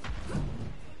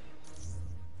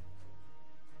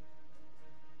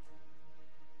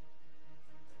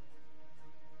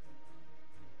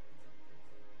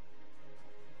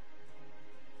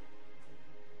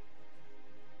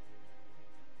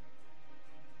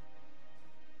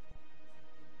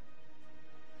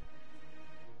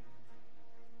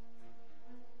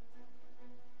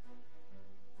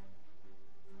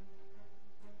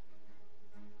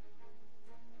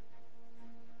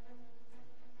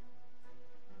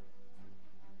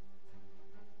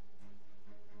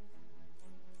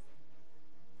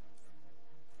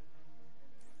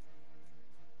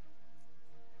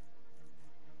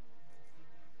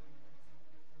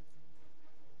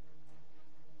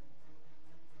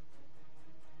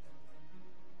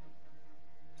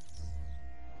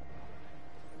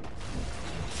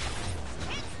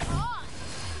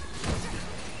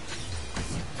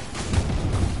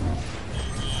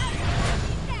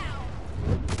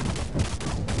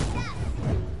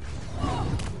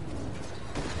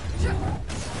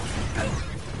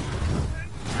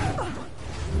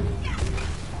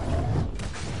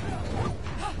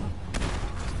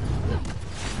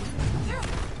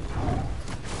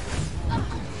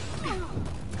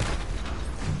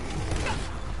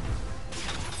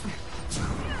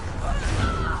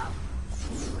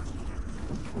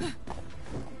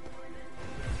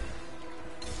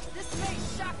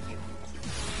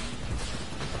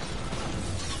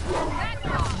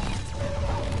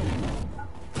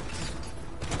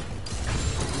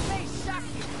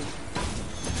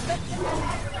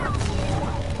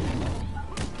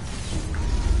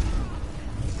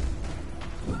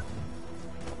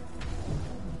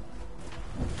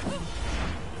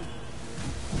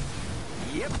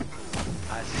 Yep,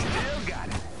 I still got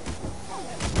it.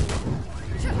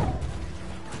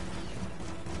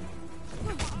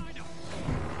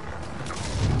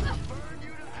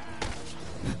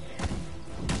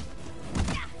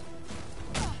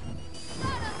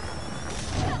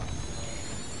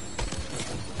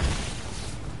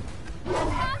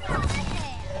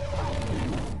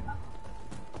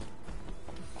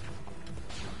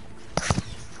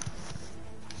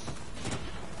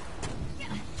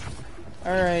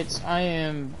 Alright, I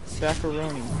am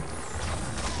Baccaroni.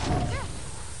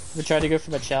 I tried to go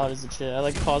for my challenges and shit. I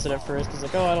like paused it at first because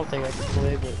like, oh, I don't think I can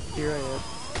play, but here I am.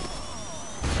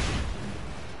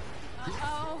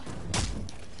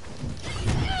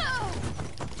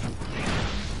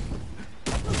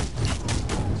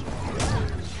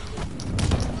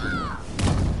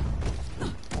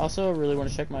 Also, I really want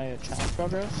to check my challenge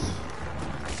progress.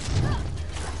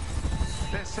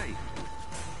 They're safe.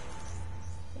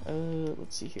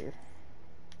 Let's see here.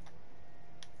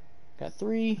 Got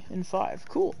 3 and 5.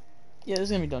 Cool. Yeah, this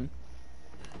is gonna be done.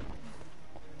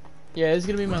 Yeah, this is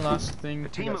gonna be my last thing. A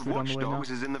team of watchdogs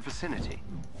is in the vicinity.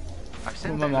 I've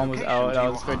sent my mom was out, and I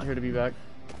was expecting hut. her to be back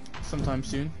sometime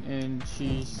soon, and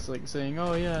she's like saying,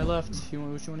 "Oh yeah, I left. What you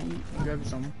want to eat? Grab you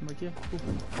some." I'm like, "Yeah, cool."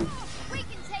 We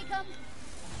can take them.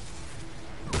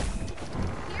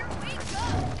 Here we go.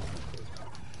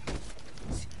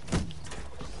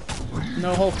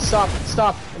 No, Hulk, stop,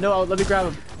 stop. No, let me grab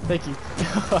him. Thank you.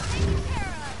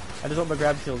 I just want my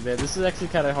grab kills, man. This is actually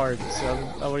kind of hard, so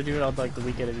I want to do it on like the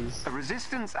weak enemies. A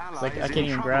resistance ally Like I is can't in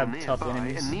even trouble grab nearby tough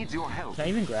enemies. and needs your help. Can I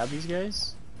even grab these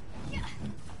guys?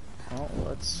 Well,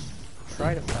 let's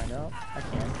try to find out. I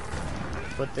can,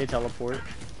 but they teleport.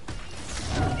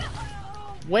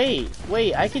 Wait,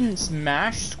 I can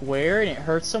smash square and it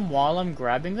hurts them while I'm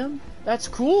grabbing them? That's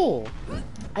cool!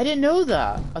 I didn't know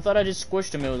that! I thought I just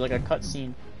squished them, it was like a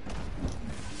cutscene.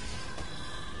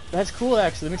 That's cool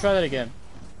actually, let me try that again.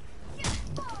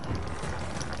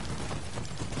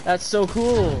 That's so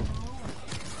cool!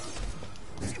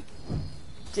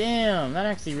 Damn, that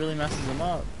actually really messes them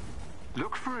up.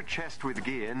 Look for a chest with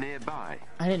gear nearby.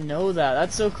 I didn't know that,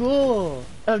 that's so cool!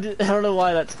 I don't know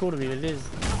why that's cool to me, but it is.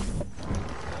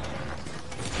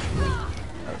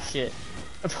 Oh shit.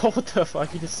 What the fuck?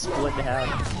 He just split in half.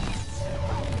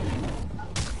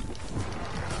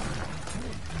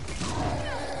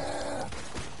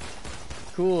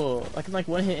 Cool. I can like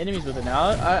one hit enemies with it now.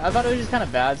 I thought it was just kind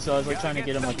of bad, so I was like trying to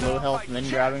get him like low health and then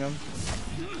grabbing him.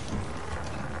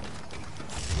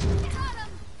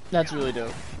 That's really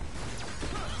dope.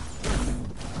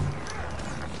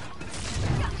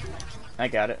 I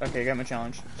got it. Okay, I got my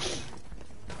challenge.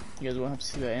 You guys won't have to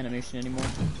see that animation anymore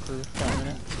for 5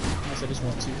 minutes, unless I just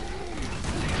want to.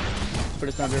 But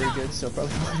it's not very good, so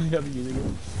probably won't end up using it.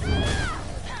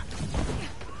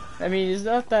 I mean, it's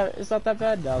not that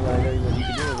bad now that I know what you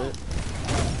can do with it.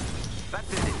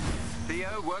 That's it.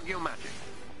 Theo, work your magic.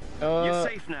 You're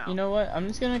safe now. You know what? I'm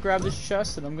just gonna grab this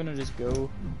chest and I'm gonna just go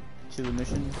to the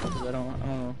mission because I don't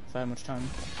know if I have much time.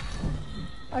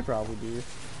 I probably do.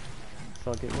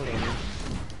 Fuck it,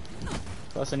 whatever.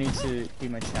 Plus I need to do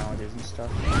my challenges and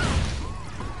stuff.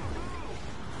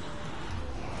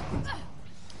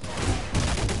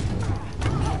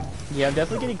 Yeah, I'm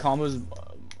definitely getting combos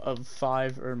of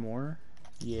 5 or more.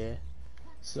 Yeah.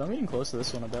 So I'm getting close to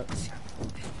this one, I bet.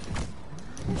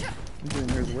 I'm doing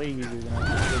hers way easier than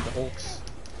I did the Hulks.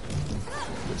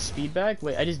 With speed bag?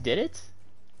 Wait, I just did it?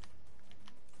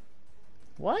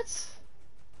 What?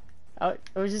 I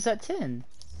was just at 10.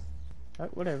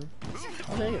 Whatever.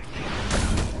 I'll take it.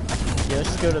 Yeah, let's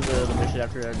just go to the mission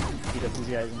after I beat up these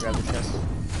guys and grab the chest.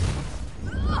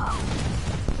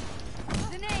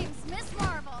 The name's Miss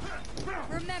Marvel.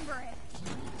 Remember it.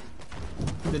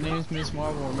 The name's Miss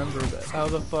Marvel, remember that. How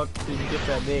the fuck did you get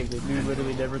that name? They do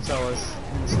literally never tell us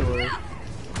in the story.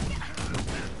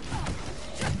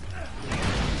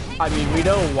 I mean, we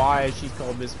know why she's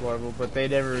called Miss Marvel, but they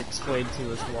never explained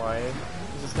to us why.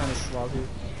 It's just kind of sloppy.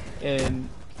 And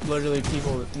literally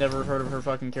people never heard of her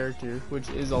fucking character, which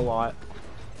is a lot.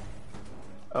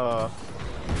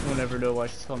 We'll never know why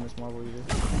she's called Miss Marvel either.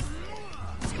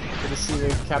 But to see the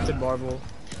Captain Marvel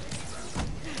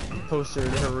poster to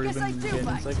her Reuben again,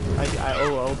 it's like,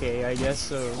 oh, okay, I guess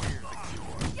so.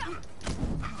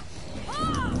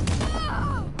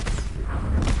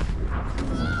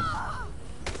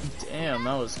 Damn,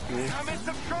 that was cool. I'm in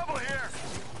some trouble here.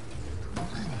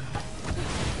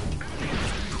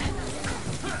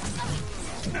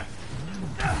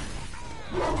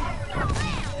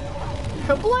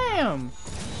 Kablam!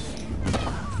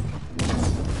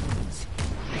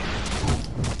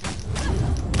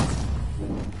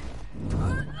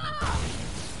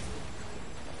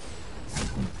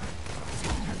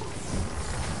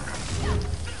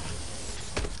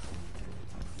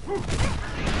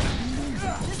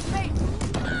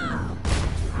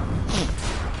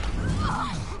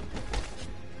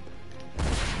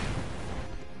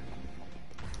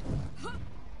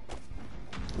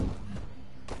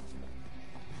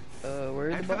 Where are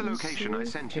the Head for the buttons location here? I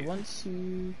sent Okay, you. 1,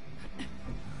 2...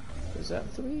 Is that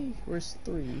 3? Where's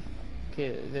 3?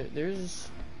 Okay, there's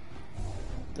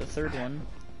the third one.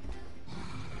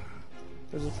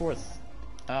 There's the fourth.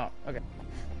 Oh, okay.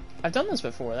 I've done this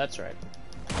before, that's right.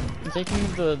 I'm taking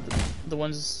the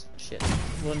ones, shit,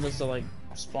 the ones that like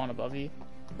spawn above you,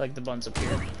 like the ones up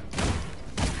here.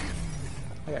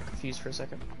 I got confused for a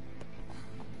second.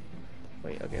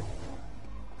 Wait, okay.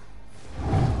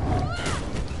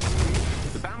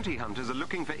 The bounty hunters are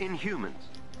looking for Inhumans.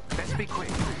 Let's be quick.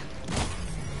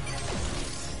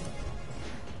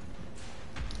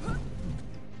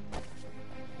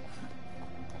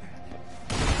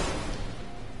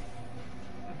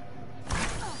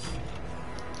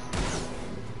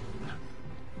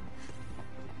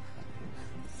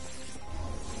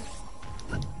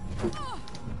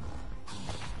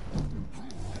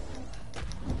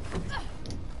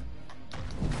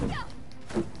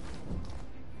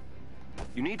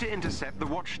 You need to intercept the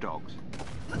watchdogs.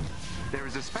 There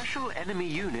is a special enemy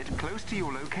unit close to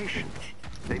your location.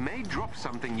 They may drop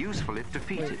something useful if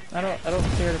defeated. Wait, I don't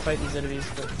care to fight these enemies,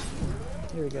 but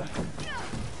here we go.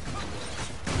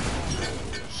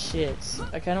 Shit,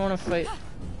 I kind of want to fight.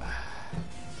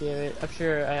 Damn it, I'm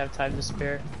sure I have time to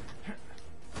spare.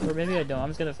 Or maybe I don't. I'm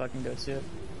just gonna fucking go to it.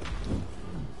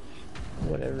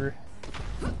 Whatever.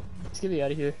 Let's get me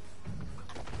out of here.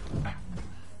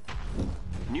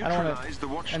 I don't want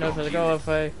to. I know if I go, if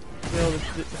I kill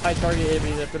the high target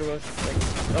enemy, that pretty much like,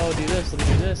 oh, do this, let me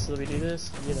do this, let me do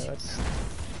this. You know, it's.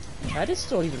 I just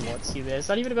don't even want to, man. It's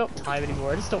not even about time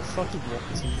anymore. I just don't fucking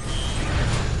want to.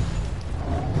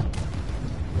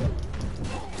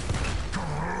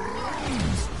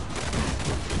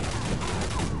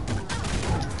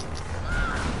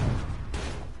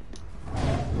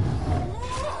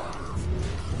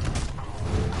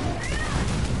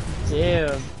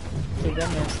 Damn. Take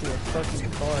that man through a fucking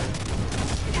car.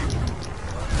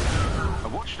 A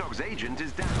watchdog's agent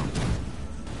is down.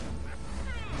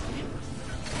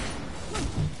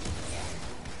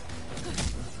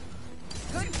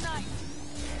 Good night.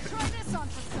 Try this on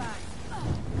the side.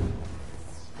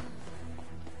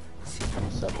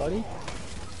 What's up, buddy?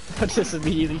 I just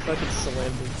immediately fucking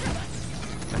slammed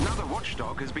him. Another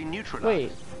watchdog has been neutralized.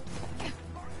 Wait.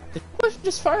 Did you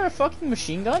just fire a fucking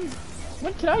machine gun?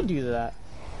 When can I do that?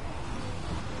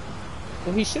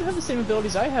 Well, he should have the same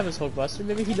abilities I have as Hulkbuster.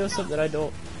 Maybe he knows something that I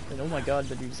don't. And oh my god,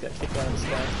 the dude just got kicked out of the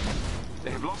sky. They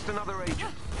have lost another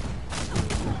agent.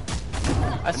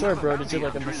 I swear, bro, to do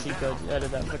like a machine gun out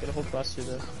of that fucking Hulkbuster,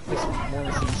 though. Make some more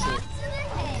machine shit.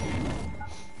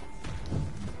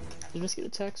 Did you just get a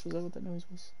text? Was that what that noise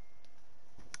was?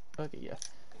 Okay, yeah.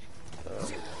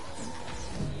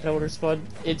 That would respond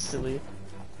instantly.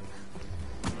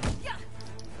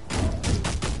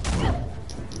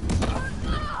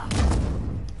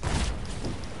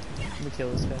 Let me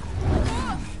kill this guy.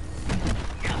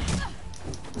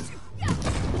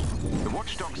 The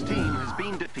Watchdogs team has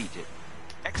been defeated.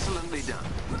 Excellently done.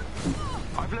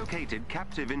 I've located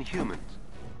captive Inhumans.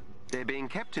 They're being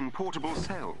kept in portable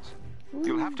cells.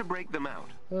 You'll have to break them out.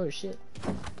 Oh shit.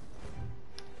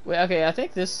 Wait, okay, I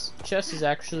think this chest is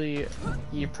actually,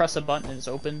 you press a button and it's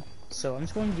open. So I'm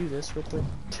just going to do this real quick.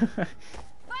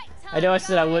 I know I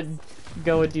said I wouldn't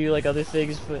go and do like other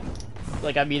things, but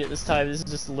like I mean it this time. This is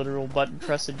just a literal button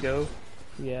press and go.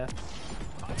 Yeah.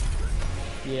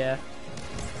 Yeah.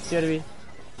 See what I mean?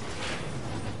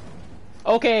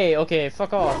 Okay, okay,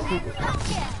 fuck off.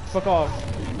 Fuck off.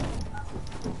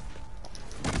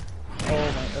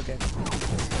 Oh my, okay.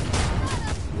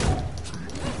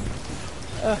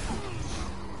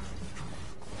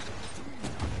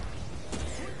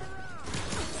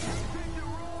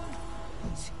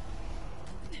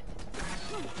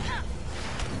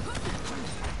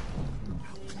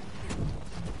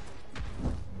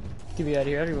 Get me out of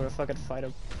here, I don't even want to fucking fight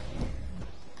him.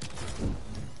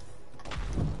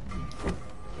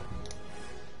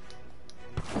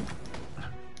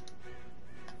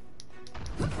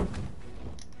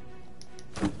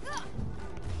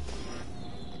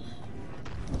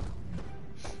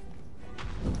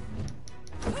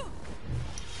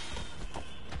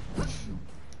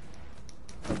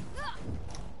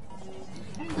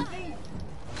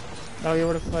 Oh, you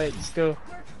want to fight? Let's go.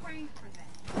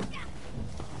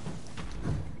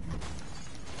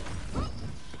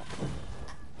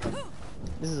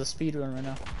 This is a speed run right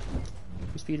now.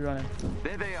 We're speed running.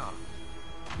 There they are.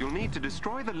 You'll need to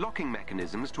destroy the locking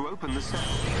mechanisms to open the cell.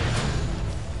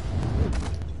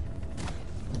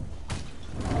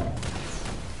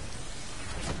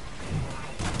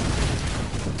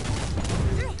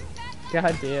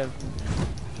 God damn.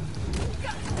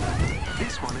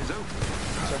 This one is open.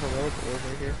 There's a heroic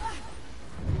over here.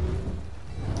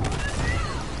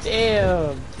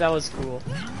 Damn! That was cool.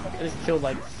 I just killed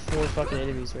like 4 fucking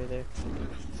enemies right there.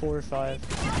 4 or 5.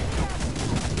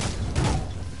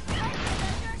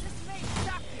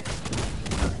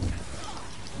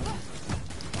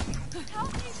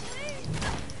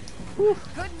 Good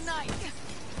night.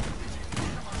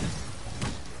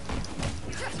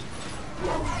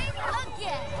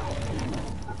 Again.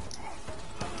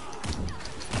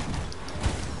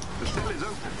 The cell is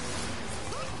open.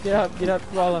 Get up,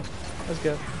 Lala. Let's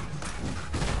go.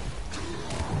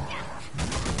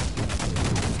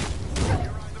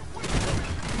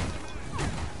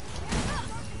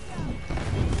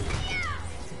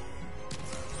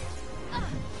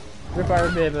 Rip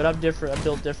Iron Man, but I'm different. I'm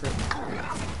built different.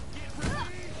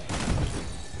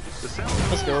 The cell.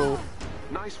 Let's go.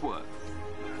 Nice work.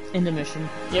 End the mission.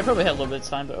 Yeah, I probably had a little bit of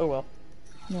time, but oh well.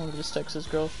 I'm gonna just text this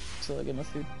girl until I get my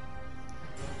food.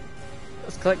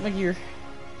 Let's collect my gear.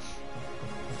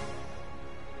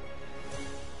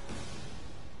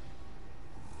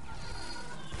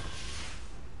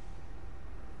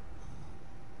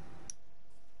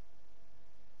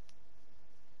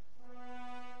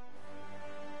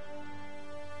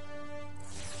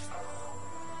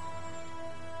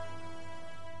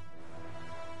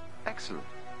 Excellent.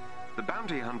 The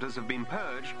bounty hunters have been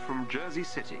purged from Jersey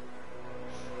City.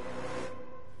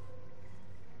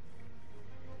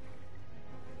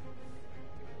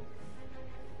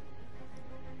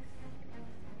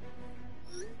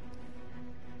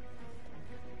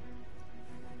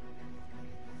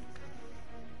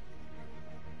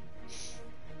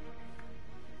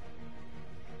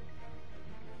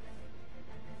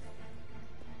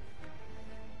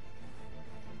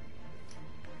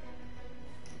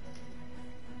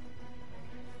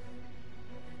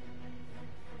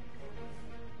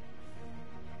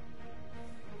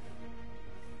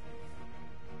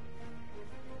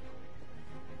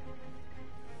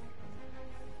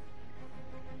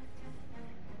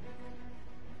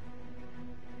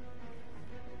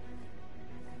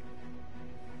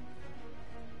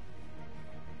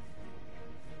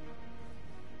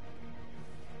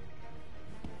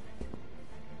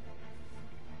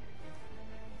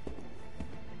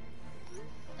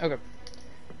 Okay.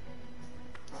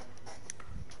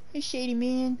 Hey, Shady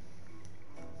Man.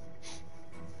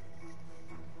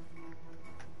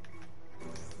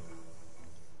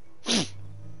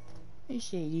 Hey,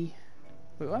 Shady.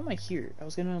 Wait, why am I here? I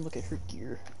was gonna look at her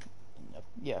gear.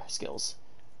 Yeah, skills.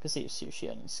 Cause see if she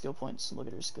had any skill points. Look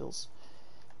at her skills.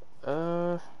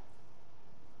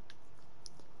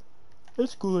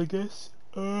 That's cool, I guess.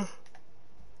 Not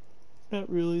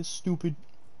really. Stupid.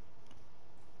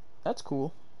 That's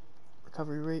cool.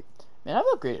 Recovery rate. Man, I've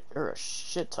upgraded her a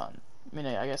shit ton. I mean,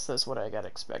 I guess that's what I gotta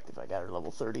expect if I got her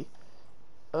level 30.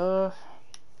 What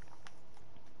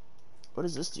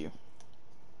does this do?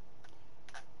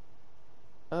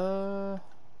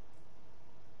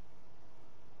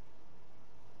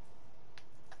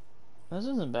 This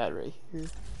isn't bad right here.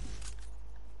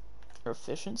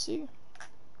 Efficiency?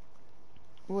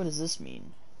 What does this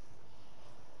mean?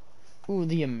 Ooh,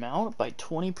 the amount by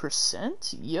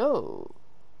 20%? Yo!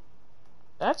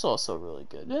 That's also really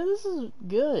good. Man, this is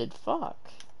good. Fuck.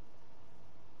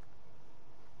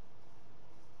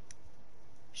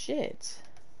 Shit.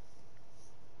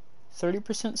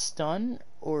 30% stun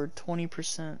or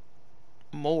 20%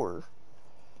 more?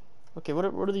 Okay, what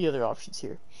are the other options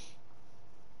here?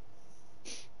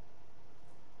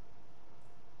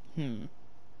 I'm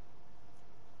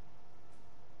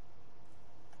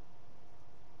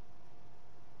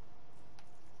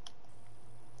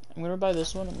gonna buy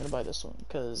this one,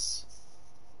 because,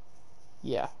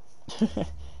 yeah.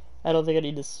 I don't think I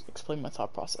need to explain my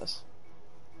thought process.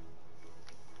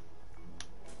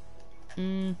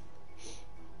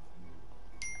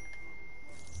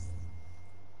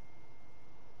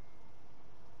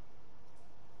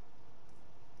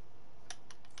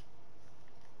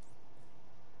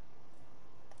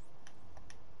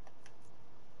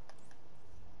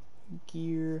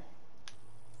 Gear.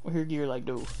 What your gear like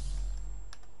do?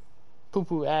 Poo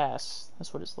poo ass.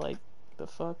 That's what it's like. The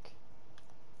fuck?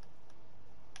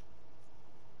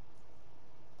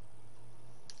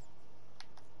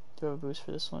 Do I have a boost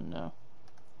for this one? No.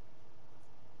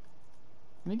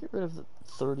 Let me get rid of the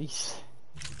 30s.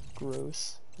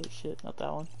 Gross. Oh shit, not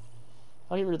that one.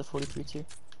 I'll get rid of the 43 too.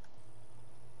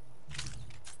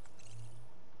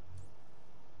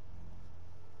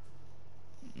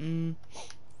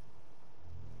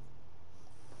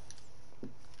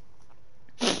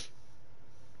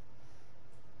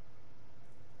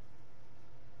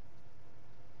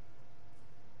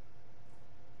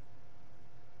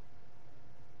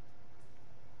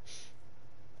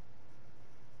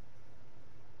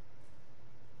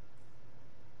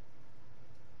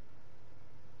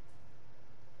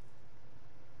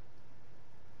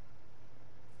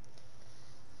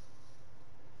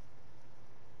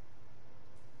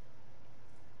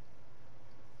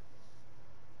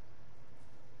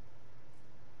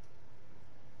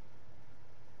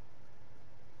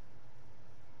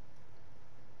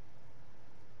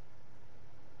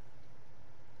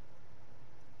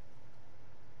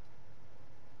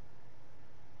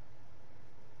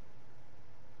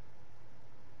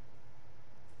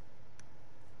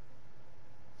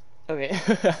 Okay.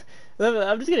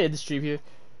 I'm just gonna end the stream here.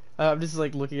 I'm just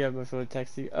like looking at my phone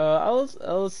texting.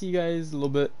 I'll see you guys a little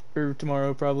bit or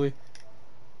tomorrow probably.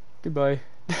 Goodbye.